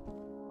Dream!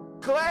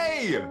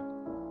 Clay!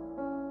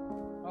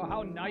 Oh,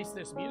 how nice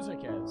this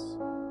music is.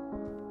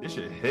 This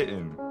shit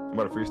hitting. I'm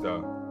about to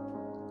freestyle.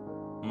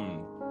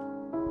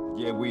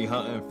 Yeah, we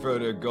hunting for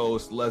the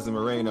ghost, Leslie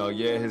Moreno.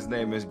 Yeah, his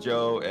name is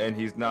Joe, and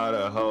he's not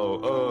a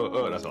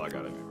hoe. That's all I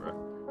got in me,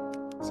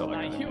 bro. That's all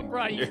I got in me.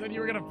 Bro, you said you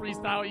were gonna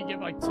freestyle. You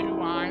give like 2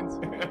 lines.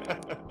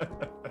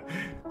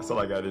 That's all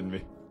I got in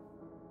me.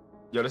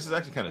 Yo, this is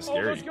actually kind of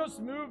scary. Oh, those ghosts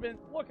moving.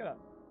 Look at them.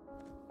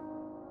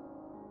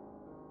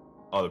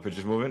 Oh, the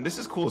picture's moving? This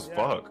is cool as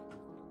fuck.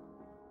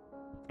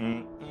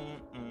 Do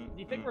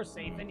you think we're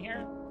safe in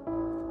here?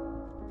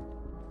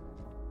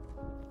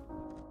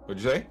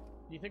 What'd you say?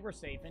 Do you think we're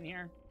safe in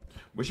here?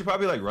 We should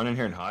probably like run in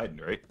here and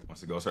hide, right? Once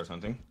the ghost starts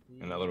hunting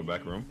in that little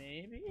back room.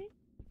 Maybe.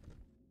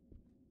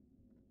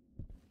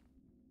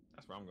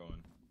 That's where I'm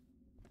going.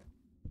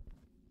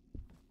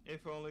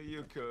 If only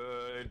you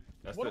could.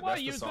 What do I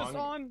use this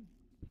on?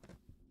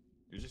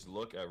 You just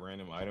look at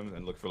random items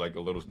and look for like a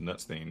little nut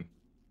stain.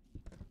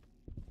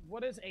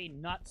 What does a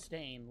nut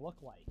stain look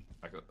like?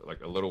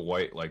 Like a little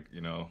white, like, you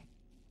know,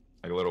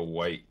 like a little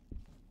white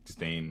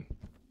stain.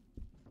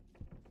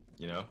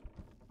 You know?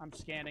 I'm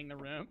scanning the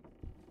room.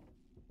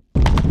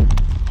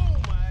 Oh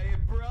my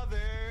brother!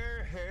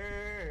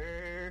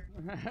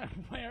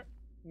 Where?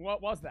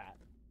 What was that?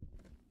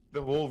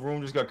 The whole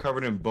room just got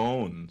covered in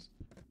bones.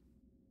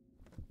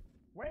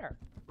 Where?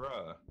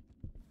 Bruh.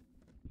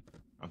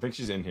 I think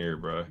she's in here,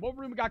 bruh. What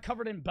room got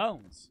covered in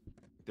bones?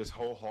 This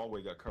whole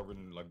hallway got covered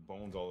in like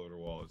bones all over the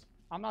walls.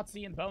 I'm not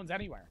seeing bones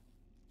anywhere.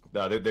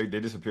 Nah, they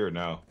disappeared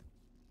now.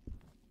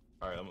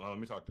 Alright, let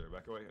me talk to her.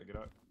 Back away, get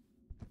out.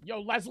 Yo,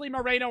 Leslie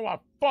Moreno a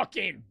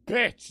fucking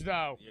bitch,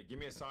 though. Yeah, give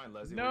me a sign,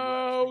 Leslie.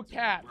 No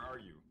cap. Where are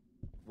you?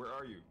 Where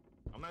are you?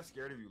 I'm not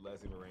scared of you,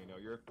 Leslie Moreno.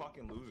 You're a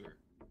fucking loser.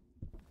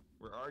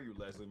 Where are you,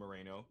 Leslie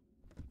Moreno?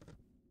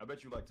 I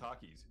bet you like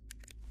Takis.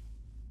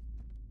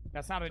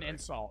 That's not an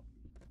insult.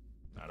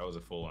 Nah, that was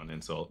a full-on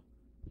insult.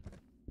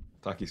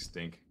 Takis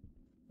stink.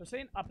 They're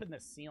saying up in the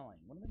ceiling.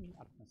 What do they mean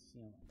up in the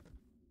ceiling?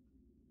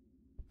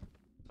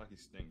 Takis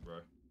stink,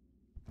 bro.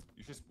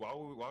 You should. Why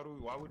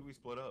would we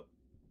split up?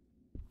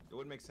 It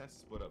wouldn't make sense to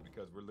split up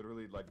because we're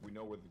literally like we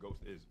know where the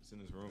ghost is. It's in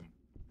this room.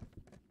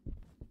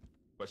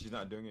 But she's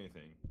not doing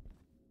anything.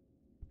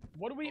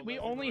 What do we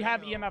only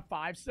have EMF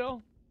 5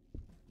 still?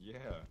 Yeah.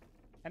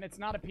 And it's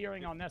not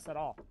appearing on this at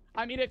all.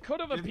 I mean, it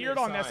could have appeared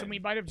on this and we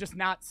might have just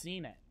not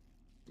seen it.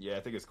 Yeah,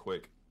 I think it's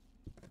quick.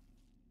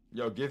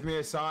 Yo, give me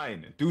a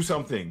sign. Do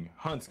something.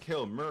 Hunt,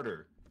 kill,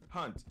 murder.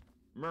 Hunt,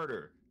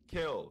 murder,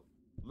 kill.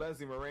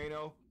 Leslie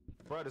Moreno.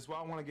 Bro, that's why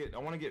I want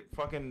to get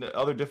fucking the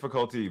other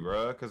difficulty,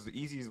 bro. Because the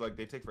easies, like,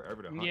 they take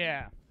forever to hunt.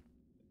 Yeah.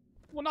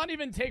 Well, not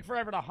even take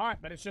forever to hunt,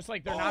 but it's just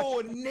like they're not. Oh,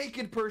 a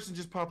naked person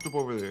just popped up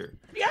over there.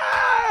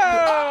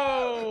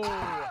 Yo!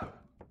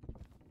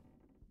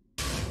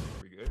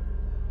 We good?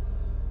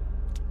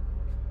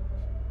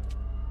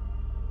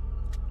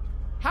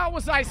 How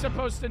was I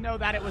supposed to know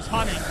that it was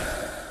hunting?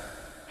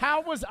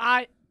 How was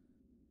I?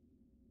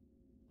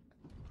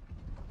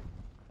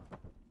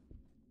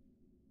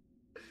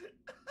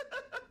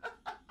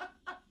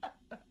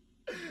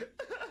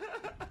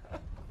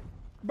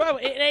 Bro,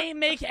 it ain't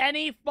make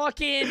any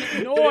fucking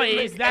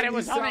noise that it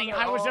was hunting.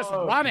 I was just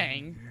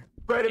running.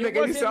 Bro, it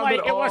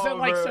It wasn't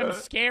like some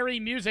scary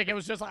music. It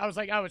was just, I was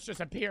like, oh, it's just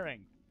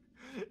appearing.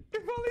 If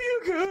only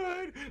you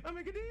could. I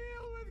make a deal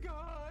with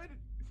God.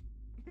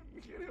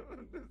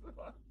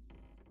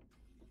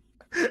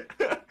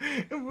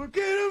 And we'll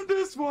get him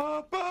to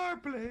swap our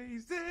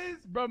places.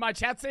 Bro, my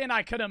chat's saying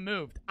I could have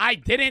moved. I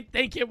didn't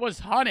think it was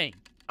hunting.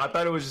 I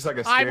thought it was just like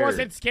a scare. I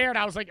wasn't scared.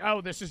 I was like, oh,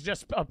 this is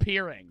just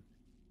appearing.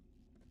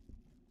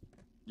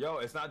 Yo,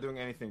 it's not doing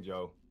anything,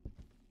 Joe.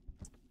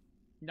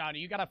 No,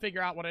 you gotta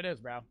figure out what it is,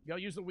 bro. Go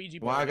use the Ouija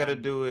board. Why I gotta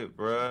do it,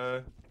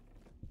 bruh?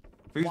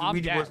 Please, Well, the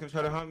Ouija I'm board's dead. gonna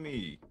try to hunt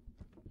me.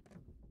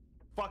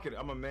 Fuck it,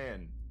 I'm a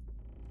man.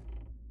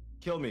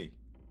 Kill me.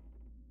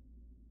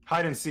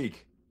 Hide and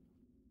seek.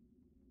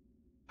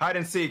 Hide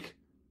and seek.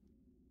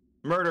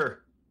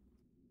 Murder.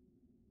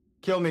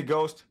 Kill me,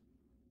 ghost.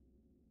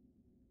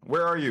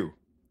 Where are you?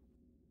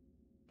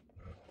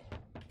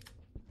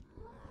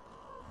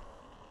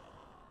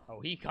 Oh,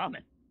 he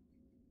coming.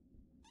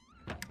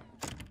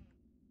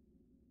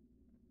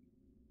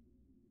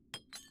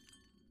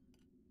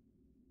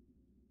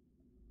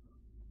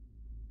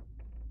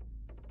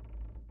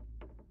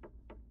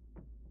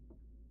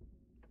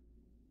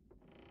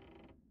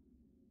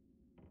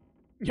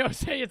 Yo,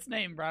 say its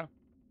name, bro.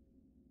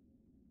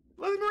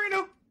 Leslie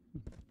Moreno.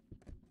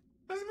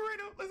 Leslie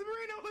Moreno. Leslie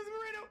Moreno. Leslie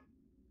Moreno.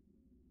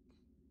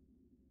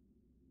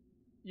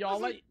 Yo,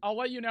 I'll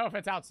let you know if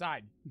it's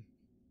outside.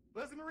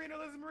 Leslie Moreno.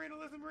 Leslie Moreno.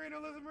 Leslie Moreno.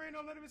 Leslie Moreno.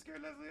 Let him be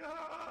scared, Leslie.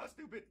 Ah,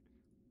 stupid.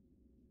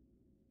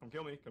 Come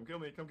kill me. Come kill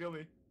me. Come kill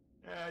me.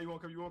 Yeah, you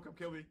won't come. You won't come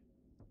kill me.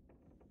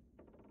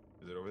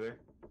 Is it over there?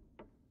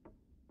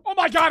 Oh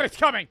my God, it's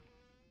coming.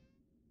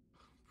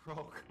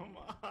 Bro, come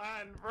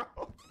on, bro.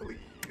 Please.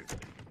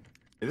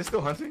 Is it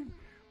still hunting?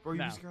 Bro,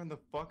 you're No. scaring the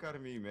fuck out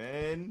of me,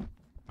 man.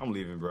 I'm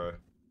leaving, bro.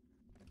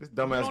 This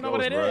dumbass don't know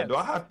what ghost, it bro. is. Do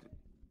I have to...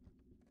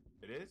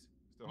 It is?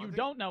 Still You hunting?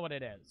 don't know what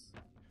it is.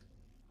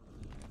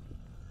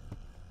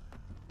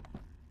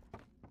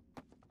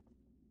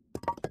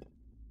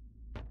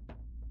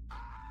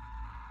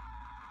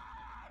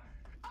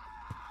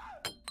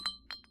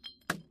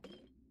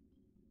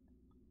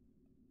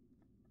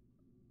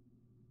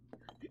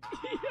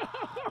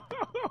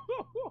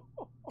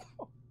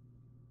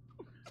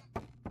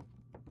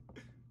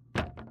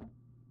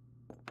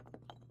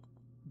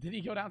 Did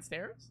he go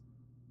downstairs?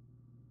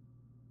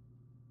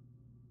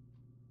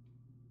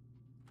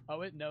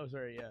 Oh, it knows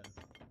where he is.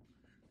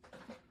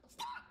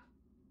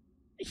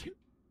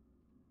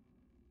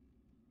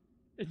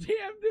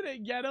 Damn, did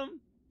it get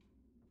him?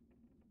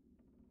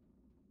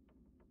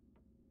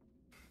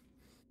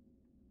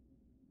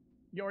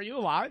 Yo, are you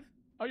alive?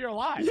 Oh, you're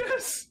alive.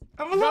 Yes!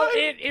 I'm Bro, alive!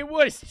 it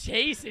was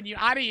chasing you.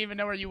 I didn't even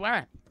know where you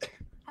went.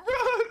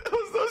 I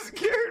was so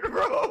scared,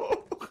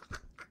 bro.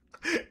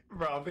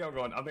 Bro, I think I'm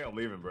going. I think I'm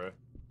leaving, bro.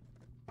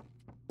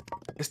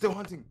 It's still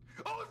hunting.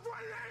 Oh, it's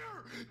right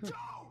there!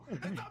 Joe!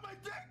 It's not my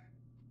dick!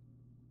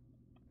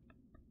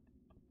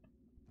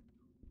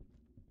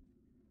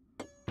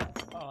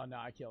 Oh, no,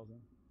 I killed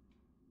him.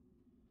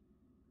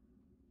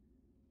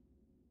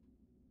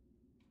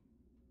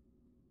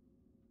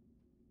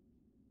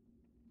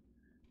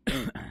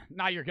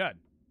 Now you're good.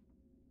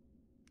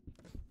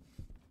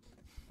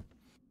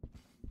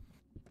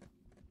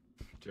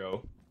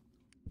 Joe?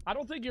 I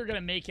don't think you're going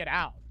to make it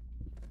out.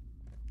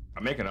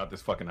 I'm making out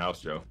this fucking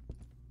house, Joe.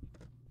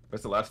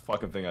 That's the last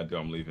fucking thing I do.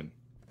 I'm leaving.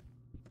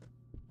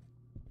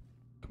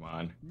 Come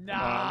on.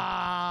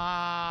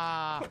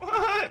 Nah. Come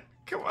on.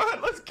 Come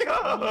on. Let's go.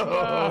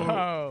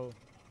 No.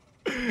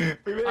 We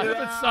made I it hope it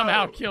out.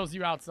 somehow kills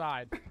you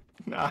outside.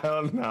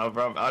 No,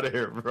 bro. I'm out of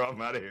here, bro.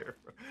 I'm out of here.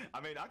 I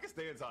mean, I could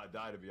stay until I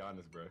die, to be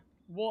honest, bro.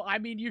 Well, I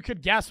mean, you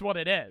could guess what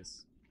it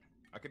is.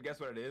 I could guess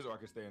what it is, or I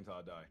could stay until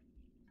I die.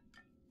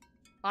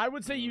 I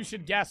would say you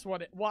should guess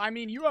what it... Well, I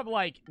mean, you have,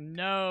 like,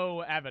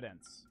 no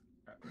evidence.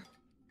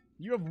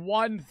 You have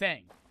one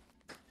thing.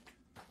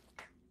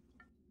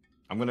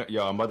 I'm about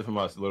to put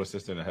my little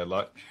sister in a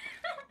headlock.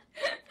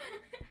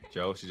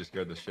 Joe, she just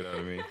scared the shit out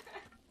of me.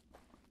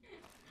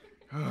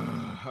 All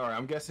right,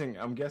 I'm guessing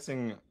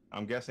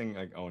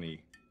like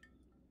Oni.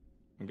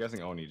 I'm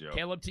guessing Oni, Joe.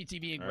 Caleb,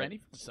 TTV, and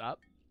Granny, what's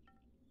up?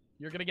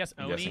 You're gonna guess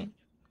I'm Oni? guessing.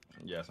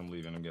 Yes, I'm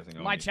leaving. I'm guessing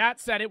Oni. My chat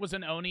said it was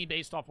an Oni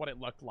based off what it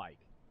looked like.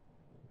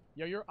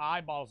 Yo, your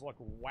eyeballs look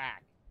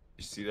whack.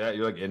 You see that?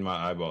 You're like in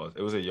my eyeballs.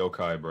 It was a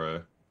yokai,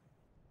 bro.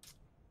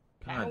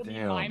 God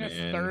damn, minus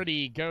man.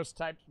 30, ghost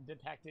type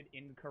detected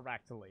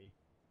incorrectly.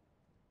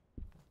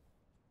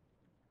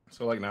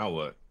 So like now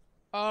what?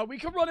 We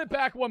can run it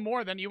back one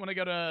more, then you want to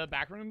go to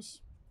backrooms?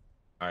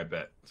 Alright,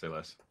 bet. Say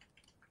less.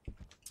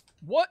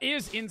 What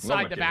is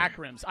inside the kidding.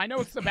 backrooms? I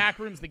know it's the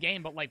backrooms the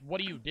game, but like what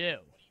do you do?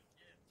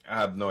 I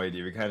have no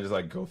idea. We kind of just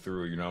like go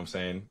through, you know what I'm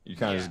saying? You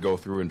kind of just go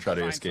through and try to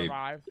Try and escape.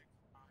 survive.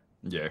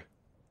 Yeah.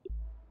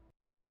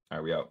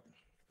 Alright, we out.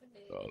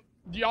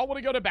 Do y'all want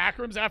to go to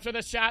backrooms after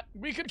this chat?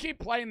 We could keep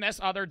playing this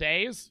other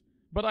days,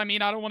 but I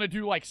mean, I don't want to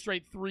do like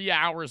straight 3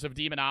 hours of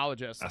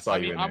Demonologist. I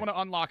mean, I want to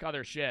unlock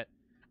other shit.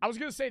 I was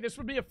gonna say this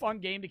would be a fun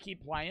game to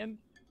keep playing,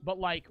 but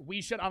like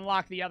we should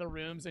unlock the other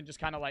rooms and just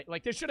kind of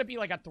like this shouldn't be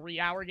like a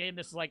 3-hour game.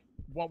 This is like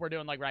what we're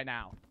doing like right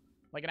now,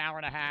 like an hour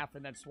and a half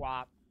and then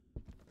swap.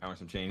 Hour and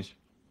some change.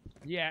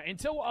 Yeah,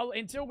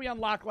 until we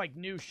unlock like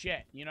new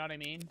shit. You know what I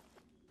mean?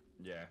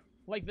 Yeah.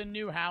 Like the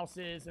new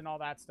houses and all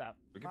that stuff.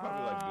 We could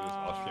probably like do this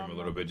off stream a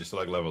little bit just to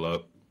like level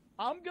up.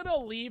 I'm gonna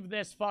leave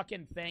this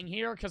fucking thing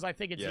here because I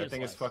think it's useless. I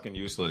think it's fucking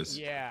useless.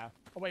 Yeah.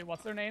 Oh wait,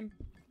 what's their name?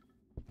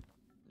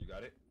 You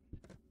got it?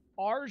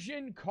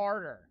 Arjun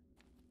Carter.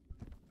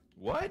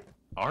 What?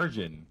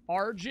 Arjun.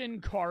 Arjun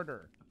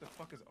Carter. What the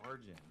fuck is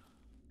Arjun?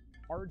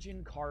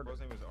 Arjun Carter. His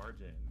name is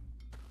Arjun.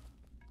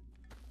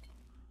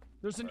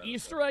 There's an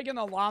Easter egg in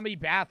the lobby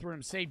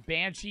bathroom. Say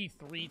Banshee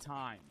 3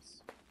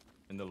 times.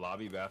 In the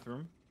lobby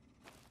bathroom?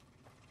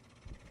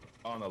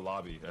 Oh, in the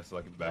lobby. That's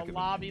like back in The the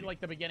lobby, menu. like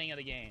the beginning of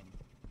the game.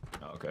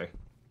 Oh, okay.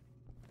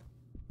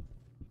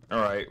 All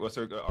right. What's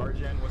her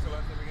Arjun? What's her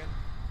last name again?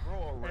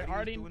 Bro,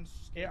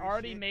 It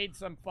already made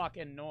some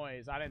fucking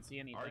noise. I didn't see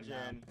anything.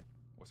 Arjun.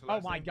 What's her Oh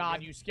last my name god,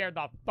 again? you scared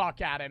the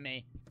fuck out of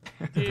me.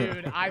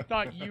 Dude, I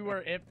thought you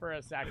were it for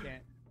a second.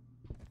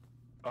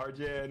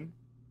 Arjun.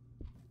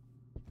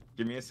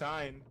 Give me a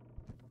sign.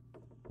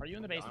 Are you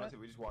in the basement? Honestly,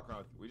 we just walk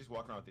around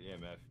with the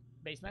EMF.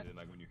 Basement? And then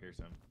like when you hear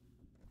some.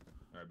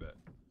 Alright, bet.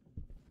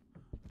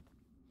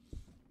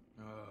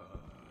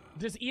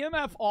 Does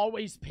EMF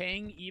always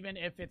ping even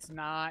if it's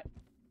not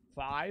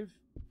 5?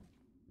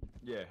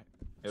 Yeah.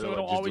 So it'll just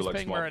do, always like,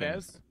 ping small where it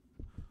things. is?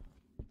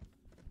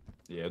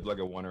 Yeah, it's like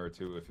a 1 or a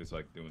 2 if it's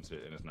like doing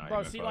shit and it's not. Bro,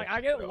 EMF see, 5. like, I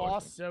get It always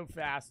lost so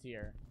fast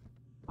here.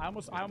 I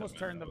almost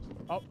turned the...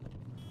 Oh.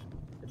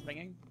 It's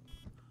pinging.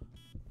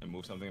 And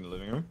move something in the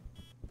living room?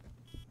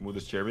 Move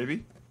this chair,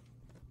 maybe?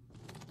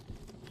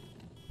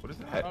 What is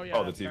that? Oh, yeah,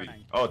 the that's TV.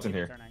 turning. Oh, it's in TV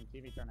here. Turning.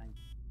 TV turning.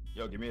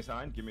 Yo, give me a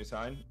sign. Give me a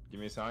sign. Give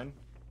me a sign.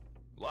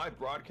 Live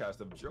broadcast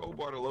of Joe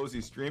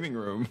Bartolozzi's streaming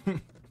room.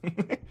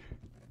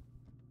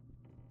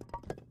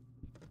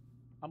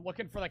 I'm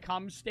looking for the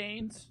cum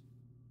stains.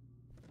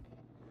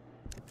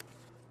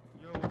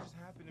 Yo, what just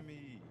happened to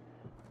me?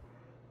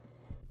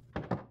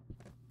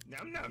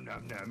 Nom nom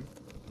nom nom.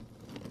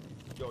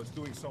 Yo, it's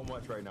doing so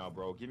much right now,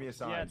 bro. Give me a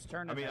sign. Yeah, it's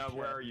turning. I mean, that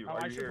where shit. are you? Oh,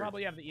 Are I you should here?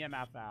 probably have the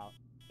EMF out.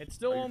 It's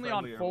still Are you only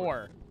on friendly or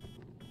 4.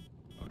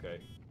 Okay.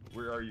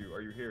 Where are you?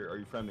 Are you here? Are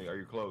you friendly? Are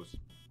you close?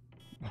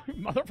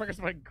 Motherfucker's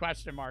putting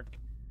question mark.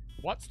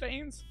 What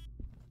stains?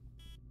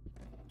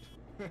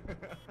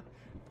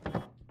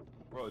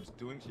 Bro, it's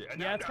doing shit.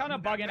 Yeah, it's kind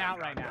of bugging out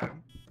right now.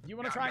 You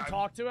want to try and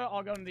talk to it?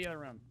 I'll go into the other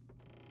room.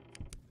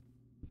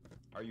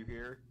 Are you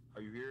here?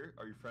 Are you here?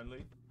 Are you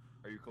friendly?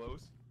 Are you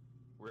close?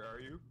 Where are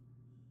you?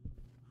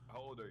 How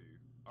old are you?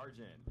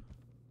 Arjun.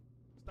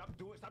 Stop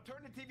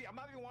turning the TV. I'm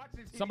not even watching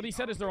the TV. Somebody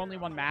said, is there only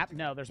one map?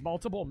 No, there's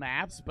multiple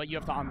maps, but you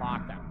have to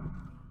unlock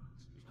them.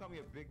 call me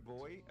a big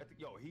boy? I think,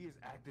 yo, he is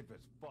active as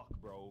fuck,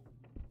 bro.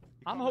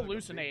 I'm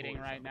hallucinating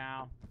right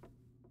now.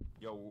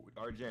 Yo,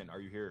 Arjen, are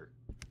you here?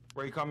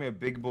 Bro, he called me a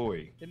big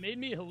boy. It made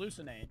me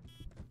hallucinate.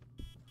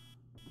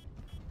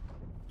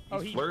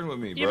 He's flirting with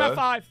me, bro. EMF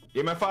 5.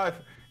 EMF 5.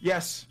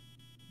 Yes.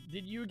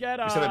 Did you get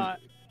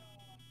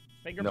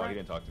fingerprint? No, he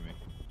didn't talk to me.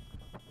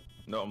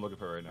 No, I'm looking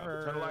for it right now.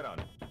 Turn the light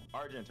on.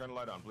 Arjen, turn the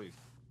light on, please.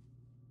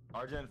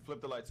 Arjen,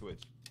 flip the light switch.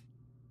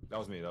 That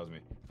was me. That was me.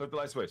 Flip the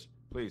light switch,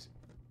 please.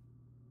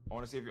 I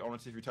want to see if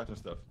you're touching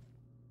stuff.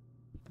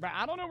 But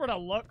I don't know where to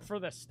look for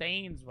the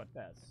stains with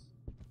this.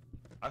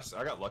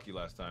 I got lucky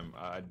last time.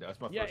 That's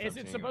my first time. Yeah, is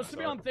it supposed to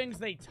be on things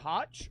they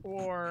touch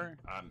or?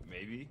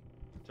 Maybe.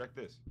 Check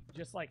this.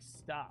 Just like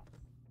stuff.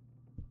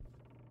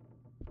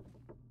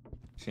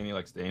 See any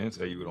like stains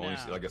that you would only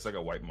see? Like it's like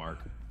a white mark.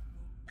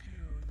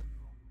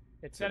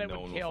 It said it would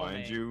kill me. No one will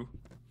find you.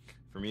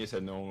 For me, it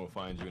said no one will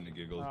find you in the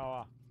giggle.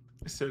 Oh.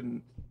 It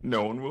said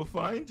no one will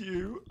find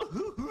you.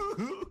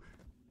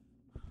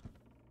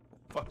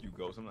 Fuck you,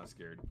 Ghost. I'm not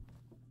scared.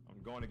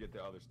 I'm going to get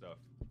the other stuff.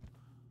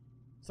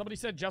 Somebody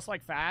said just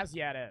like Faz?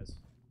 Yeah, it is.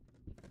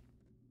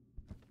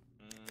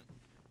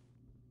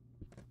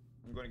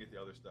 I'm going to get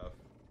the other stuff.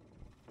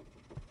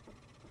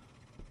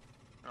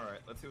 Alright,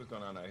 let's see what's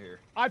going on out here.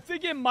 I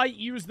think it might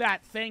use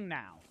that thing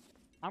now.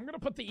 I'm going to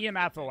put the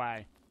EMF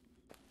away.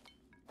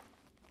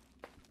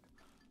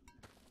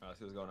 Let's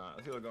see what's going on.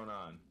 Let's see what's going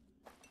on.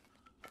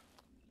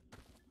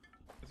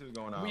 Let's see what's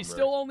going on, We bro.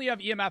 still only have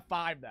EMF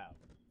 5, though.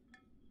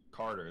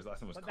 Carter. His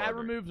last name was But Carter. that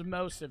removed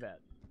most of it.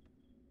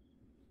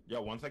 Yeah,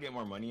 once I get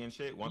more money and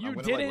shit, I'm You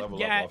gonna didn't like level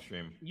get, up off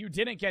stream. You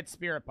didn't get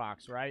Spirit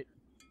Box, right?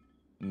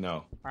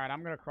 No. Alright,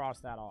 I'm going to cross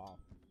that off.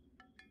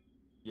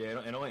 Yeah,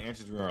 it only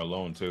answers when we're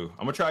alone, too.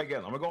 I'm gonna try again.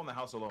 I'm gonna go in the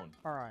house alone.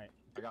 Alright.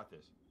 I got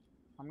this.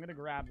 I'm going to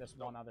grab this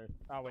one other...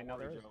 Oh, wait, no,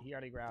 worry, there is. Joe. He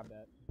already grabbed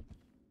it.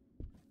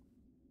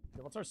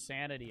 Okay, what's our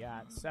sanity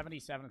at?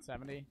 77 and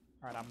 70?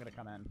 Alright, I'm going to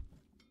come in.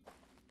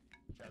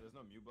 Chat, there's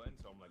no mute button,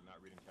 so I'm like not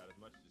reading chat as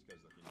much just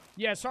because, like, you know.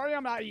 Yeah, sorry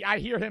I'm not... I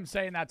hear him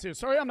saying that, too.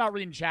 Sorry I'm not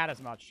reading chat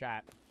as much,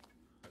 chat.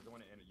 I don't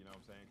want to end it, you know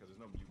what I'm saying? Because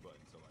there's no mute button,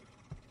 so like...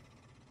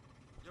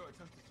 Yo, it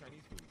touched the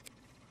Chinese food.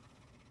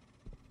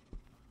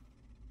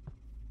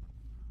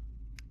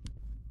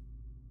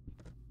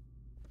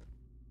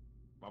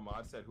 My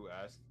mod said who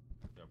asked.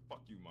 Yeah,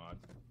 fuck you, mod.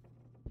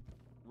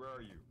 Where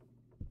are you?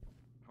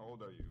 How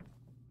old are you?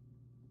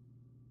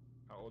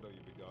 How old are you,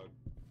 big dog?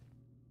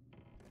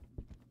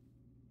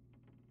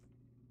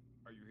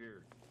 Are you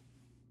here?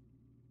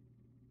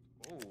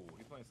 Oh,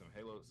 he's playing some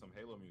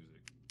Halo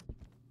music.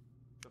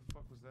 What the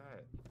fuck was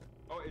that?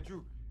 Oh, it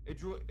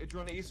drew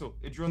on the easel.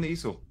 It drew on the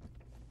easel.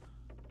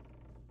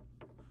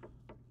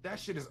 That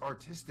shit is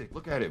artistic.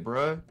 Look at it,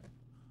 bruh.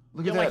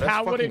 Look at that. Like, That's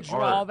how would it fucking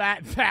draw art.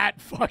 that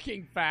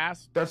fucking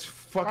fast? That's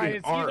fucking Right,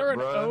 it's art, either an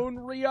bruh. own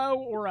Rio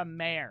or a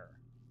mare.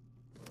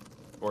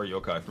 Or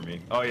yokai for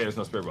me. Oh yeah, there's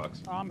no spirit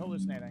box. Oh, I'm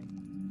hallucinating.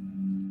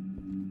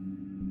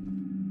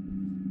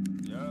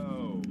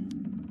 Yo.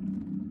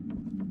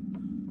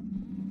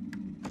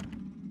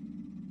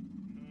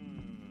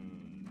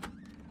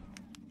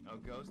 Oh,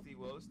 ghosty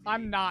woasty.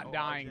 I'm not Oh,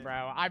 dying, Arjen.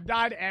 bro. I've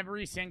died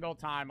every single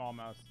time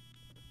almost.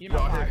 Yo, Even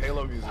I hear if I-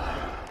 Halo music.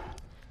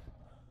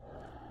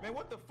 Man,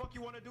 what the fuck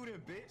you want to do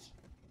then, bitch?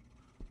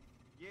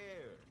 Yeah.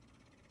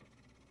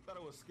 Thought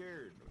I was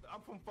scared.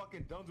 I'm from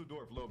fucking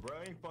Dusseldorf, little bro.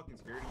 I ain't fucking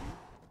scared of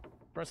you.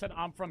 Bro said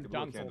I'm from The blue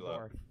candle up.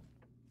 Dusseldorf.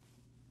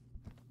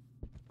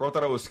 Bro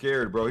thought I was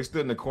scared, bro. He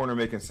stood in the corner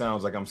making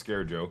sounds like I'm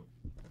scared, Joe.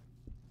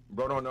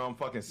 Bro don't know I'm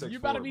fucking 6'4", You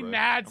better be bro.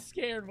 mad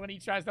scared when he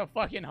tries to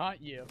fucking hunt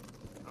you.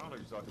 I don't know what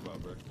you're talking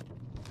about, bro.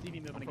 TV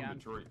moving I'm from again.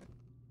 Detroit.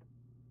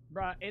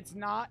 Bruh, it's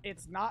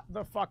not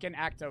the fucking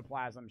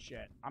ectoplasm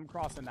shit. I'm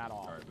crossing that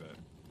off. Alright, bet.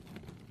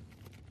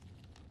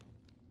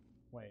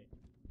 Wait.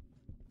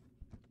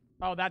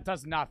 Oh, that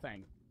does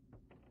nothing.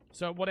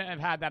 So it wouldn't have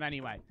had that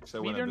anyway. So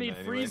it We wouldn't either have need done that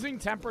anyway. freezing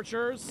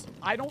temperatures.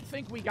 I don't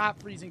think we got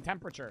freezing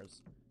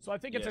temperatures. So I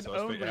think it's Yeah, an so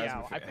own it has to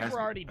Rio. be- I it think has we're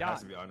to- already It done.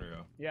 has to be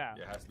unreal. Yeah.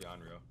 Yeah, it has to be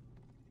unreal.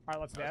 Alright,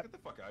 let's Let's dip. get the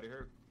fuck out of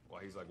here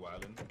while he's like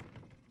wilding.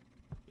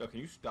 Yo, can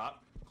you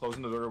stop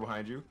closing the door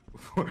behind you?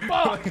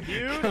 Fuck,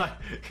 dude.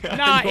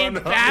 Nah, in Going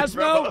on,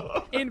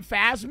 bro.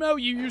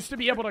 Phasmo, you used to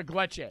be able to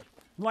glitch it.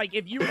 Like,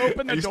 if you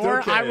open the You still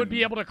door, I would can.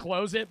 be able to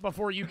close it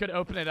before you could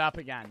open it up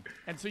again.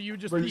 And so you would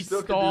just Bro, you be still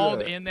can do stalled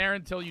that. in there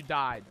until you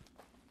died.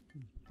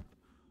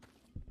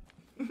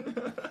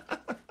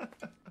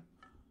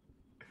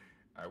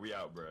 Alright, we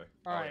out, bro.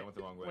 Alright, I went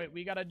the wrong way. wait,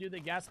 we gotta do the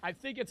guess. I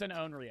think it's an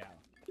own Rio.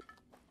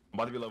 I'm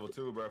about to be level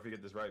 2, bro, if we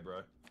get this right, bro.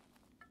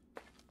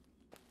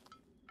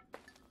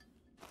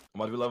 I'm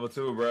about to be level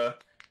 2, bro.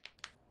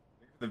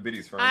 The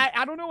biddies first.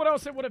 I don't know what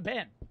else it would have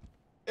been.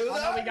 It Oh,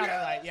 no, we got it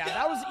right. Yeah,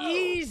 that was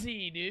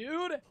easy,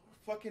 dude.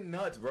 Fucking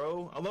nuts,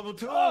 bro. I'm level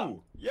 2.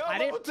 Oh, Yo, I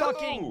level didn't 2.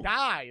 fucking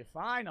die,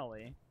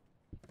 finally.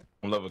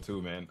 I'm level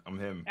 2, man. I'm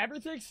him.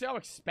 Everything's so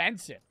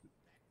expensive.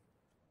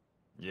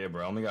 Yeah,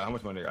 bro. I only got how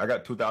much money? I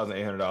got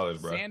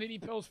 $2,800, bro. Sanity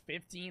pills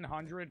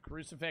 1,500,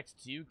 crucifix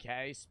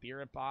 2K,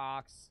 spirit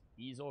box,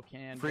 easel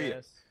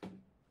canvas.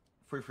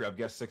 Free. I've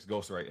guessed 6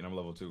 ghosts right, and I'm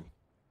level 2.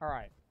 All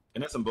right.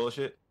 And that's some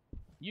bullshit.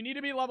 You need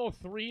to be level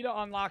 3 to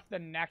unlock the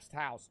next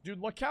house. Dude,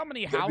 look how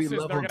many Gotta be houses they're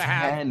level going to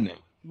have. 10.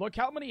 Look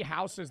how many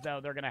houses, though,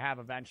 they're going to have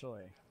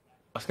eventually.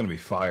 That's gonna be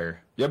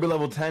fire. You gotta be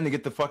level 10 to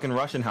get the fucking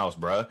Russian house,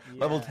 bruh. Yeah.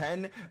 Level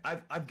 10,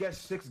 I've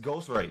guessed 6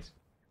 ghost rays.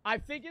 I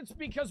think it's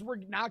because we're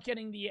not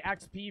getting the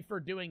XP for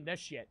doing this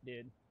shit,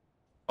 dude.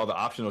 Oh, the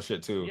optional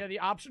shit, too. Yeah, the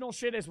optional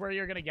shit is where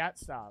you're going to get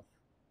stuff.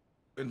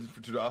 And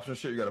to the optional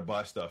shit, you gotta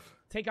buy stuff.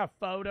 Take a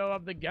photo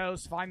of the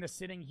ghost, find the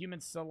sitting human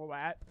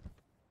silhouette.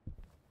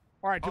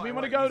 All right, do we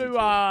want to right,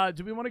 go to,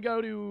 do we want to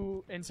go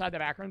to Inside the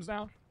Backrooms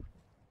now?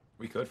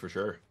 We could, for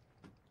sure.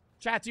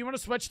 Chat, do you want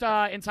to switch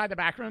to Inside the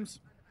Backrooms?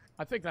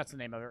 I think that's the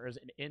name of it, or is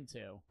it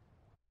Into?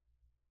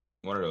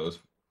 One of those.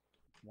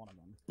 One of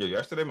them. Yeah,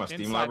 yesterday my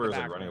Steam Inside library the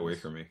was like running away Backrooms.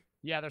 from me.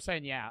 Yeah, they're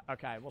saying yeah.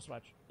 Okay, we'll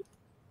switch.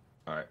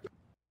 Alright.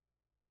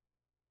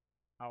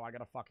 Oh, I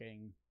got a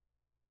fucking...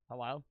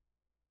 Hello?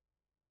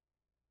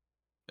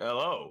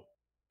 Hello.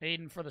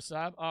 Aiden for the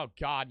sub? Oh,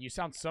 God, you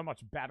sound so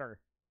much better.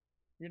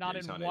 You're not Yeah, you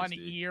in sound one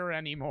HD. ear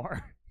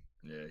anymore.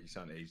 Yeah, you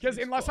sound aged. Because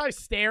unless I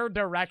stare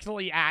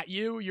directly at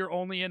you, you're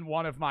only in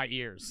one of my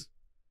ears.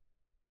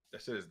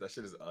 That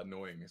shit is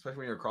annoying, especially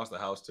when you're across the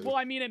house too. Well,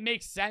 I mean, it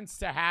makes sense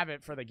to have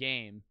it for the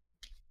game.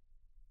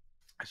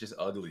 It's just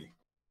ugly.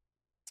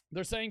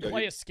 They're saying Yeah,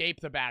 play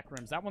Escape the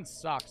Backrooms. That one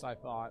sucks, I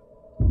thought.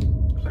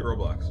 Play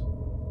Roblox.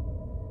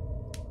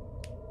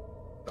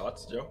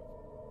 Thoughts, Joe?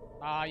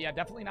 Yeah,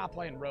 definitely not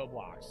playing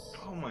Roblox.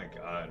 Oh my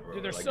god, bro.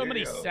 Dude, there's Like, so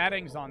many you go.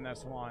 settings on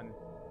this one.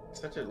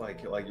 Such a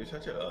like you're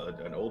such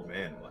an old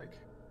man. Like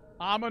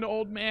I'm an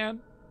old man.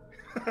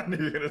 I knew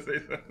you were gonna say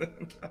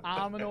something.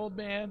 I'm an old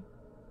man.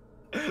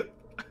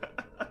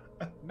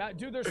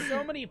 Dude, there's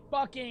so many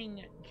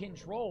fucking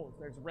controls.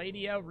 There's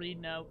radio,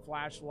 read note,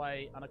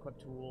 flashlight,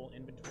 unequipped tool,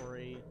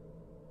 inventory,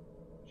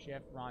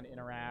 shift, run,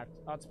 interact.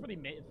 Oh, it's pretty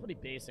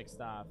basic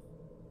stuff.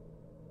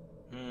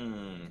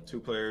 2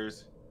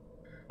 players.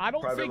 I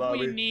don't Private think lobby.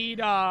 we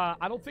need. I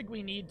don't think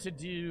we need to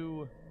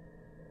do.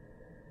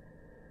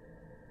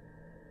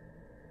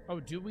 Oh,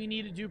 do we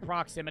need to do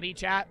proximity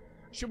chat?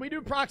 Should we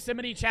do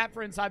proximity chat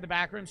for Inside the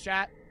Backrooms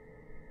chat?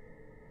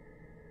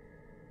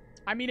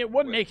 I mean, it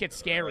would make it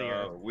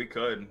scarier. We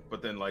could,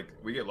 but then like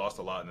we get lost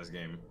a lot in this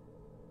game.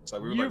 So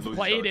we would, You've lose each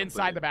played other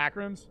Inside the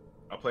completely. Backrooms?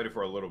 I played it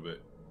for a little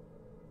bit.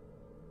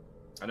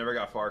 I never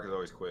got far because I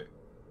always quit.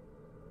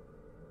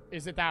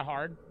 Is it that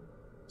hard?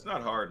 It's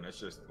not hard, and it's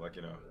just like,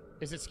 you know,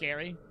 Is it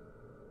scary?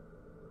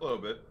 a little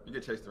bit. You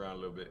get chased around a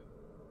little bit.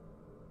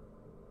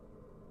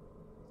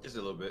 Just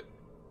a little bit.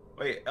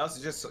 Wait,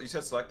 Elsie, you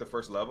said select the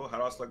first level? How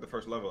do I select the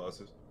first level,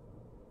 Elsie?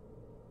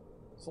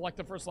 Select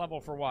the first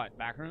level for what?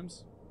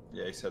 Backrooms?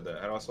 Yeah, he said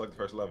that. How do I select the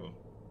first level?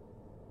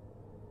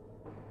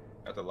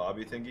 At the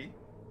lobby thingy?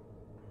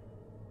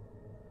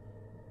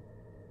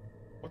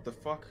 What the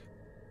fuck?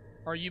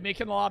 Are you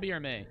making the lobby or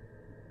me?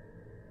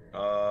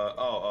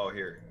 Oh,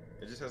 here.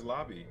 It just says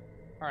lobby.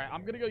 Alright,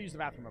 I'm gonna go use the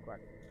bathroom real quick.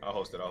 I'll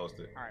host it.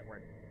 Alright,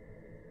 word.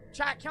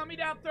 Chat, count me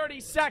down 30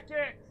 seconds!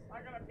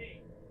 I gotta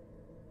pee.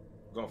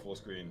 Going full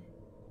screen.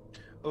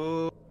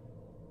 Oh.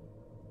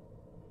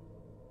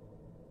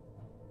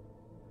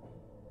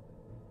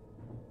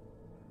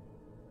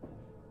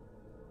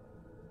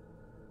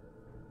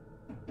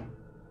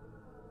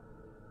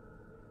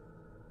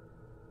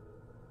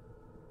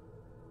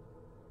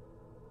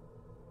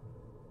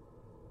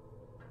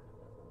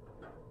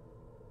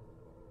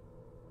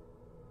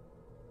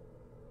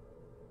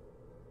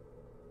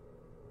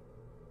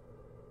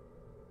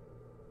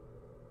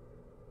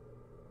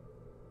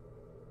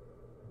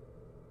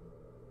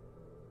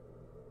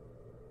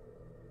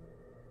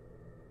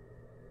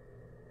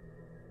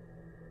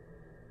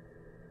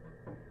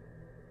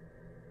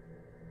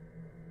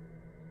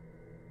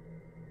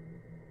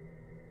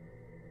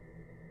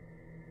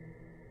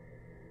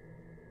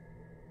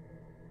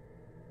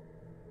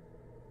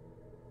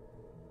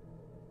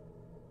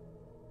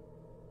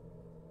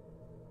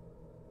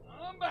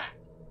 I'm back!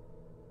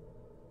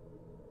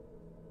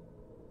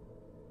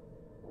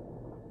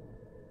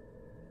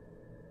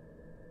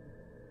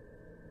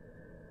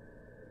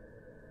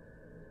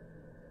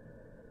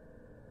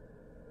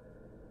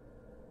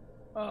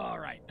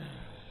 Alright.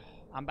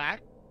 I'm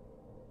back.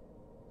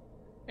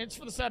 It's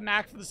for the sub,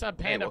 Mac for the sub,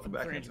 Panda welcome for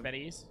the back, 300 handsome.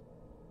 biddies.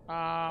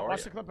 are Watch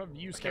you? the clip of you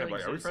I can't scaring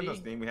invite- Are we friends on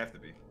Susie. Steam? We have to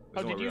be. Oh,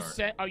 There's no did way you we aren't.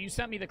 send? Oh, you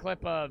sent me the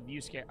clip of me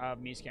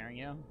scaring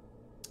you.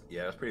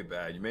 Yeah, that's pretty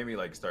bad. You made me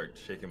like start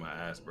shaking my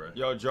ass, bro.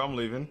 Yo, Joe, I'm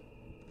leaving.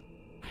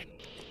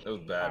 That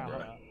was bad, Hold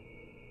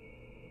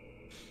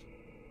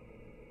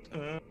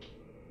bro. up.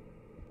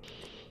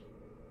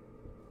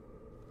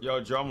 Yo,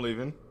 Joe, I'm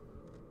leaving.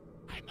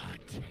 I'm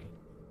hunting.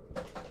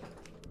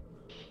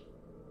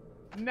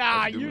 Nah,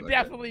 Why'd you do you me like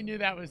that? definitely knew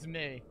that was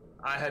me.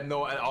 I had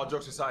no. All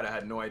jokes aside, I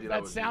had no idea that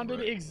That was sounded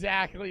you, bro.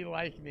 exactly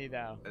like me,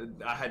 though.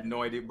 I had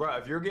no idea, bro.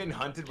 If you're getting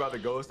hunted by the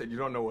ghost and you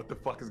don't know what the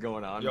fuck is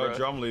going on, Yo, bro,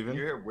 Joe, I'm leaving.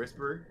 You hear a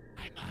whisper,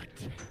 I'm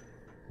hunting.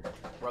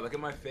 bro. Look at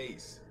my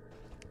face.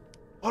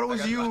 Oh, it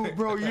was I got- you,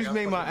 bro. I You just got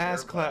made my fucking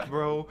ass terrified. clap,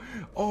 bro.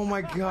 Oh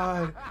my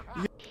god.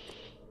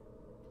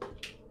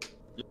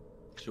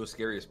 She was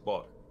scary as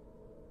fuck.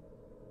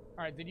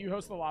 All right, did you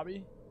host the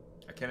lobby?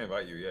 I can't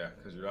invite you, yeah,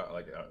 because you're not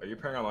like. Are you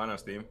playing online on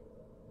Steam?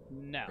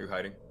 No. Are you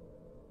hiding?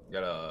 You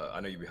gotta. I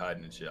know you be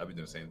hiding and shit. I'll be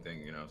doing the same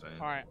thing. You know what I'm saying?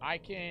 All right, I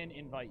can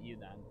invite you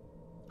then.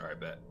 All right,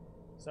 bet.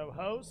 So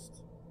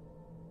host.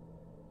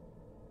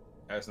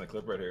 That's in the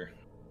clip right here.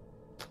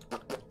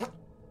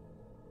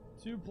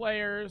 2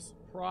 players,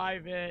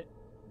 private,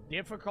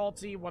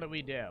 difficulty. What do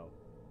we do?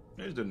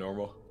 Here's the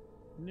normal.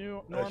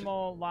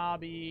 Normal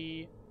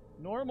lobby,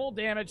 normal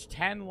damage,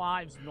 10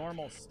 lives,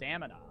 normal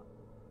stamina.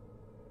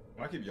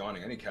 I keep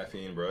yawning. I need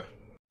caffeine, bro.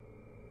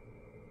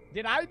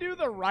 Did I do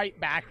the right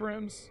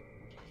backrooms?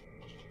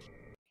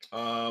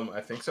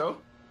 I think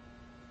so.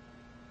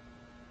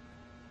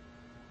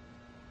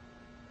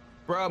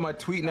 Bro, my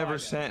tweet never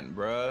sent,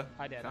 bro.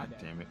 I did. God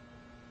damn it.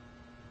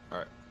 All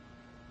right.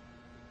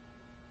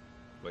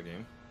 Play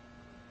game.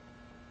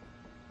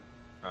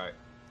 All right.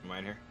 Am I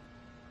in here?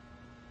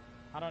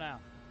 I don't know.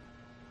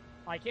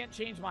 I can't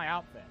change my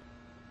outfit.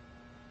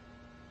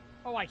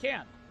 Oh, I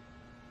can.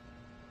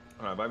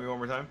 All right. Invite me one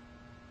more time.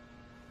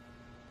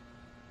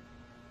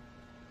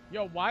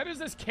 Yo, why does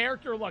this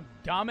character look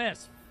dumb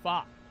as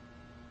fuck?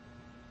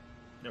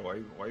 Yeah, why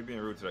you being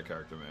rude to that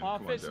character, man?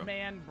 Office Come on, Joe.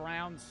 man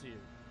brown suit.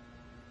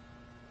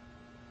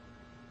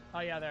 Oh,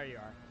 yeah, there you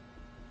are.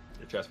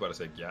 Your chat's about to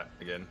say "yeah"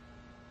 again.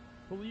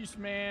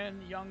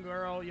 Policeman, young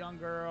girl,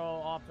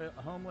 office,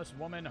 homeless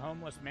woman,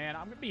 homeless man.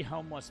 I'm gonna be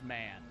homeless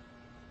man.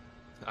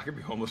 I could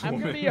be homeless I'm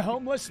woman. gonna be a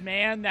homeless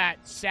man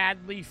that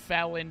sadly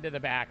fell into the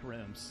back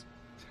rooms.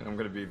 I'm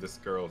gonna be this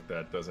girl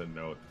that doesn't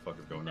know what the fuck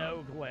is going on.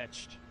 No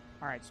glitched.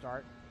 All right,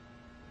 start.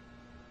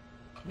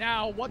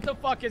 Now, what the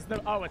fuck is the?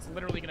 Oh, it's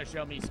literally gonna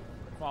show me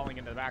falling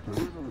into the back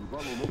room.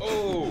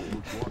 Oh.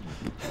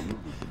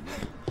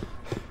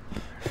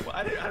 Well,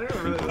 I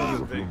didn't really know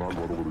this thing.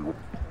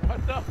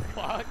 What the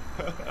fuck?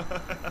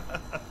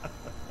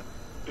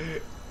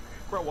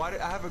 Bro, why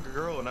did I have a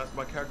girl and that's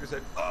my character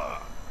said,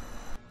 ugh.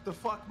 What the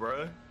fuck,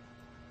 bro?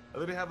 I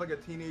literally have like a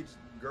teenage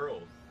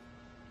girl.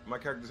 My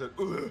character said,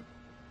 ugh.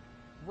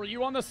 Were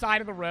you on the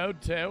side of the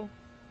road too?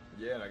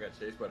 Yeah, and I got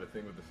chased by the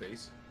thing with the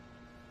face.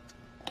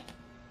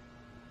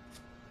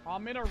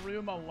 I'm in a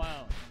room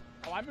alone.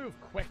 Oh, I move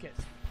quick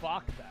as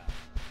fuck though.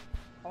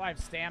 Oh, I have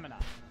stamina.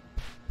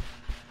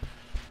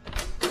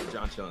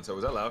 John chilling. So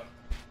was that loud?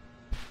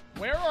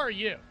 Where are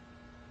you?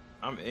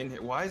 I'm in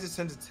here. Why is it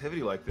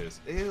sensitivity like this?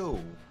 Ew.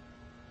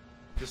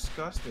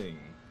 Disgusting.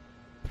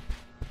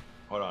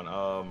 Hold on.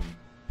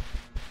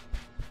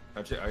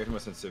 I get my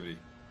sensitivity.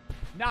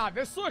 Nah,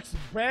 this looks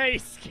way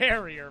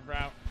scarier, bro.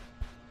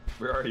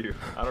 Where are you?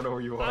 I don't know where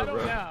you are, I don't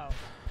bro. know.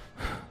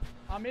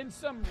 I'm in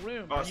some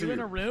room. Oh, Are you in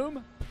a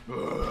room?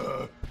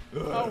 Oh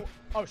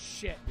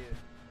Shit, dude.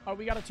 Oh,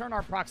 we gotta turn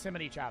our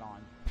proximity chat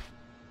on.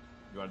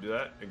 You wanna do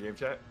that in game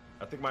chat?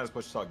 I think mine is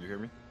push to talk. Do you hear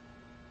me?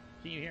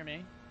 Can you hear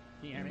me?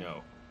 Can you hear me?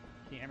 No.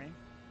 Can you hear me?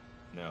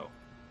 No.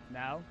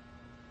 No?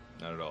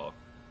 Not at all.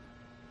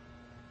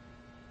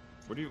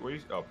 What do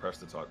you oh, press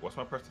to talk. What's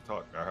my press to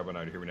talk? How about now?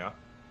 Do you hear me now?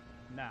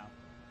 No.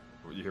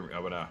 You hear me? How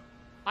about now?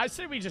 I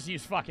say we just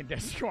use fucking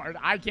Discord.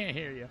 I can't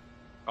hear you.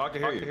 Oh, I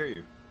can hear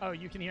you. Oh,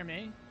 you can hear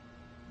me?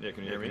 Yeah,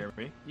 can you hear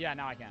me? Yeah,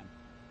 now I can.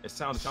 It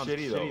sounds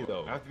shitty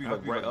though. I have to be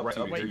like right up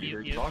to you. Wait,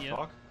 you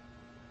talk.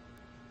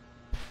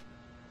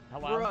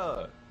 Hello?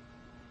 Bruh,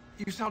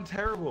 you sound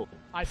terrible.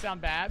 I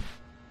sound bad?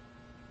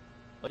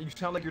 Like you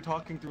sound like you're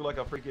talking through like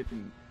a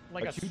freaking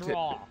Like a Q-tip.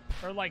 straw.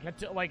 Or like a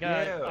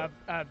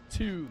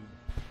tube.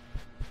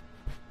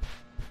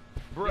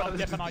 Bro, Yo, I'm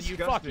dipping on you.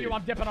 Fuck you,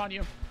 I'm dipping on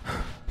you.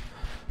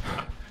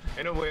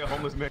 Ain't no way a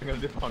homeless man gonna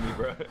dip on me,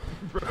 bro.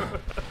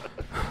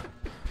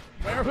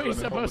 Where are we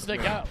supposed to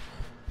go?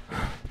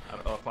 I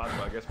don't know,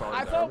 possible. I guess probably.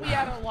 I thought we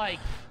had to, like,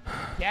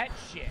 get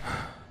shit.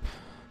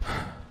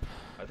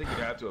 I think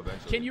you have to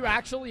eventually. Can you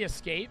actually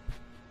escape?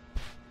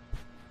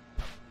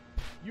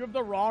 You have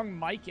the wrong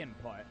mic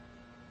input.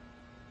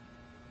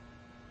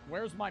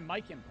 Where's my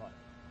mic input?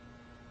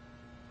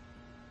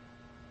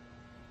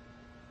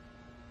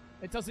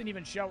 It doesn't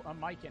even show a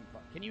mic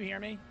input. Can you hear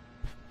me?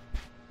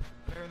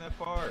 There in that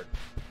part.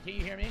 Can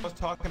you hear me? I was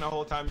talking the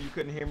whole time. You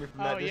couldn't hear me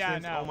from that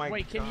distance. No. Oh my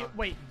wait, God.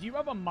 do you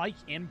have a mic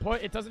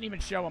input? It doesn't even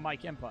show a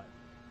mic input.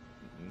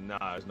 Nah,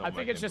 there's no I mic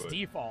think it's input. just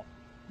default.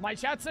 My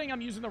chat's saying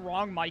I'm using the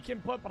wrong mic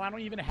input, but I don't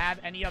even have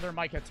any other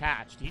mic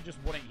attached. He just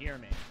wouldn't hear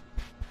me.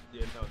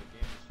 Yeah, no, the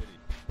game is shitty.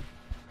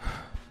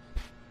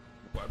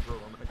 Why, bro?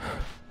 I'm like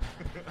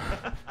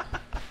that.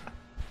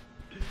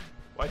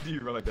 Why do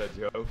you run like that,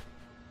 Joe?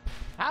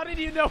 How did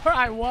you know where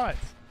I was?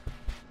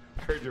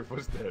 I heard your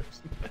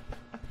footsteps.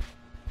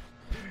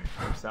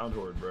 I'm sound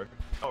horde, bro.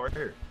 Oh, right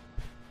here.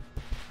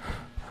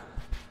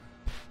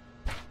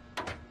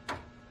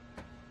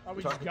 Oh,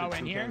 we just go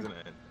in here?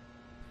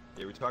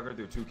 Yeah, we talking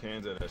through 2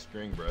 cans and a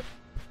string, bro.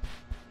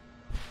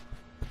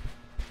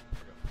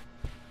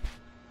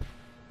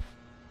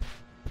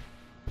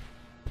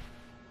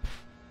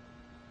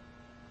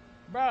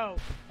 Bro,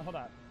 hold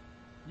up.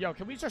 Yo,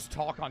 can we just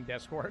talk on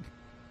Discord?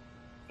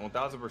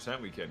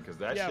 1000% we can, because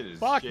that Yeah, shit is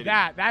fuck shitty.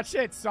 that. That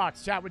shit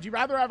sucks. Chat, would you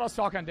rather have us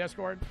talk on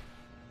Discord?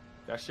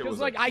 That shit Because, was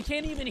like, I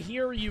can't even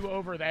hear you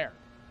over there.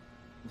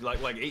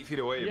 Like 8 feet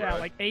away, Yeah, bro.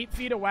 like 8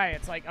 feet away.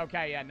 It's like,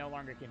 okay, yeah, no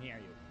longer can hear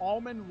you.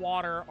 Almond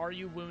water. Are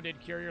you wounded?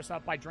 Cure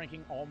yourself by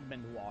drinking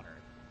almond water.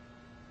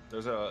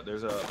 There's a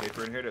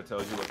paper in here that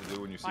tells you what to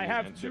do when you see. I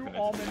have 2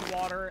 almond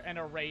water and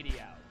a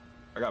radio.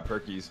 I got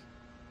perkies.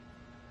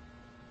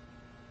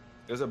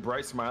 There's a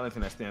bright smiling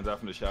thing that stands out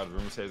from the shadows.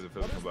 Rumor says it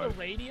feels What does nobody. the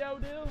radio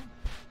do?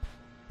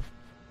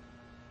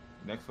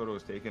 Next photo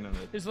is taken on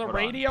the. Is the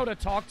radio to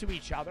talk to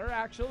each other,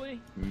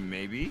 actually?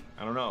 Maybe.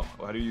 I don't know.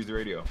 How do you use the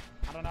radio?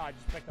 I don't know. I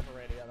just picked up a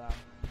radio,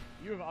 though.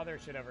 You have other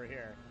shit over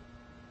here.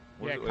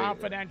 Where's Yeah, it?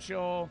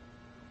 confidential.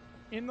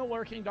 In the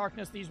lurking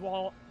darkness, these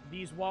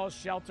walls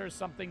shelter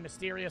something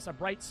mysterious, a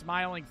bright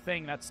smiling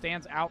thing that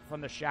stands out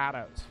from the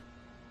shadows.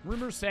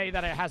 Rumors say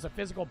that it has a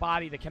physical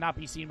body that cannot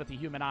be seen with the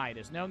human eye. It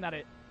is known that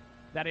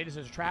it is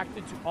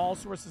attracted to all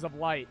sources of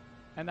light,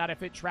 and that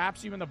if it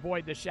traps you in the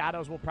void, the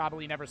shadows will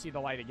probably never see the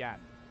light again.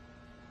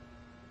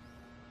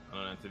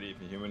 An entity, if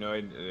a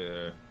humanoid,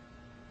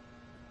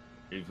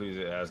 he please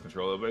it has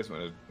control of the place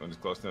when it's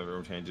close to the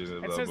room changes.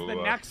 It Blah, says blah, the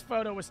blah. next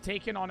photo was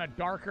taken on a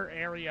darker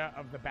area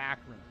of the back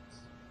rooms.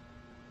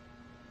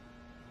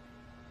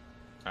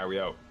 Alright,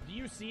 we out. Do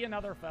you see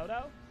another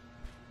photo?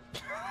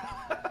 No,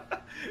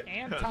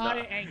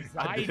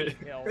 Anti-anxiety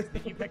pills.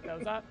 Did you pick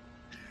those up?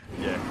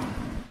 Yeah.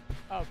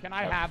 Oh, can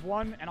I have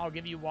one? And I'll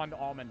give you 1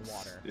 almond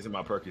water. These are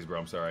my perkies, bro.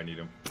 I'm sorry, I need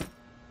them.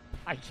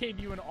 I gave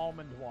you an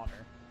almond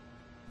water.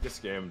 Get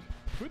scammed.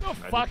 Who the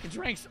fuck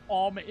drinks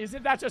almond?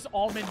 Isn't that just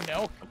almond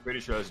milk? I'm pretty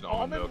sure there's an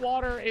almond milk.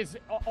 Water is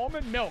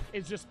almond milk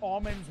is just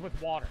almonds with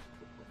water.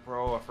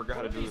 Bro, I forgot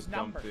how to do this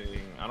dumb thing.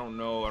 I don't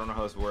know. I don't know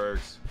how this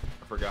works.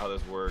 I forgot how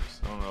this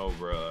works. I don't know,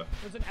 bro.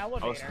 There's an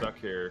elevator. I was stuck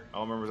here.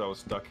 All I remember is I was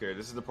stuck here.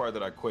 This is the part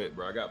that I quit,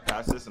 bro. I got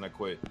past this and I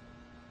quit.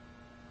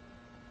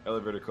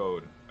 Elevator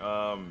code.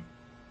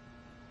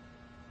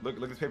 Look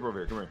this paper over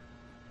here. Come here.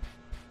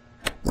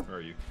 Where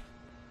are you?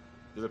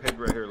 There's a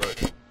paper right here. Look.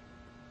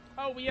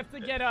 Oh, we have to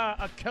get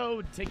a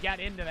code to get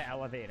into the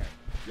elevator.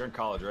 You're in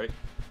college, right?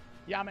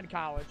 Yeah, I'm in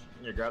college.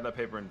 Yeah, grab that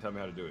paper and tell me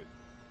how to do it.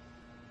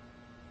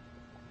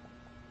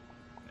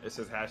 It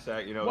says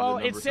hashtag, you know. Well,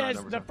 the it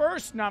says the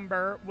first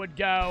number would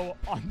go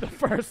on the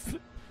first.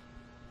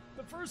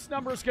 The first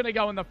number is going to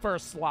go in the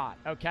first slot,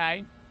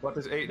 okay? But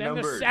there's 8 then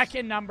numbers. The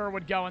second number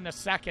would go in the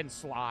second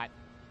slot.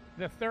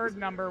 The third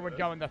number would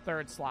go in the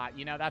third slot.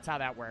 You know, that's how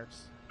that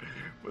works.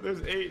 But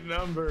there's 8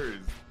 numbers.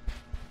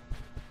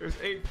 There's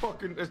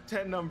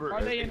 10 numbers.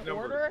 Are they in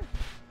order?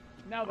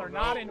 No, they're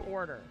not in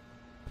order.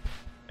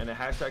 And the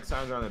hashtag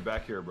signs are on the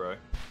back here, bro.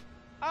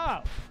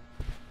 Oh.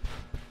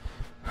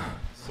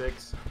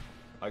 6.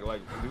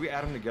 Like, do we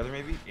add them together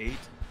maybe? 8,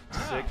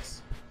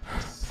 6,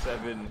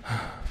 7,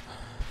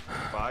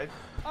 5?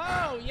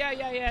 Oh,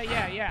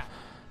 yeah.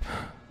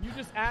 You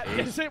just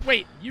add.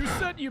 Wait, you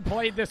said you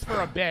played this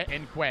for a bit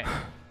and quit.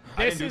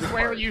 This is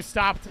where you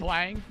stopped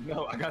playing?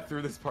 No, I got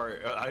through this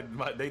part.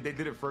 They did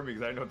it for me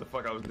because I didn't know what the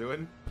fuck I was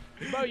doing.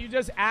 Bro, you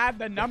just add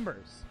the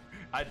numbers.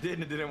 I did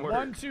and it didn't work.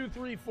 1, 2,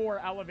 3, 4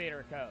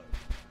 elevator code.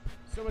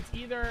 So it's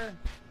either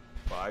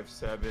 5,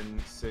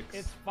 7, 6.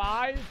 It's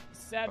 5,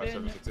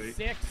 7,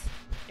 6,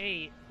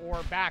 8,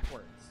 or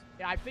backwards.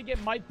 I think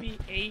it might be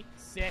 8,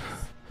 6,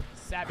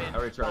 7, I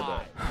already tried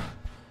 5. that.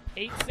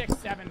 8, 6,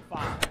 7,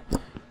 5.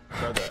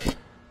 Try that.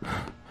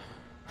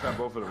 Try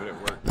both of them. It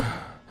didn't work.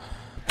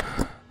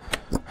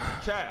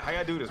 Chat, how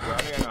y'all do this, bro? I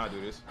think I know how to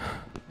do this.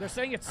 They're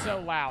saying it's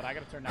so loud. I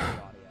gotta turn down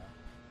the audio.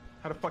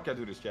 How the fuck y'all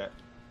do this, chat?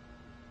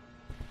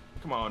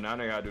 Come on, now I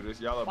know how to do this.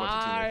 Y'all are a bunch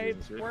of 5, teenagers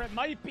and shit. or it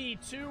might be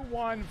 2,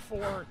 1,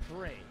 4,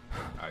 3.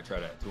 Alright, try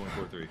that. 2, 1,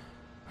 4, 3.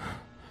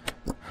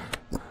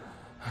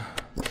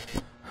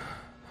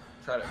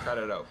 Try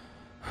that out.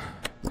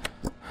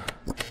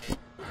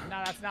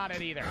 No, that's not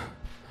it either.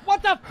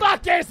 What the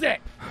fuck is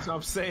it? That's what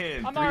I'm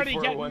saying. I'm 3, already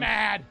 4, getting 1.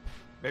 mad.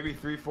 Maybe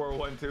 3, 4,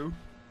 1, 2.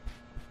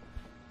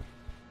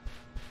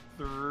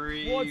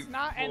 3. Well, it's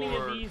not 4. any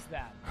of these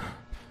then.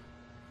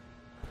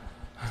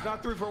 It's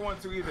not 3, 4, 1,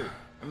 2 either.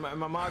 And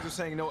my mods are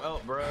saying no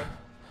help, bruh.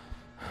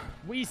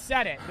 We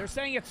said it. They're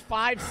saying it's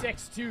 5,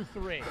 6, 2,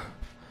 3.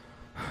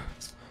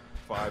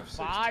 5, 6,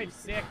 5, 2,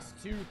 6,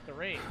 2,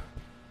 3.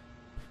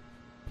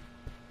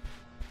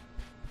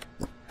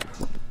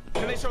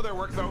 Can they show their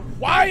work though?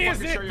 Why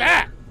is it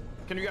that?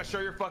 Can you guys show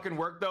your fucking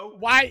work though?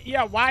 Why?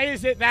 Yeah. Why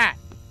is it that?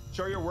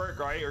 Show your work,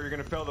 right? Or you're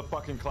gonna fail the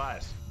fucking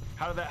class.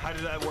 How did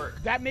that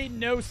work? That made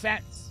no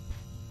sense.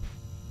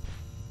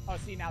 Oh,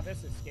 see, now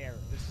this is scary.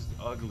 This is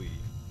ugly.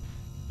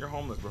 You're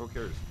homeless, bro. Who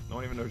cares? No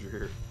one even knows you're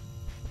here.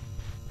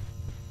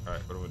 All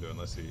right, what am I doing?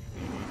 Let's see.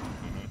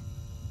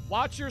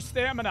 Watch your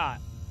stamina.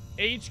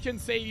 H can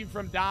save you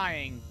from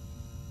dying,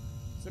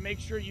 so make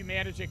sure you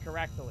manage it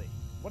correctly.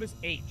 What is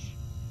H?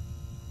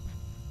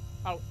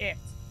 Oh, it.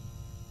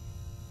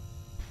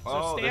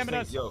 So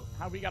stamina's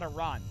how we gotta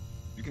run.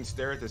 You can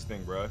stare at this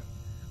thing, bro.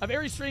 A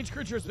very strange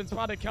creature has been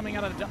spotted coming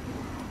out of the...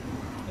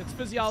 Its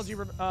physiology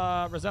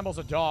resembles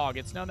a dog.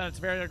 It's known that it's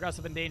very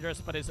aggressive and dangerous,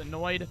 but is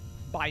annoyed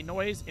by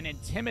noise and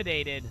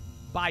intimidated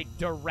by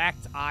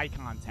direct eye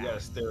contact. You gotta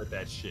stare at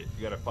that shit.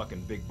 You gotta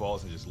fucking big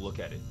balls and just look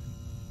at it.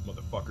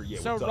 Motherfucker, yeah,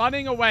 So what's up?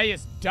 running away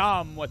is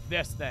dumb with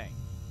this thing.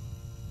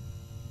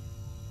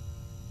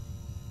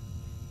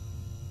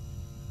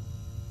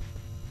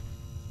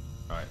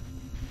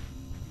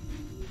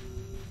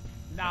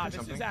 Nah,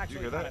 this is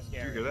actually kind of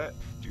scary. Did you hear that?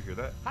 Did you hear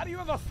that? How do you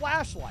have a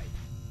flashlight?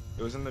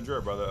 It was in the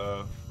drawer,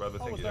 brother. Brother.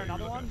 Oh, was there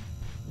another one?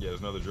 Yeah,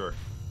 there's another drawer.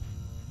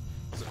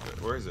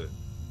 Where is it?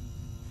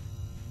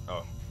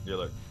 Oh, yeah,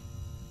 look.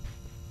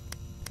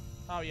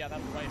 Oh, yeah,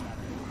 that's way better.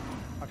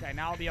 Okay,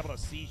 now I'll be able to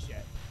see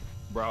shit.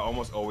 Bro, I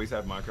almost always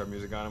have Minecraft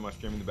music on in my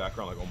stream in the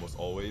background, like almost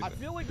always. I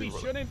feel like we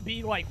shouldn't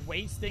be, like,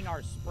 wasting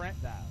our sprint,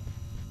 though.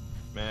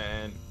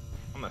 Man,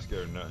 I'm not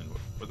scared of nothing.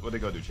 What they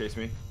gonna do, chase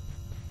me?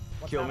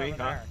 What's Kill me,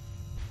 over huh? there?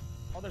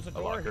 Oh, there's a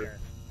door here.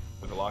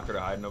 There's a locker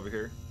to hiding over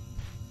here.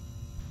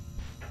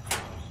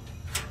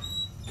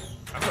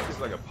 I thought this was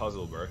like a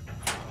puzzle, bro.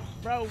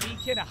 Bro, we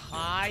can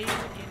hide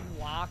in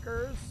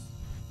lockers?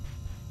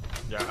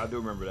 Yeah, I do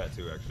remember that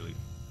too, actually.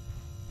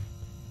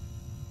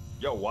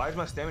 Yo, why is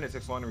my stamina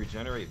takes long to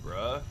regenerate,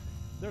 bruh?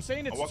 They're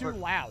saying it's too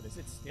loud. Is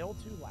it still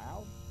too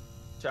loud?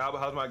 Chat,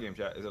 how's my game,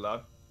 chat? Is it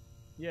loud?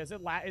 Yeah, is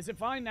it loud? Is it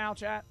fine now,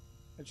 chat?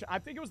 I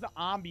think it was the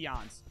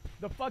ambiance.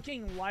 The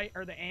fucking light,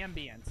 or the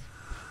ambience.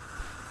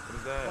 What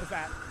is that? What is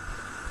that?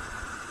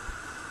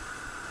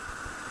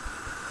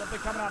 Something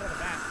coming out of the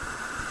vent.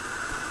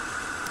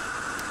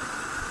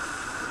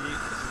 See,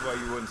 this is why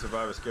you wouldn't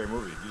survive a scary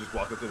movie. You just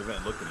walk up to the vent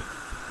and look at it.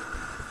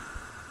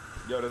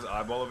 Yo, there's an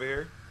eyeball over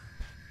here.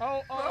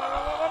 Oh,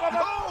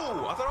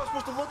 No! I thought I was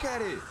supposed to look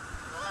at it.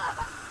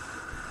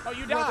 Oh,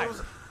 you died.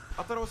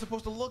 I thought I was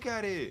supposed to look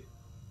at it.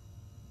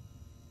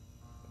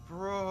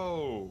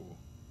 Bro.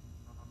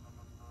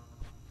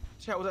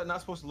 Chat, was that not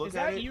supposed to look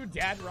at it? Is that you,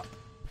 Dad?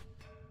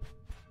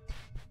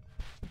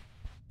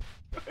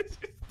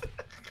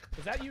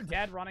 Is that you,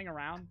 Dad, running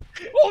around?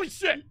 Holy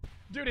shit!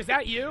 Dude, is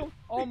that you?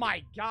 Oh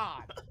my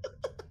god.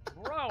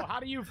 Bro, how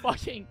do you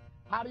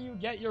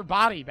get your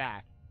body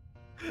back?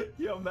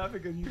 Yo, I'm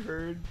laughing because you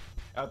heard.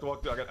 I have to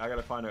walk through. I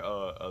gotta find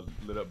a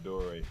lit up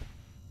doorway.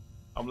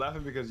 I'm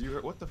laughing because you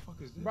heard. What the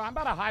fuck is this? Bro, I'm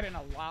about to hide in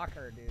a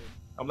locker, dude.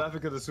 I'm laughing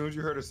because as soon as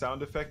you heard a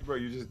sound effect, bro,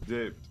 you just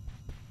dipped.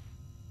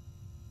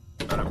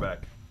 Alright, I'm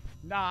back.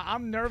 Nah,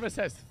 I'm nervous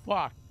as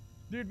fuck.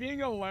 Dude,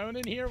 being alone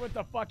in here with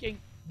the fucking...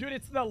 Dude,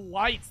 it's the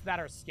lights that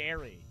are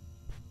scary.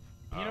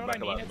 You know what I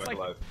mean? It's like...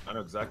 I know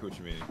exactly what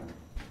you mean.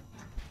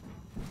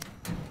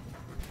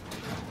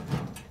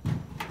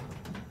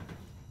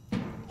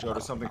 Joe,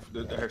 there's something...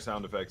 I hear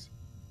sound effects.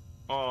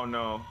 Oh,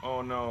 no.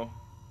 Oh, no.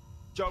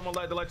 Joe,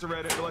 the lights are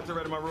red. The lights are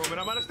red in my room, and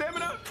I'm out of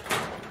stamina!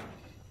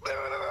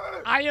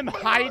 I am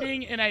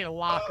hiding in a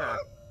locker.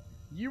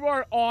 You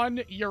are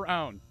on your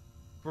own.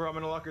 Bro, I'm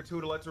in a locker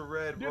too. The lights are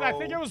red, bro. Dude, I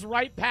think it was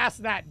right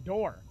past that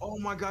door. Oh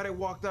my god, it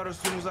walked out as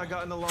soon as I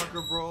got in the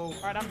locker, bro. All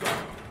right, I'm good.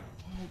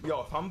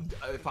 Yo,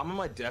 if I'm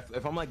like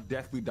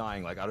deathly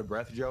dying, like out of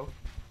breath, Joe,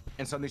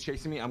 and something's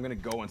chasing me, I'm gonna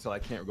go until I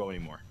can't go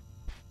anymore.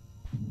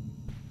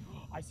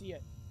 I see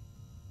it.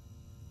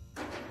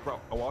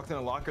 Bro, I walked in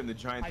a locker and the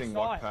giant thing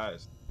walked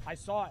past. I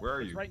saw it. Where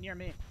are you? It's right near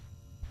me.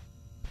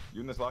 You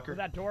in this locker? Where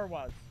that door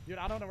was. Dude,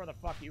 I don't know where the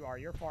fuck you are.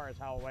 You're far as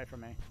hell away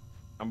from me.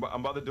 I'm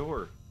by the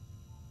door.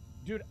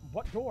 Dude,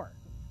 what door?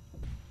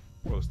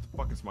 Bro, it's the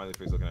fucking smiley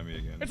face looking at me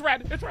again. It's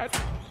red. It's red.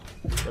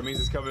 That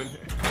means it's coming.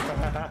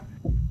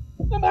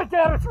 Oh my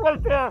god, it's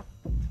right there.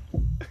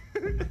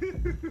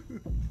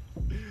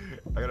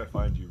 I gotta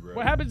find you, bro.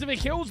 What happens if it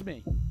kills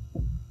me?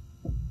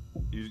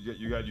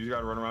 You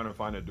gotta run around and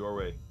find a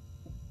doorway.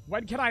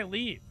 When can I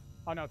leave?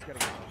 Oh no, it's gonna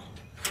go.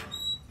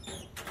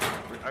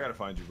 I gotta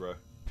find you, bro.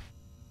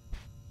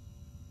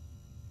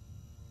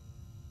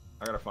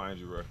 I gotta find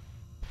you, bro.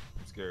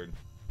 I'm scared.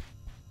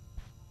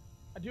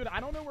 Dude, I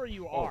don't know where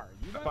you are.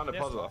 I found a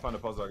puzzle. I found a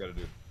puzzle I gotta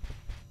do.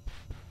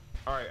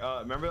 All right,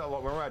 remember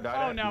I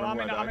died? Oh no, I'm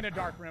in a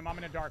dark room. I'm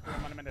in a dark room.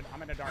 I'm in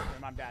a dark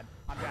room. I'm dead.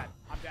 I'm dead.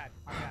 I'm dead.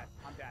 I'm dead.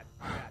 I'm dead.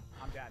 I'm dead.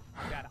 I'm dead.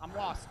 I'm dead. I'm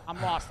lost. I'm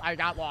lost. I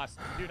got lost.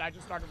 Dude, I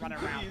just started running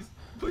around.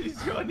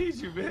 Please, Joe, I need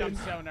you, man. Dude, I'm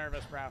so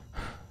nervous, bro.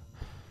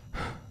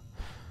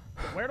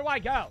 Where do I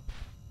go?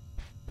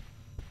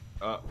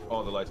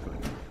 Oh, the lights.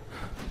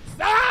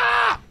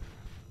 Stop!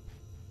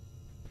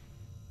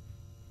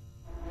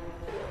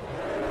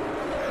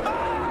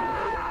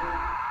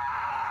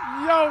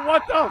 Yo,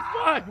 what the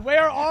fuck?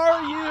 Where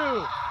are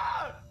you?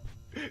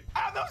 I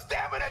have no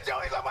stamina,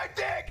 Joey's on my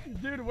dick!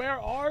 Dude, where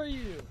are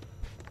you?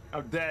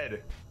 I'm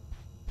dead.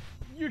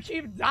 You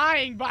keep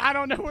dying, but I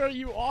don't know where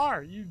you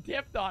are. You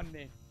dipped on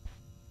me.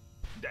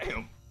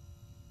 Damn.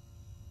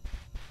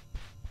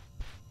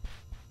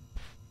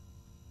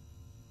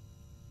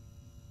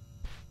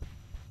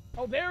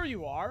 Oh, there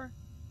you are.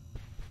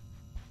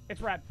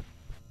 It's red.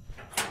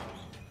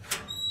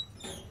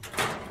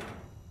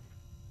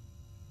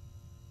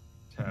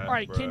 All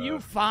right, can you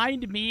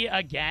find me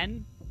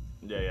again?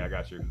 Yeah, I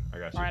got you. I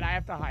got you. All right, I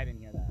have to hide in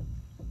here, then.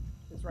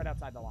 It's right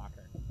outside the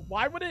locker.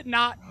 Why would it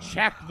not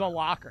check the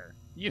locker?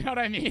 You know what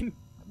I mean?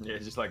 Yeah,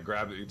 just like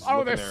grab it. Just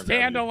oh, the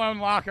standalone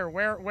locker.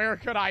 Where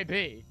could I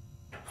be?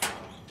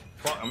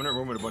 Fuck, I'm in a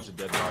room with a bunch of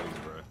dead bodies,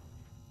 bro.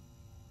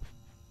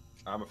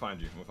 I'm gonna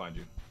find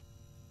you.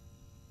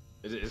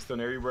 Is it still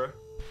near you, bro?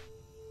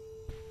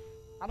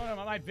 I don't know.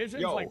 My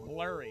vision's like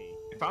blurry.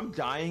 If I'm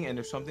dying and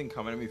there's something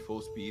coming at me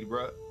full speed,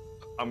 bro,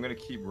 I'm gonna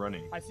keep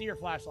running. I see your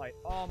flashlight.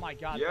 Oh my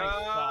god. Yo,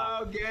 thank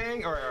fuck.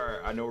 gang. All right.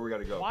 I know where we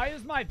gotta go. Why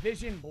is my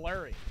vision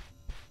blurry?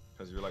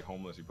 Because you're like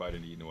homeless. You probably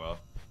didn't eat in a while.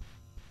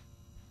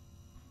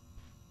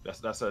 That's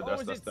Is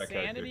it that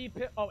sanity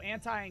character. Oh,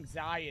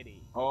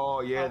 anti-anxiety. Oh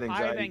yeah, the I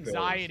have anxiety.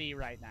 anxiety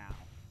right now.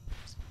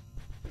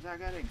 Cause I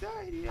got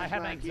anxiety. I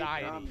have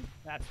anxiety.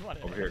 That's what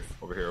it is.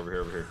 Over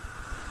here.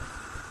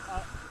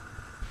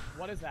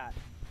 What is that?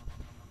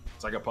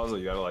 It's like a puzzle.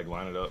 You gotta like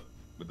line it up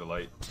with the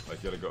light.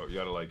 Like you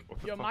gotta like. What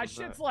the Yo, fuck my was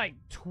shit's that? like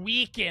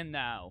tweaking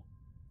though.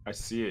 I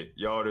see it.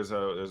 Yo,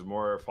 there's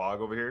more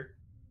fog over here.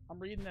 I'm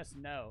reading this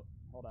note.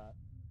 Hold up.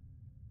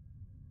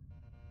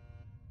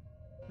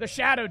 The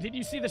shadow. Did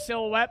you see the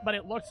silhouette? But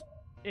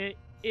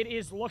it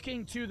is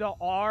looking to the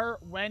R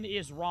when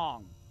is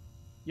wrong.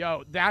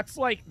 Yo, that's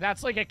like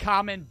a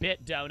common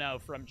bit dono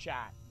from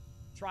chat,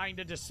 trying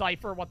to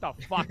decipher what the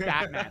fuck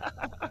that meant.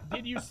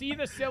 Did you see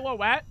the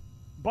silhouette?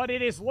 But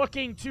it is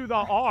looking to the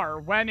R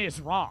when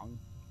is wrong.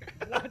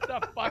 What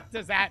the fuck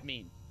does that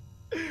mean?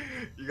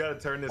 You gotta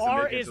turn this.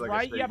 R and make is it like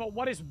right. A shape. Yeah, but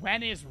what is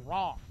when is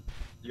wrong?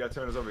 You gotta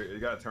turn this over. You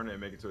gotta turn it and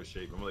make it to a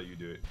shape. I'm gonna let you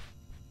do it.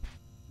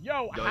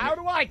 Yo, Yo, how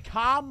do I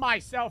calm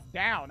myself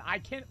down? I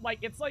can't, like,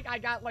 it's like I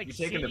got, like, You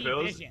taking the shitty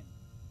pills? vision.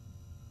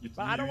 You,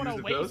 But I don't want use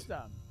to the pills? waste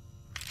them.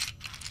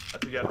 I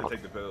think you have to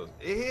take the pills.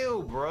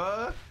 Ew,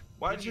 bruh.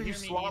 Why Did did you you hear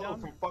me eat swallow 'em?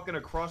 from fucking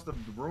across the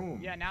room?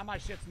 Yeah, now my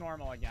shit's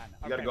normal again.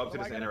 You gotta Okay, go up what to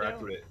this am I and gonna interact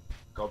do? with it.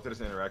 Go up to this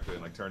and interact with it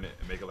and like turn it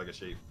and make it like a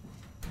shape.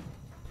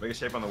 Make a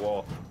shape on the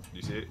wall. Do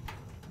you see it?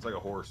 It's like a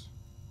horse.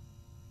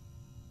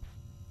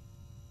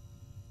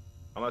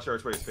 I'm not sure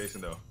which way it's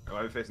facing though. It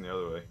might be facing the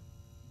other way.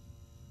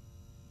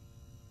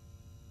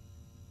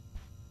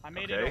 I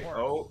made Okay. it a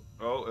horse.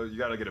 Oh, you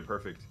gotta get it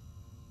perfect.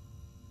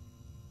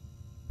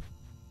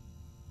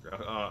 Oh,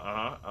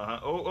 ah.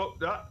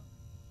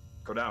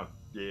 Go down.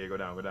 Yeah, go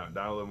down.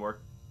 Down a little more.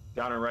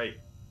 Down and right.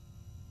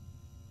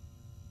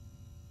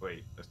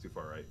 Wait, that's too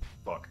far right.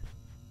 Fuck.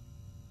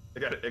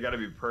 It gotta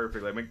be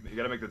perfect. Like, you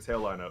gotta make the tail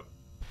line up.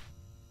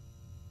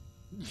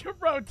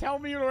 Bro, tell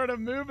me where to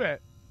move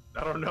it.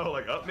 I don't know,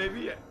 like up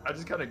maybe? I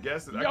just kind of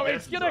guessed it. Yo,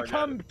 it's gonna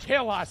come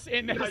kill us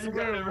in this you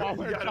got it, room bro. while You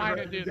we're got it, trying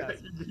bro. to do You got-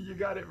 this. You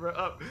got it, bro.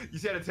 Up. You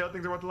see how the tail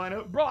things are about to line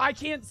up? Bro, I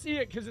can't see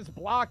it because it's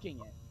blocking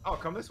it. Oh,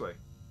 come this way.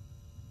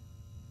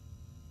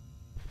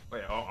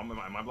 Wait,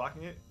 am I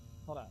blocking it?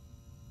 Hold on.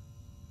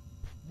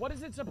 What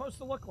is it supposed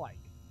to look like?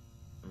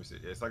 Let me see.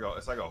 It's like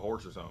a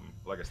horse or something,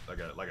 like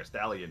a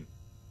stallion.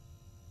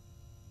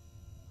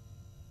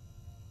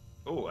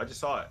 Oh, I just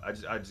saw it.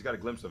 I just got a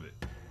glimpse of it.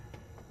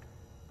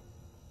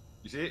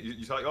 You see it?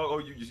 You saw it? Oh,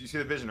 you see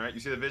the vision, right? You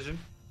see the vision?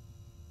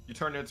 You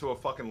turned into a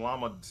fucking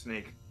llama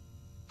snake.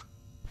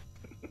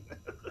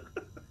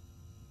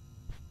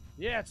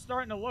 Yeah, it's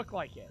starting to look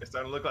like it. It's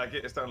starting to look like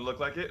it. It's starting to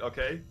look like it.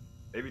 Okay.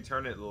 Maybe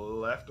turn it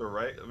left or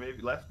right.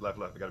 Maybe left.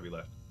 It gotta be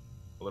left.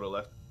 A little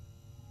left.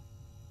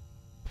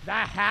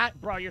 That hat,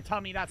 bro, you're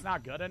telling me that's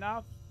not good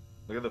enough?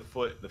 Look at the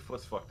foot. The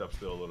foot's fucked up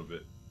still a little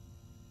bit.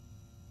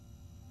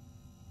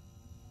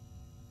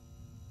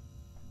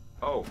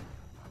 Oh.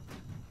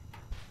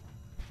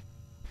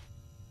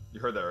 You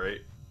heard that, right?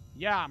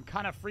 Yeah, I'm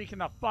kind of freaking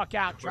the fuck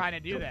out trying to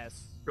do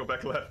this. Go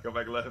back left. Go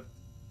back left.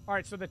 All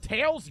right, so the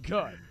tail's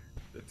good.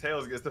 The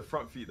tail's it's the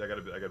front feet that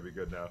gotta be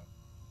good now.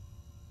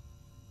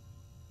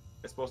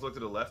 It's supposed to look to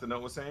the left. The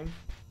note was saying.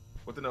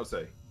 What the note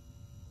say?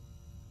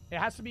 It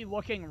has to be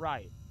looking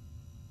right.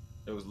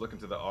 It was looking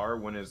to the R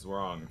when it's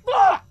wrong.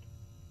 Fuck!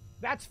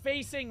 That's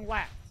facing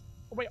left.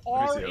 Wait, Let me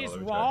R see, is let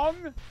me try.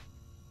 wrong?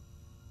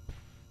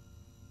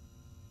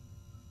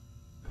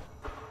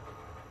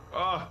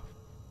 Oh.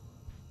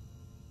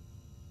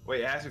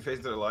 Wait, it has to be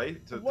facing to the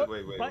light.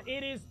 Wait. But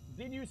it is.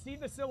 Did you see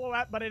the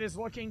silhouette? But it is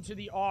looking to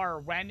the R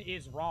when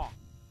is wrong.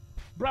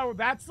 Bro,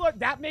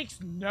 that makes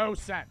no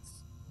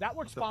sense. That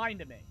looks fine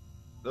to me.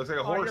 Looks like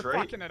a Oh, horse, you're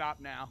right? fucking it up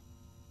now.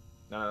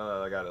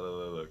 No, I got it.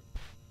 Look.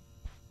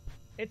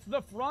 It's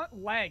the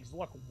front legs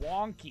look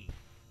wonky.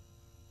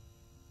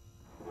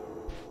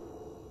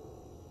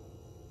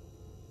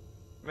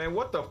 Man,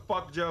 what the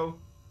fuck, Joe?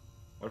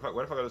 What if I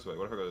go this way?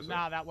 What if I go this way?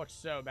 Nah, that looks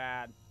so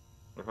bad.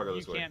 What if I go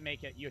this way?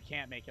 You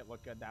can't make it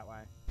look good that way.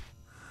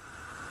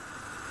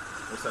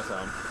 What's that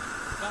sound?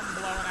 Something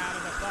blowing out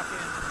of the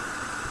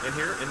fucking. In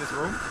here? In this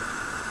room?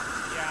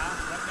 Yeah,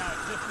 but no,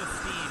 it's just the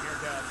steam. You're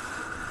good.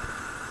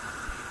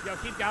 Yo,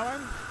 keep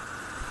going.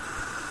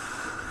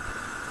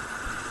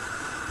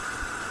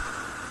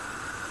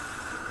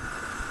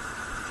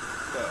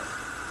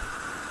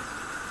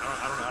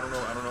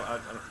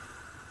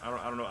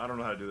 I don't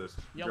know how to do this.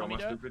 Yo, Joe, let me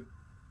do it. stupid?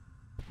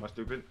 Am I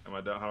stupid? Am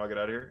I dumb? How do I get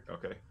out of here?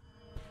 Okay.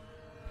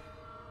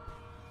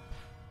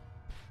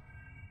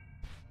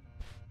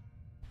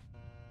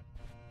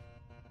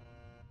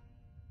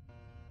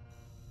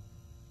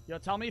 Yo,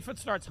 tell me if it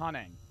starts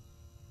hunting.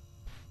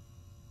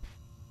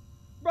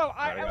 Bro,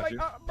 I got you.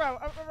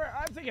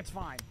 I think it's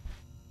fine.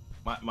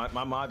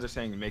 My mods are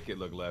saying make it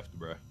look left,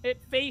 bruh.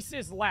 It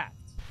faces left.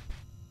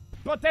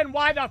 But then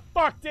why the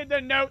fuck did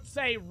the note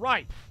say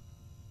right?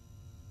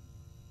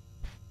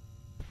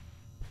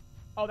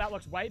 Oh, that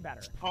looks way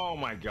better. Oh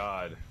my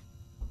god.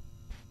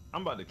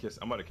 I'm about to kiss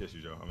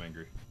you, Joe. I'm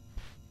angry.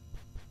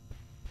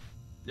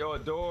 Yo, a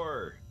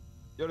door.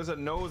 Yo, there's a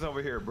nose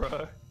over here,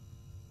 bruh.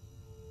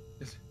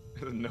 There's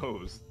a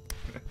nose.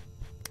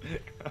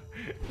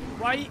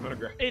 Right?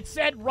 It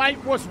said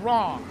right was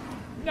wrong.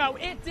 No,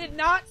 it did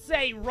not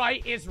say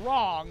right is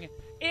wrong.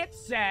 It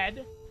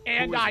said,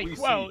 and I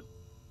quote,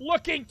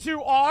 looking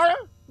to R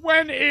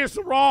when is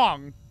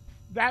wrong.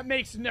 That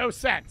makes no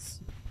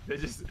sense. They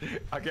just,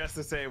 I guess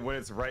they're saying when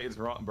it's right, it's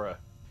wrong, bruh.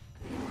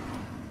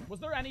 Was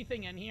there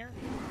anything in here?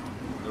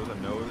 There was a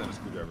nose and a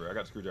screwdriver. I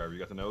got a screwdriver. You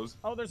got the nose?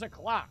 Oh, there's a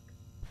clock.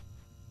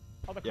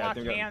 Oh, the clock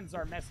hands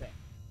are missing.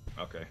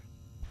 Okay.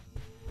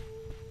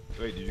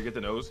 Wait, did you get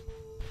the nose?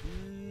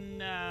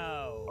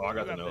 No. Oh, I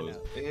got the nose.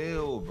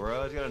 Ew,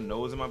 bro. I got a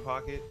nose in my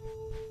pocket.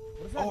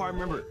 What is that? Oh, I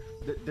remember.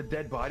 The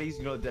dead bodies.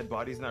 You know the dead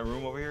bodies in that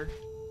room over here?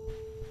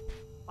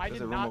 I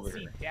did not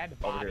see dead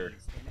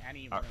bodies in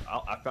any room.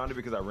 I found it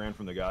because I ran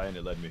from the guy and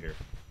it led me here.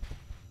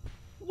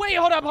 Wait,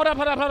 hold up.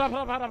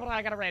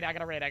 I gotta raid.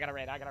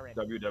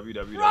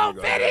 www. Bro,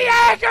 Vinny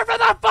Hacker for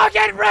the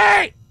fucking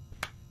raid!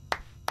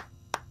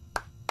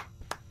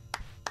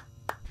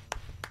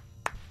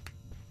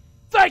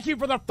 Thank you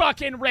for the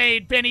fucking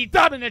raid, Vinny.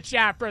 Dub in the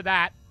chat for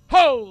that.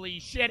 Holy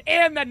shit.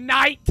 And the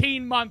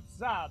 19-month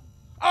sub.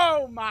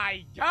 Oh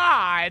my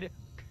god.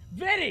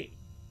 Vinny,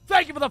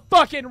 thank you for the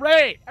fucking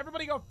raid.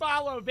 Everybody go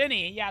follow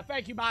Vinny. Yeah,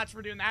 thank you, bots,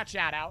 for doing that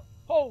shout out.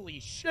 Holy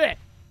shit.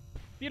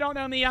 If you don't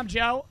know me, I'm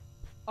Joe.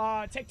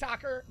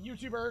 TikToker,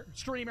 YouTuber,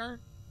 streamer,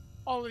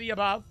 all of the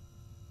above.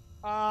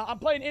 I'm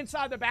playing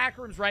Inside the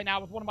Backrooms right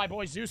now with one of my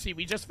boys, Zeusy.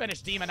 We just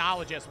finished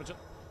Demonologist,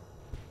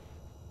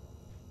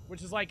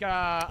 which is like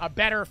a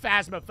better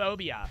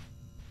Phasmophobia.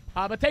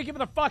 But thank you for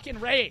the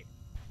fucking raid.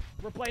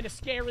 We're playing a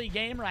scary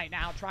game right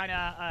now, trying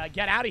to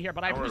get out of here,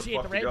 but I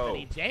appreciate the raid,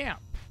 Vinny. Damn.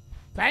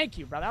 Thank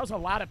you, bro. That was a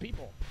lot of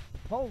people.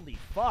 Holy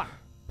fuck.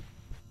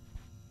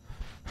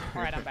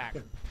 All right, I'm back.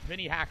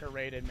 Vinny Hacker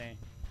raided me.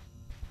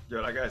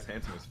 Yo, that guy's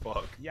handsome as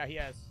fuck. Yeah, he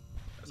is.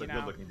 That's a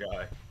good-looking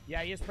guy.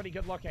 Yeah, he is pretty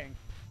good-looking,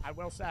 I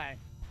will say.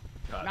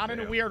 God not damn.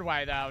 in a weird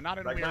way, though. Not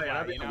in a weird way.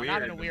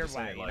 Not in a weird way.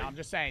 Saying, like, I'm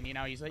just saying,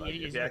 he's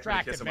an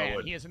attractive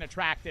man. He is an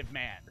attractive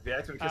man. If he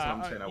asked me to kiss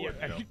him, I'm saying I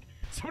would.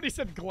 Somebody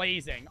said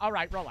glazing. All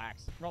right,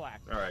 relax. All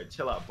right,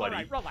 chill out, buddy.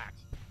 All right,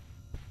 relax.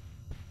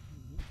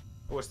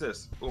 What's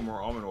this? Oh,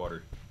 more almond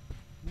water.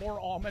 More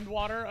almond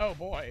water? Oh,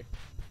 boy.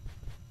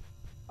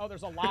 Oh,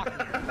 there's a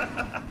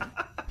locker.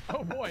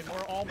 Oh, boy,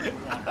 more almond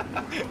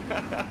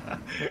water.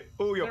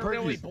 Oh, yo, They're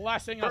really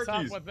blessing us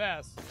up with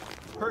this.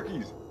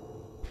 Perkies.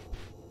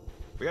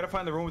 We gotta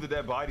find the room with the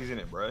dead bodies in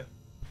it, bruh.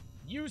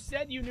 You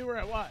said you knew where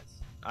it was.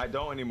 I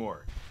don't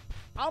anymore.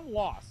 I'm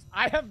lost.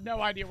 I have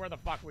no idea where the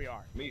fuck we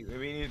are. Me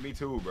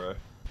too, bruh.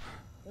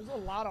 There's a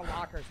lot of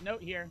lockers.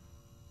 Note here.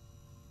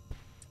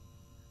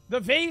 The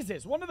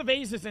vases. One of the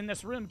vases in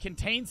this room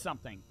contains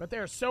something, but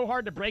they're so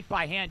hard to break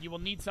by hand, you will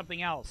need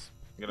something else.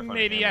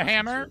 Maybe a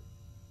hammer?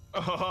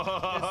 See,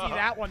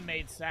 that one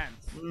made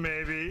sense.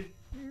 Maybe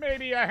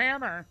a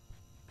hammer.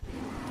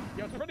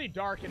 Yo, it's pretty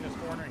dark in this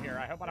corner here.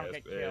 I hope I don't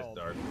get killed. It's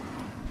dark.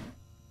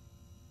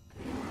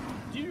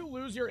 Do you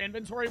lose your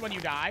inventory when you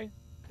die?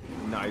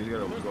 Nah, you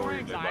gotta There's go more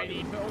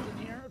anxiety pills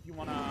in here if you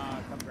want to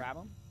come grab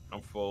them.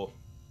 I'm full.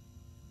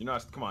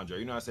 Come on, Joe.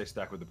 You know I say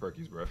stack with the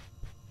perkies, bro.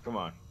 Come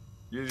on.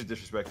 You just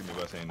disrespected me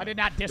by saying that. I did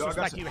not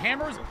disrespect you.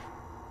 Hammers.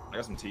 I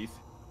got some teeth.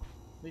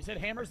 They said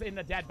hammers in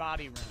the dead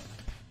body room.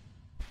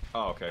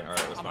 Oh, okay. All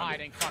right. I'm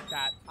hiding. Fuck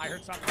that. I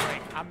heard something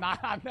break. I'm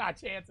not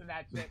chancing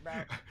that shit, bro.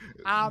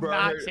 I'm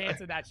not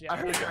chancing that shit. I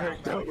heard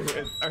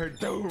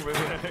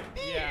Doberman.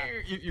 Yeah.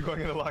 You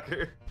going in the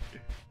locker?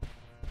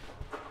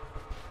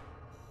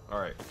 All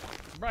right.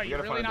 Bro,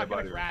 you're really not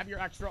gonna grab your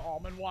extra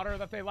almond water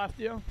that they left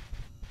you?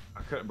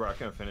 I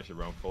couldn't finish it,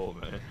 bro. I'm full,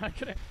 man.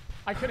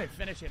 I couldn't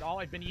finish it. All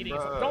I've been eating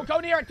is... Don't go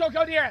near it! Don't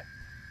go near it!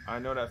 I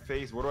know that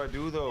face. What do I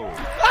do, though?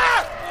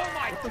 Ah! Oh,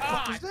 my God, what the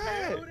fuck was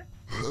that?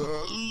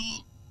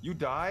 Dude. You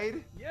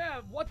died?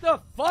 Yeah, what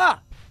the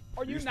fuck?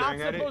 Are you not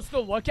supposed to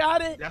look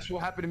at it? That's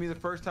what happened to me the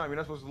first time. You're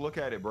not supposed to look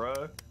at it,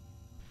 bro.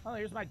 Oh,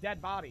 here's my dead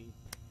body.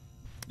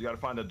 You gotta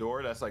find a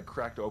door that's, like,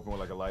 cracked open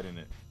with, like, a light in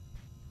it.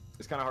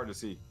 It's kind of hard to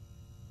see.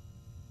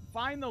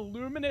 Find the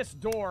luminous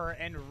door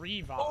and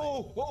revive.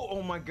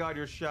 Oh my God,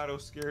 your shadow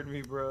scared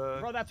me,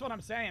 bro. Bro, that's what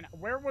I'm saying.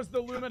 Where was the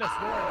luminous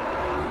door?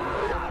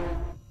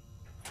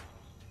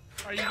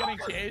 Are you getting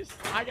chased?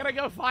 I gotta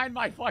go find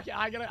my fucking...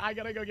 I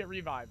gotta go get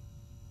revived.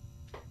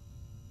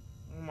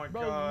 Oh my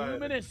Bro, God.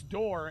 luminous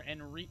door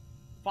and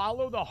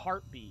follow the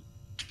heartbeat.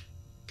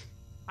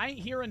 I ain't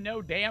hearing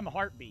no damn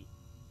heartbeat.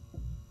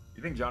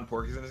 You think John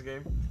Pork is in this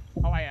game?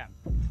 Oh, I am.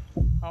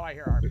 Oh, I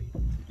hear heartbeat.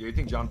 You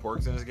think John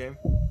Pork's in this game?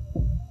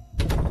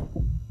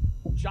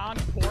 John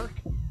Pork?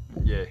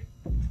 Yeah.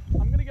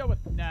 I'm gonna go with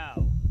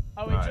no.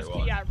 Oh,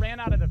 it ran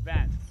out of the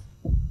vents.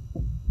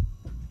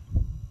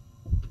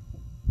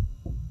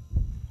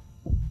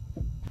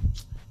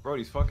 Bro,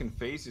 these fucking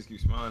faces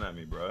keep smiling at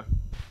me, bro.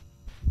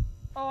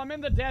 Oh, I'm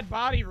in the dead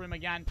body room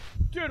again.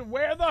 Dude,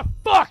 where the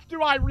fuck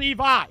do I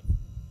revive?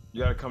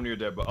 You gotta come to your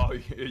dead body. Oh,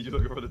 you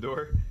looking for the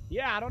door?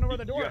 Yeah, I don't know where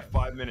the door You is. got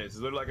 5 minutes.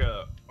 It's literally like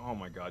a. Oh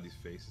my god, these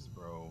faces,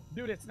 bro.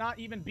 Dude, it's not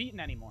even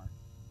beaten anymore.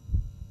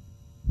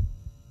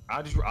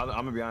 I'm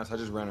gonna be honest. I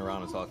just ran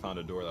around until I found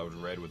a door that was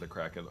red with a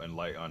crack and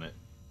light on it.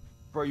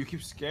 Bro, you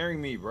keep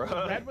scaring me, bro.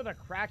 Red with a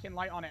crack and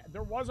light on it.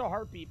 There was a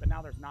heartbeat, but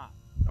now there's not.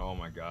 Oh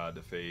my god,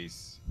 the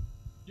face.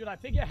 Dude, I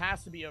think it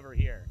has to be over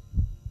here.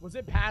 Was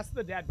it past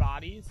the dead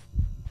bodies?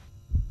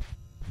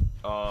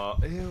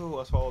 Ew,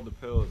 I swallowed the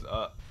pills.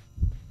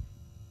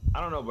 I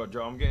don't know, but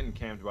Joe, I'm getting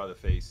camped by the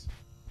face.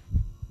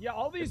 Yeah,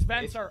 all these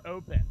vents are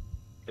open.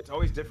 It's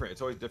always different.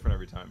 It's always different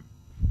every time.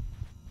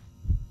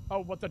 Oh,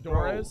 what the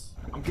door Bro, is?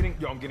 I'm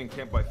getting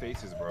camped by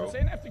faces, bro. They're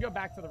saying I have to go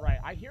back to the right.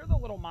 I hear the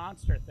little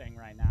monster thing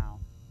right now.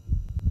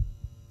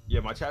 Yeah,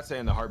 my chat's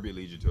saying the heartbeat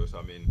leads you to it, so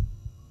I mean.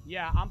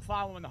 Yeah, I'm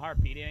following the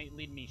heartbeat. It ain't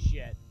leading me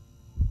shit.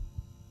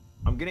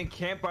 I'm getting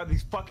camped by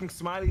these fucking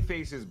smiley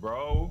faces,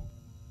 bro.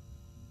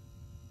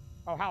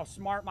 Oh, how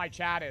smart my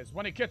chat is.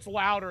 When it gets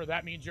louder,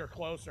 that means you're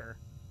closer.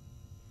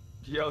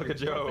 Yo, look at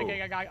Joe. I'm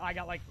thinking I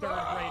got like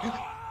 3rd grade.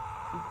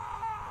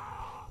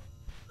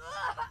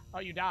 Oh,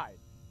 you died.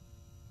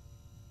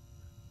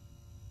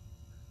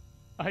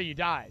 Oh, you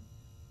died.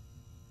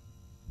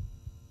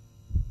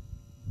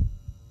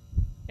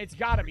 It's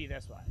gotta be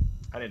this way.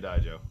 I didn't die,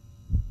 Joe.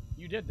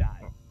 You did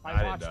die.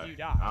 I watched you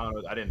die. I don't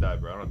know. I didn't die,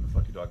 bro. I don't know what the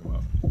fuck you're talking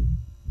about.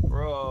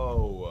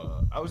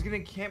 Bro, I was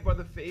getting camped by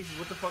the faces.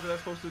 What the fuck is that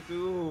supposed to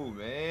do,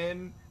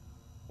 man?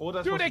 What was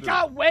that Dude, supposed it to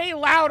got way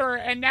louder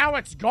and now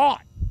it's gone.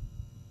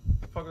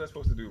 What the fuck is that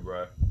supposed to do,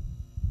 bro?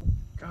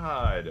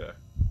 God.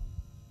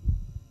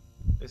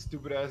 This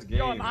stupid ass game,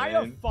 Yo, am I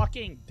man. a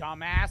fucking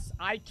dumbass?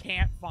 I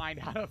can't find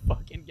how to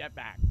fucking get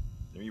back.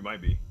 I mean, you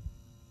might be.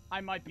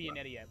 I might be an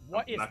idiot.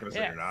 What is I'm not gonna this?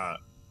 say you're not.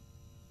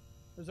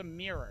 There's a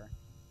mirror.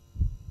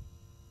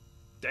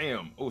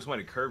 Damn. Oh,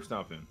 somebody curb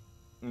stomping.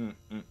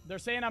 They're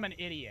saying I'm an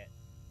idiot.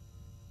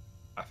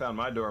 I found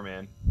my door,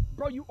 man.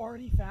 Bro, you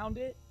already found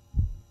it?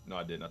 No,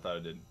 I didn't. I thought I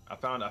did. I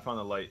found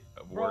the light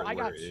of Bro, where, I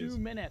got where it 2 is.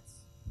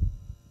 minutes.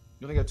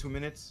 You only got 2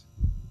 minutes?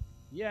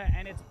 Yeah,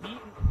 and it's beaten.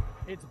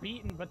 It's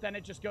beaten, but then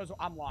it just goes,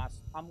 I'm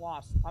lost. I'm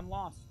lost. I'm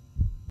lost.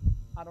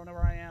 I don't know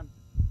where I am.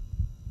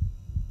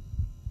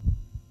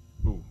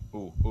 Ooh,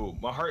 ooh, ooh.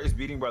 My heart is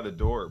beating by the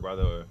door, by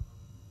the...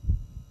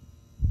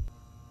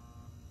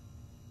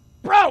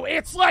 Bro,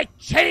 it's like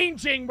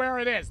changing where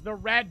it is. The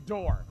red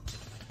door.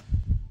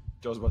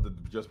 Joe's about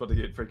to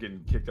get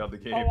freaking kicked out of the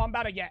game. Oh, I'm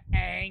about to get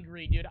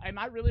angry, dude. Am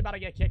I really about to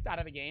get kicked out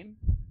of the game?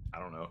 I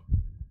don't know.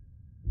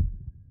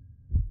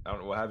 I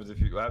don't know what happens if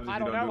you. What happens if I you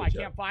don't don't know. do I it,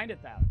 can't find it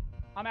though.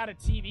 I'm at a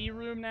TV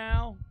room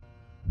now.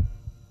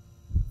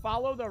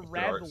 Follow the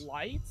red darts.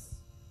 lights.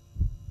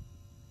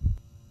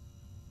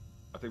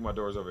 I think my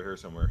door's over here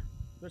somewhere.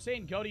 They're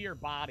saying go to your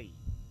body.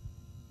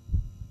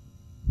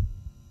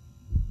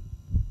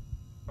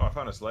 Oh, I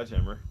found a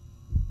sledgehammer.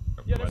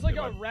 Yeah, there's like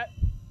a red.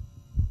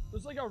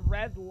 There's like a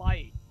red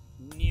light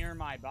near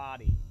my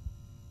body.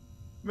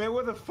 Man,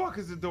 where the fuck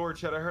is the door,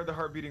 Chet? I heard the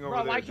heart beating over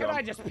Bro, there. why can't Joe.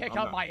 I just pick I'm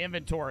up not- my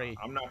inventory?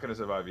 I'm not gonna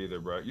survive either,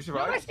 bro. You Yo,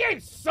 survive? this game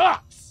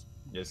sucks.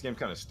 Yeah, this game's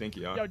kind of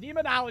stinky, huh? Yo,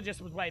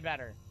 Demonologist was way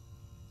better.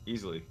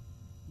 Easily.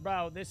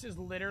 Bro, this is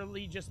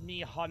literally just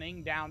me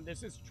hunting down.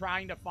 This is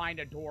trying to find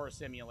a door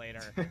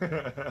simulator.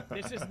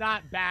 This is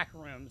not back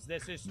rooms.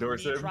 This is Door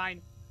me sim?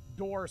 trying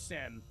door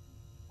sim.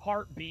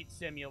 Heartbeat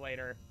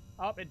simulator.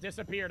 Oh, it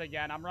disappeared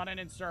again. I'm running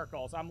in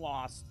circles. I'm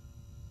lost.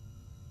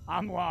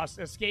 I'm lost.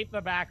 Escape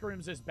the back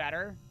rooms is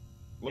better.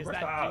 Look Is where-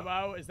 that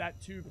duo? Is that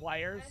 2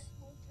 players?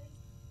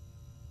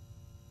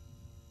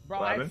 Bro,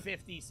 What I have happened?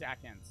 50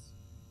 seconds.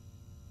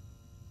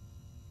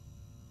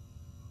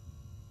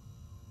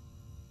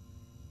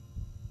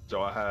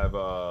 Joe, I have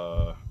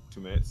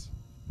 2 minutes.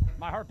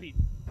 My heartbeat.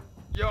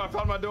 Yo, I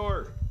found my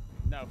door.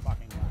 No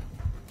fucking way.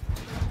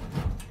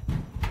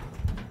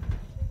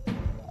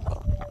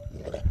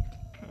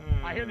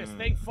 I hear this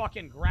thing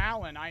fucking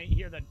growling. I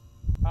hear the...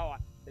 Oh,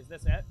 is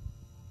this it?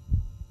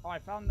 Oh, I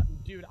found the...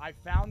 Dude, I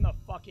found the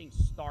fucking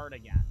start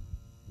again.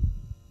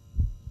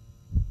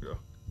 Go.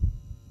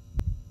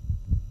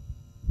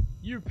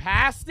 You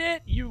passed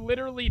it? You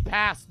literally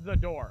passed the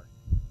door.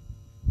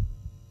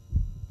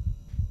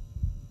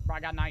 Bro, I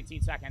got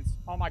 19 seconds.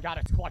 Oh my god,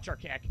 it's clutch or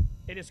kick.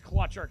 It is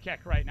clutch or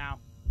kick right now.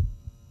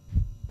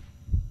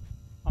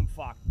 I'm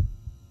fucked.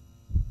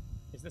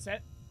 Is this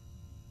it?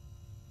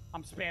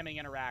 I'm spamming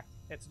interact.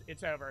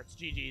 It's over. It's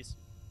GG's.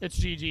 It's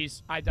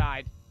GG's. I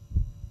died.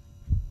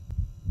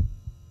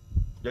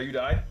 Yo, you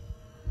died?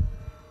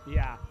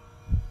 Yeah.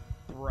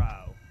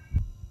 Bro.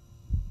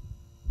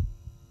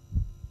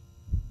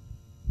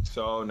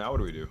 So now what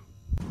do we do?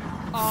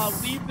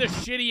 Leave the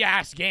shitty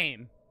ass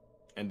game.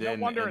 And No then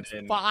wonder and it's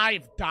then-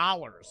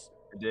 $5.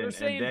 and They're then-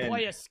 saying and then-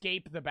 play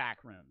escape the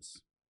back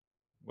rooms.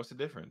 What's the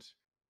difference?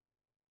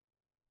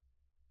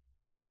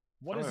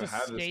 What I is don't even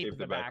have escape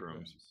the back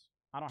rooms?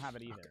 I don't have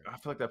it either. I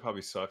feel like that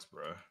probably sucks,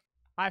 bro.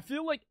 I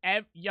feel like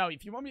yo,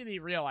 if you want me to be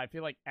real, I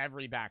feel like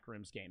every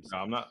backrooms game. No,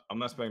 I'm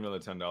not spending another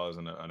 $10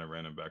 on a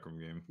random backroom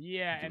game.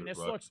 Yeah, Give and it a this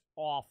buck. looks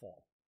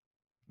awful.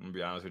 I'm gonna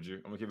be honest with you.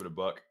 I'm gonna give it a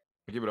buck.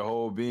 I'm gonna give it a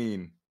whole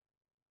bean.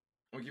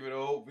 I'm gonna give it a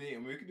whole bean. I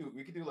mean,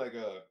 we could do like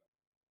a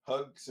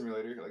Hug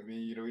simulator, like me,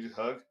 you know, we just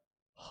hug.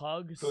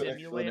 Hug For the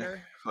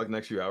simulator. like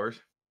next few hours.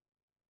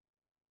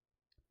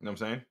 You know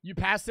what I'm saying? You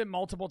passed it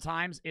multiple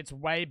times. It's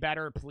way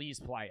better. Please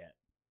play it.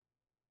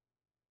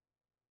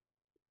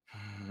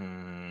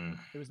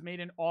 It was made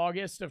in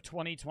August of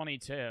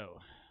 2022.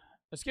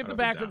 Escape the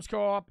backrooms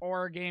co-op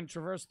or game.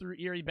 Traverse through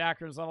eerie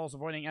backrooms levels,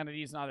 avoiding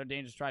entities and other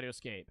dangers. Try to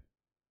escape.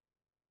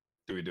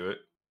 Do we do it?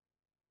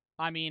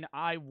 I mean,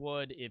 I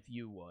would if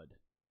you would.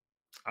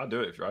 I'll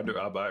do it. I'll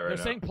buy it right now. They're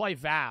saying play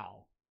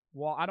Val.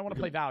 Well, I don't want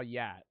to play Val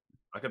yet.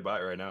 I could buy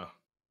it right now.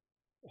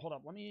 Hold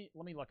up. Let me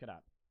look it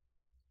up.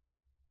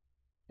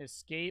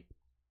 Escape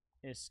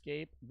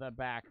the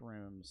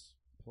backrooms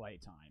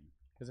playtime.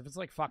 Because if it's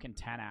like fucking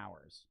 10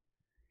 hours.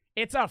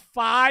 It's a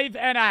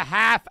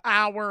 5.5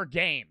 hour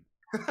game.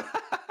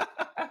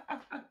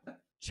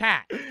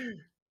 Chat.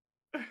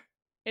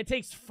 It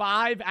takes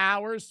 5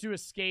 hours to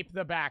escape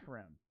the back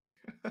room.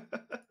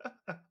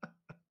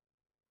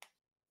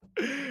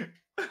 I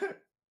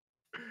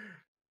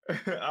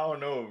don't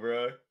know,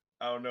 bro.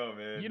 I don't know,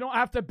 man. You don't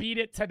have to beat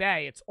it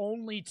today. It's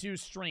only 2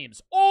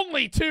 streams.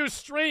 Only 2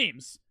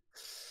 streams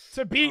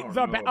to beat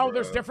the. Oh,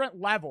 there's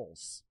different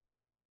levels.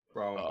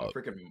 Bro, my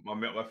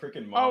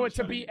freaking mom. Oh, it's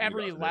to beat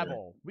every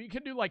level. We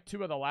could do like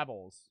 2 of the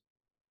levels.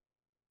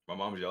 My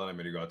mom's yelling at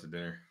me to go out to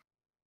dinner.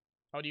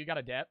 Oh, do you got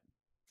a dip?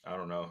 I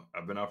don't know.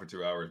 I've been out for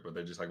 2 hours, but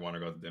they just like want to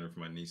go out to dinner for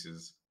my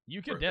niece's.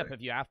 You could dip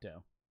if you have to.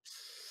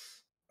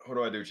 What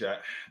do I do,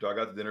 chat? Do I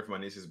go out to dinner for my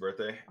niece's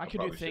birthday? I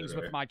could do things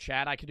with my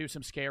chat. I could do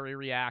some scary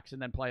reacts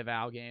and then play a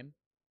Val game.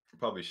 I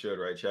probably should,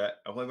 right, chat?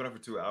 I've only been out for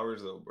 2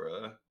 hours though,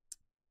 bro.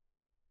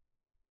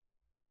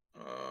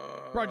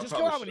 Bro, just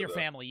go out with your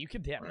family. You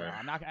can dip, bro.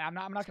 I'm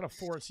not gonna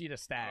force you to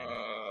stay.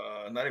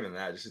 Not even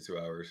that. Just 2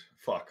 hours.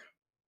 Fuck.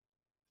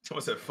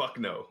 Someone said fuck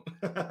no.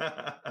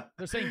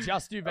 They're saying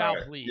just do Val,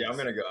 please. Yeah, I'm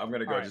gonna go. I'm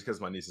gonna go just because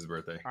my niece's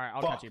birthday. All right,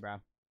 I'll catch you, bro.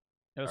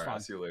 It was fun. I'll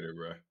see you later,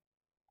 bro.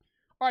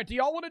 All right, do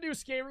y'all want to do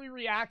scary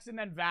reacts and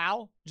then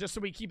Val, just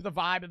so we keep the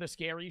vibe of the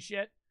scary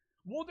shit?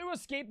 We'll do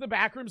Escape the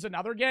Backrooms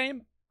another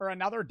game or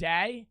another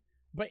day,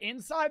 but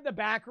Inside the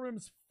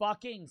Backrooms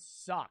fucking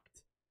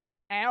sucked.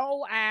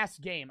 L-ass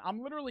game.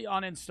 I'm literally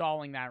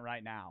uninstalling that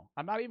right now.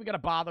 I'm not even gonna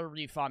bother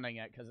refunding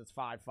it because it's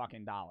 $5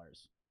 fucking.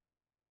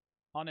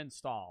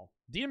 Uninstall.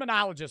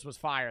 Demonologist was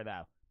fire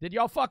though. Did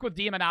y'all fuck with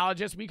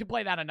Demonologist? We could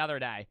play that another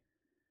day.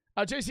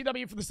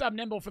 JCW for the sub,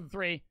 Nimble for the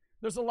 3.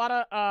 There's a lot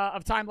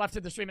of time left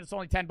in the stream, and it's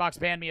only $10.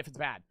 Ban me if it's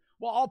bad.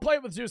 Well, I'll play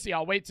it with Zeusy.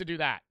 I'll wait to do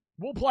that.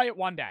 We'll play it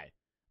one day.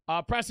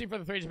 Pressing for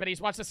the 3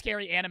 videos. Watch the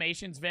scary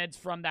animations vids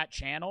from that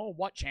channel.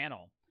 What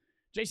channel?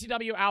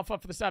 JCW Alpha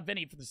for the sub.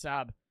 Vinny for the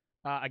sub.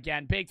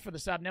 Again, Baked for the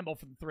sub. Nimble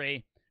for the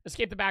 3.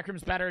 Escape the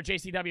Backrooms better.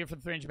 JCW for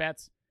the 300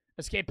 bets.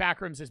 Escape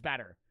Backrooms is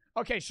better.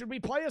 Okay, should we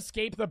play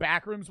Escape the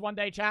Backrooms one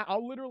day, chat?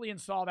 I'll literally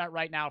install that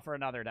right now for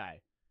another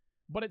day.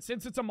 But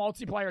since it's a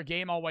multiplayer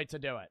game, I'll wait to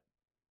do it.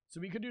 So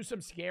we could do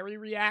some scary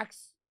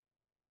reacts.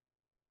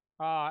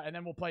 And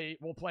then we'll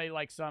play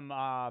like some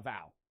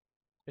Val.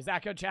 Is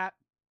that good, chat?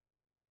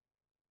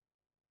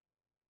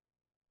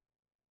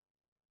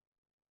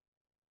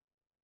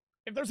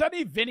 If there's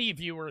any Vinny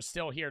viewers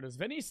still here, does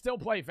Vinny still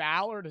play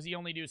Val or does he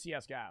only do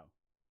CSGO?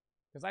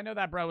 Because I know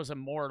that bro is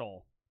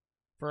immortal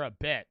for a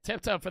bit.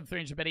 Tiptoe for the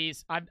 300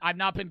 biddies. I've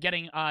not been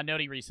getting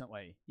noti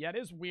recently. Yeah, it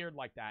is weird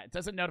like that. It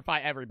doesn't notify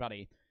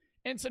everybody.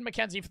 Ensign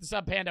McKenzie for the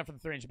sub. Panda for the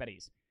 300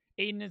 biddies.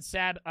 Aiden and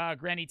Sad,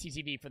 Granny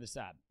TCV for the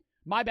sub.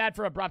 My bad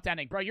for abrupt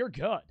ending. Bro, you're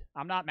good.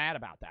 I'm not mad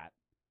about that.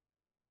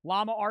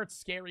 Llama Arts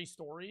Scary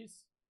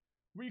Stories.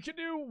 We could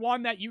do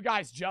one that you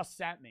guys just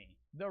sent me.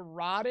 The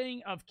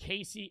Rotting of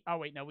Casey. Oh,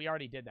 wait, no, we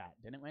already did that,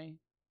 didn't we?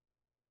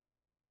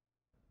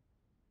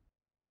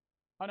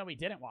 Oh, no, we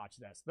didn't watch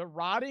this. The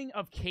Rotting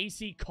of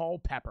Casey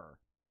Culpepper.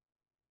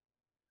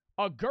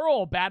 A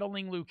girl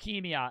battling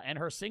leukemia and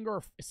her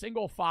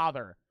single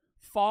father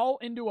fall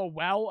into a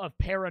well of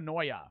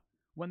paranoia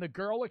when the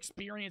girl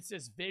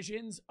experiences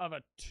visions of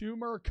a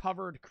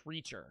tumor-covered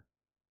creature.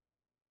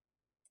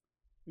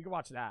 We can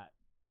watch that.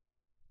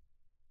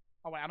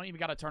 Oh, wait, I don't even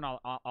got to turn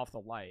off the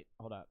light.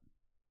 Hold up.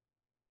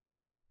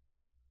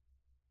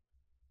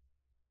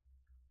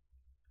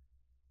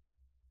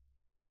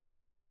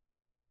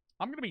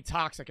 I'm going to be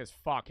toxic as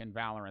fuck in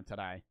Valorant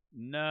today.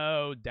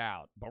 No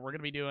doubt. But we're going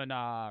to be doing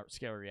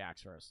scary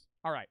reacts first.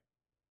 All right.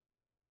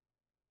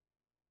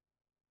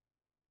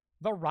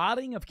 The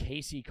Rotting of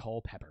Casey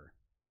Culpepper.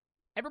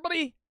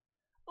 Everybody,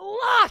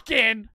 lock in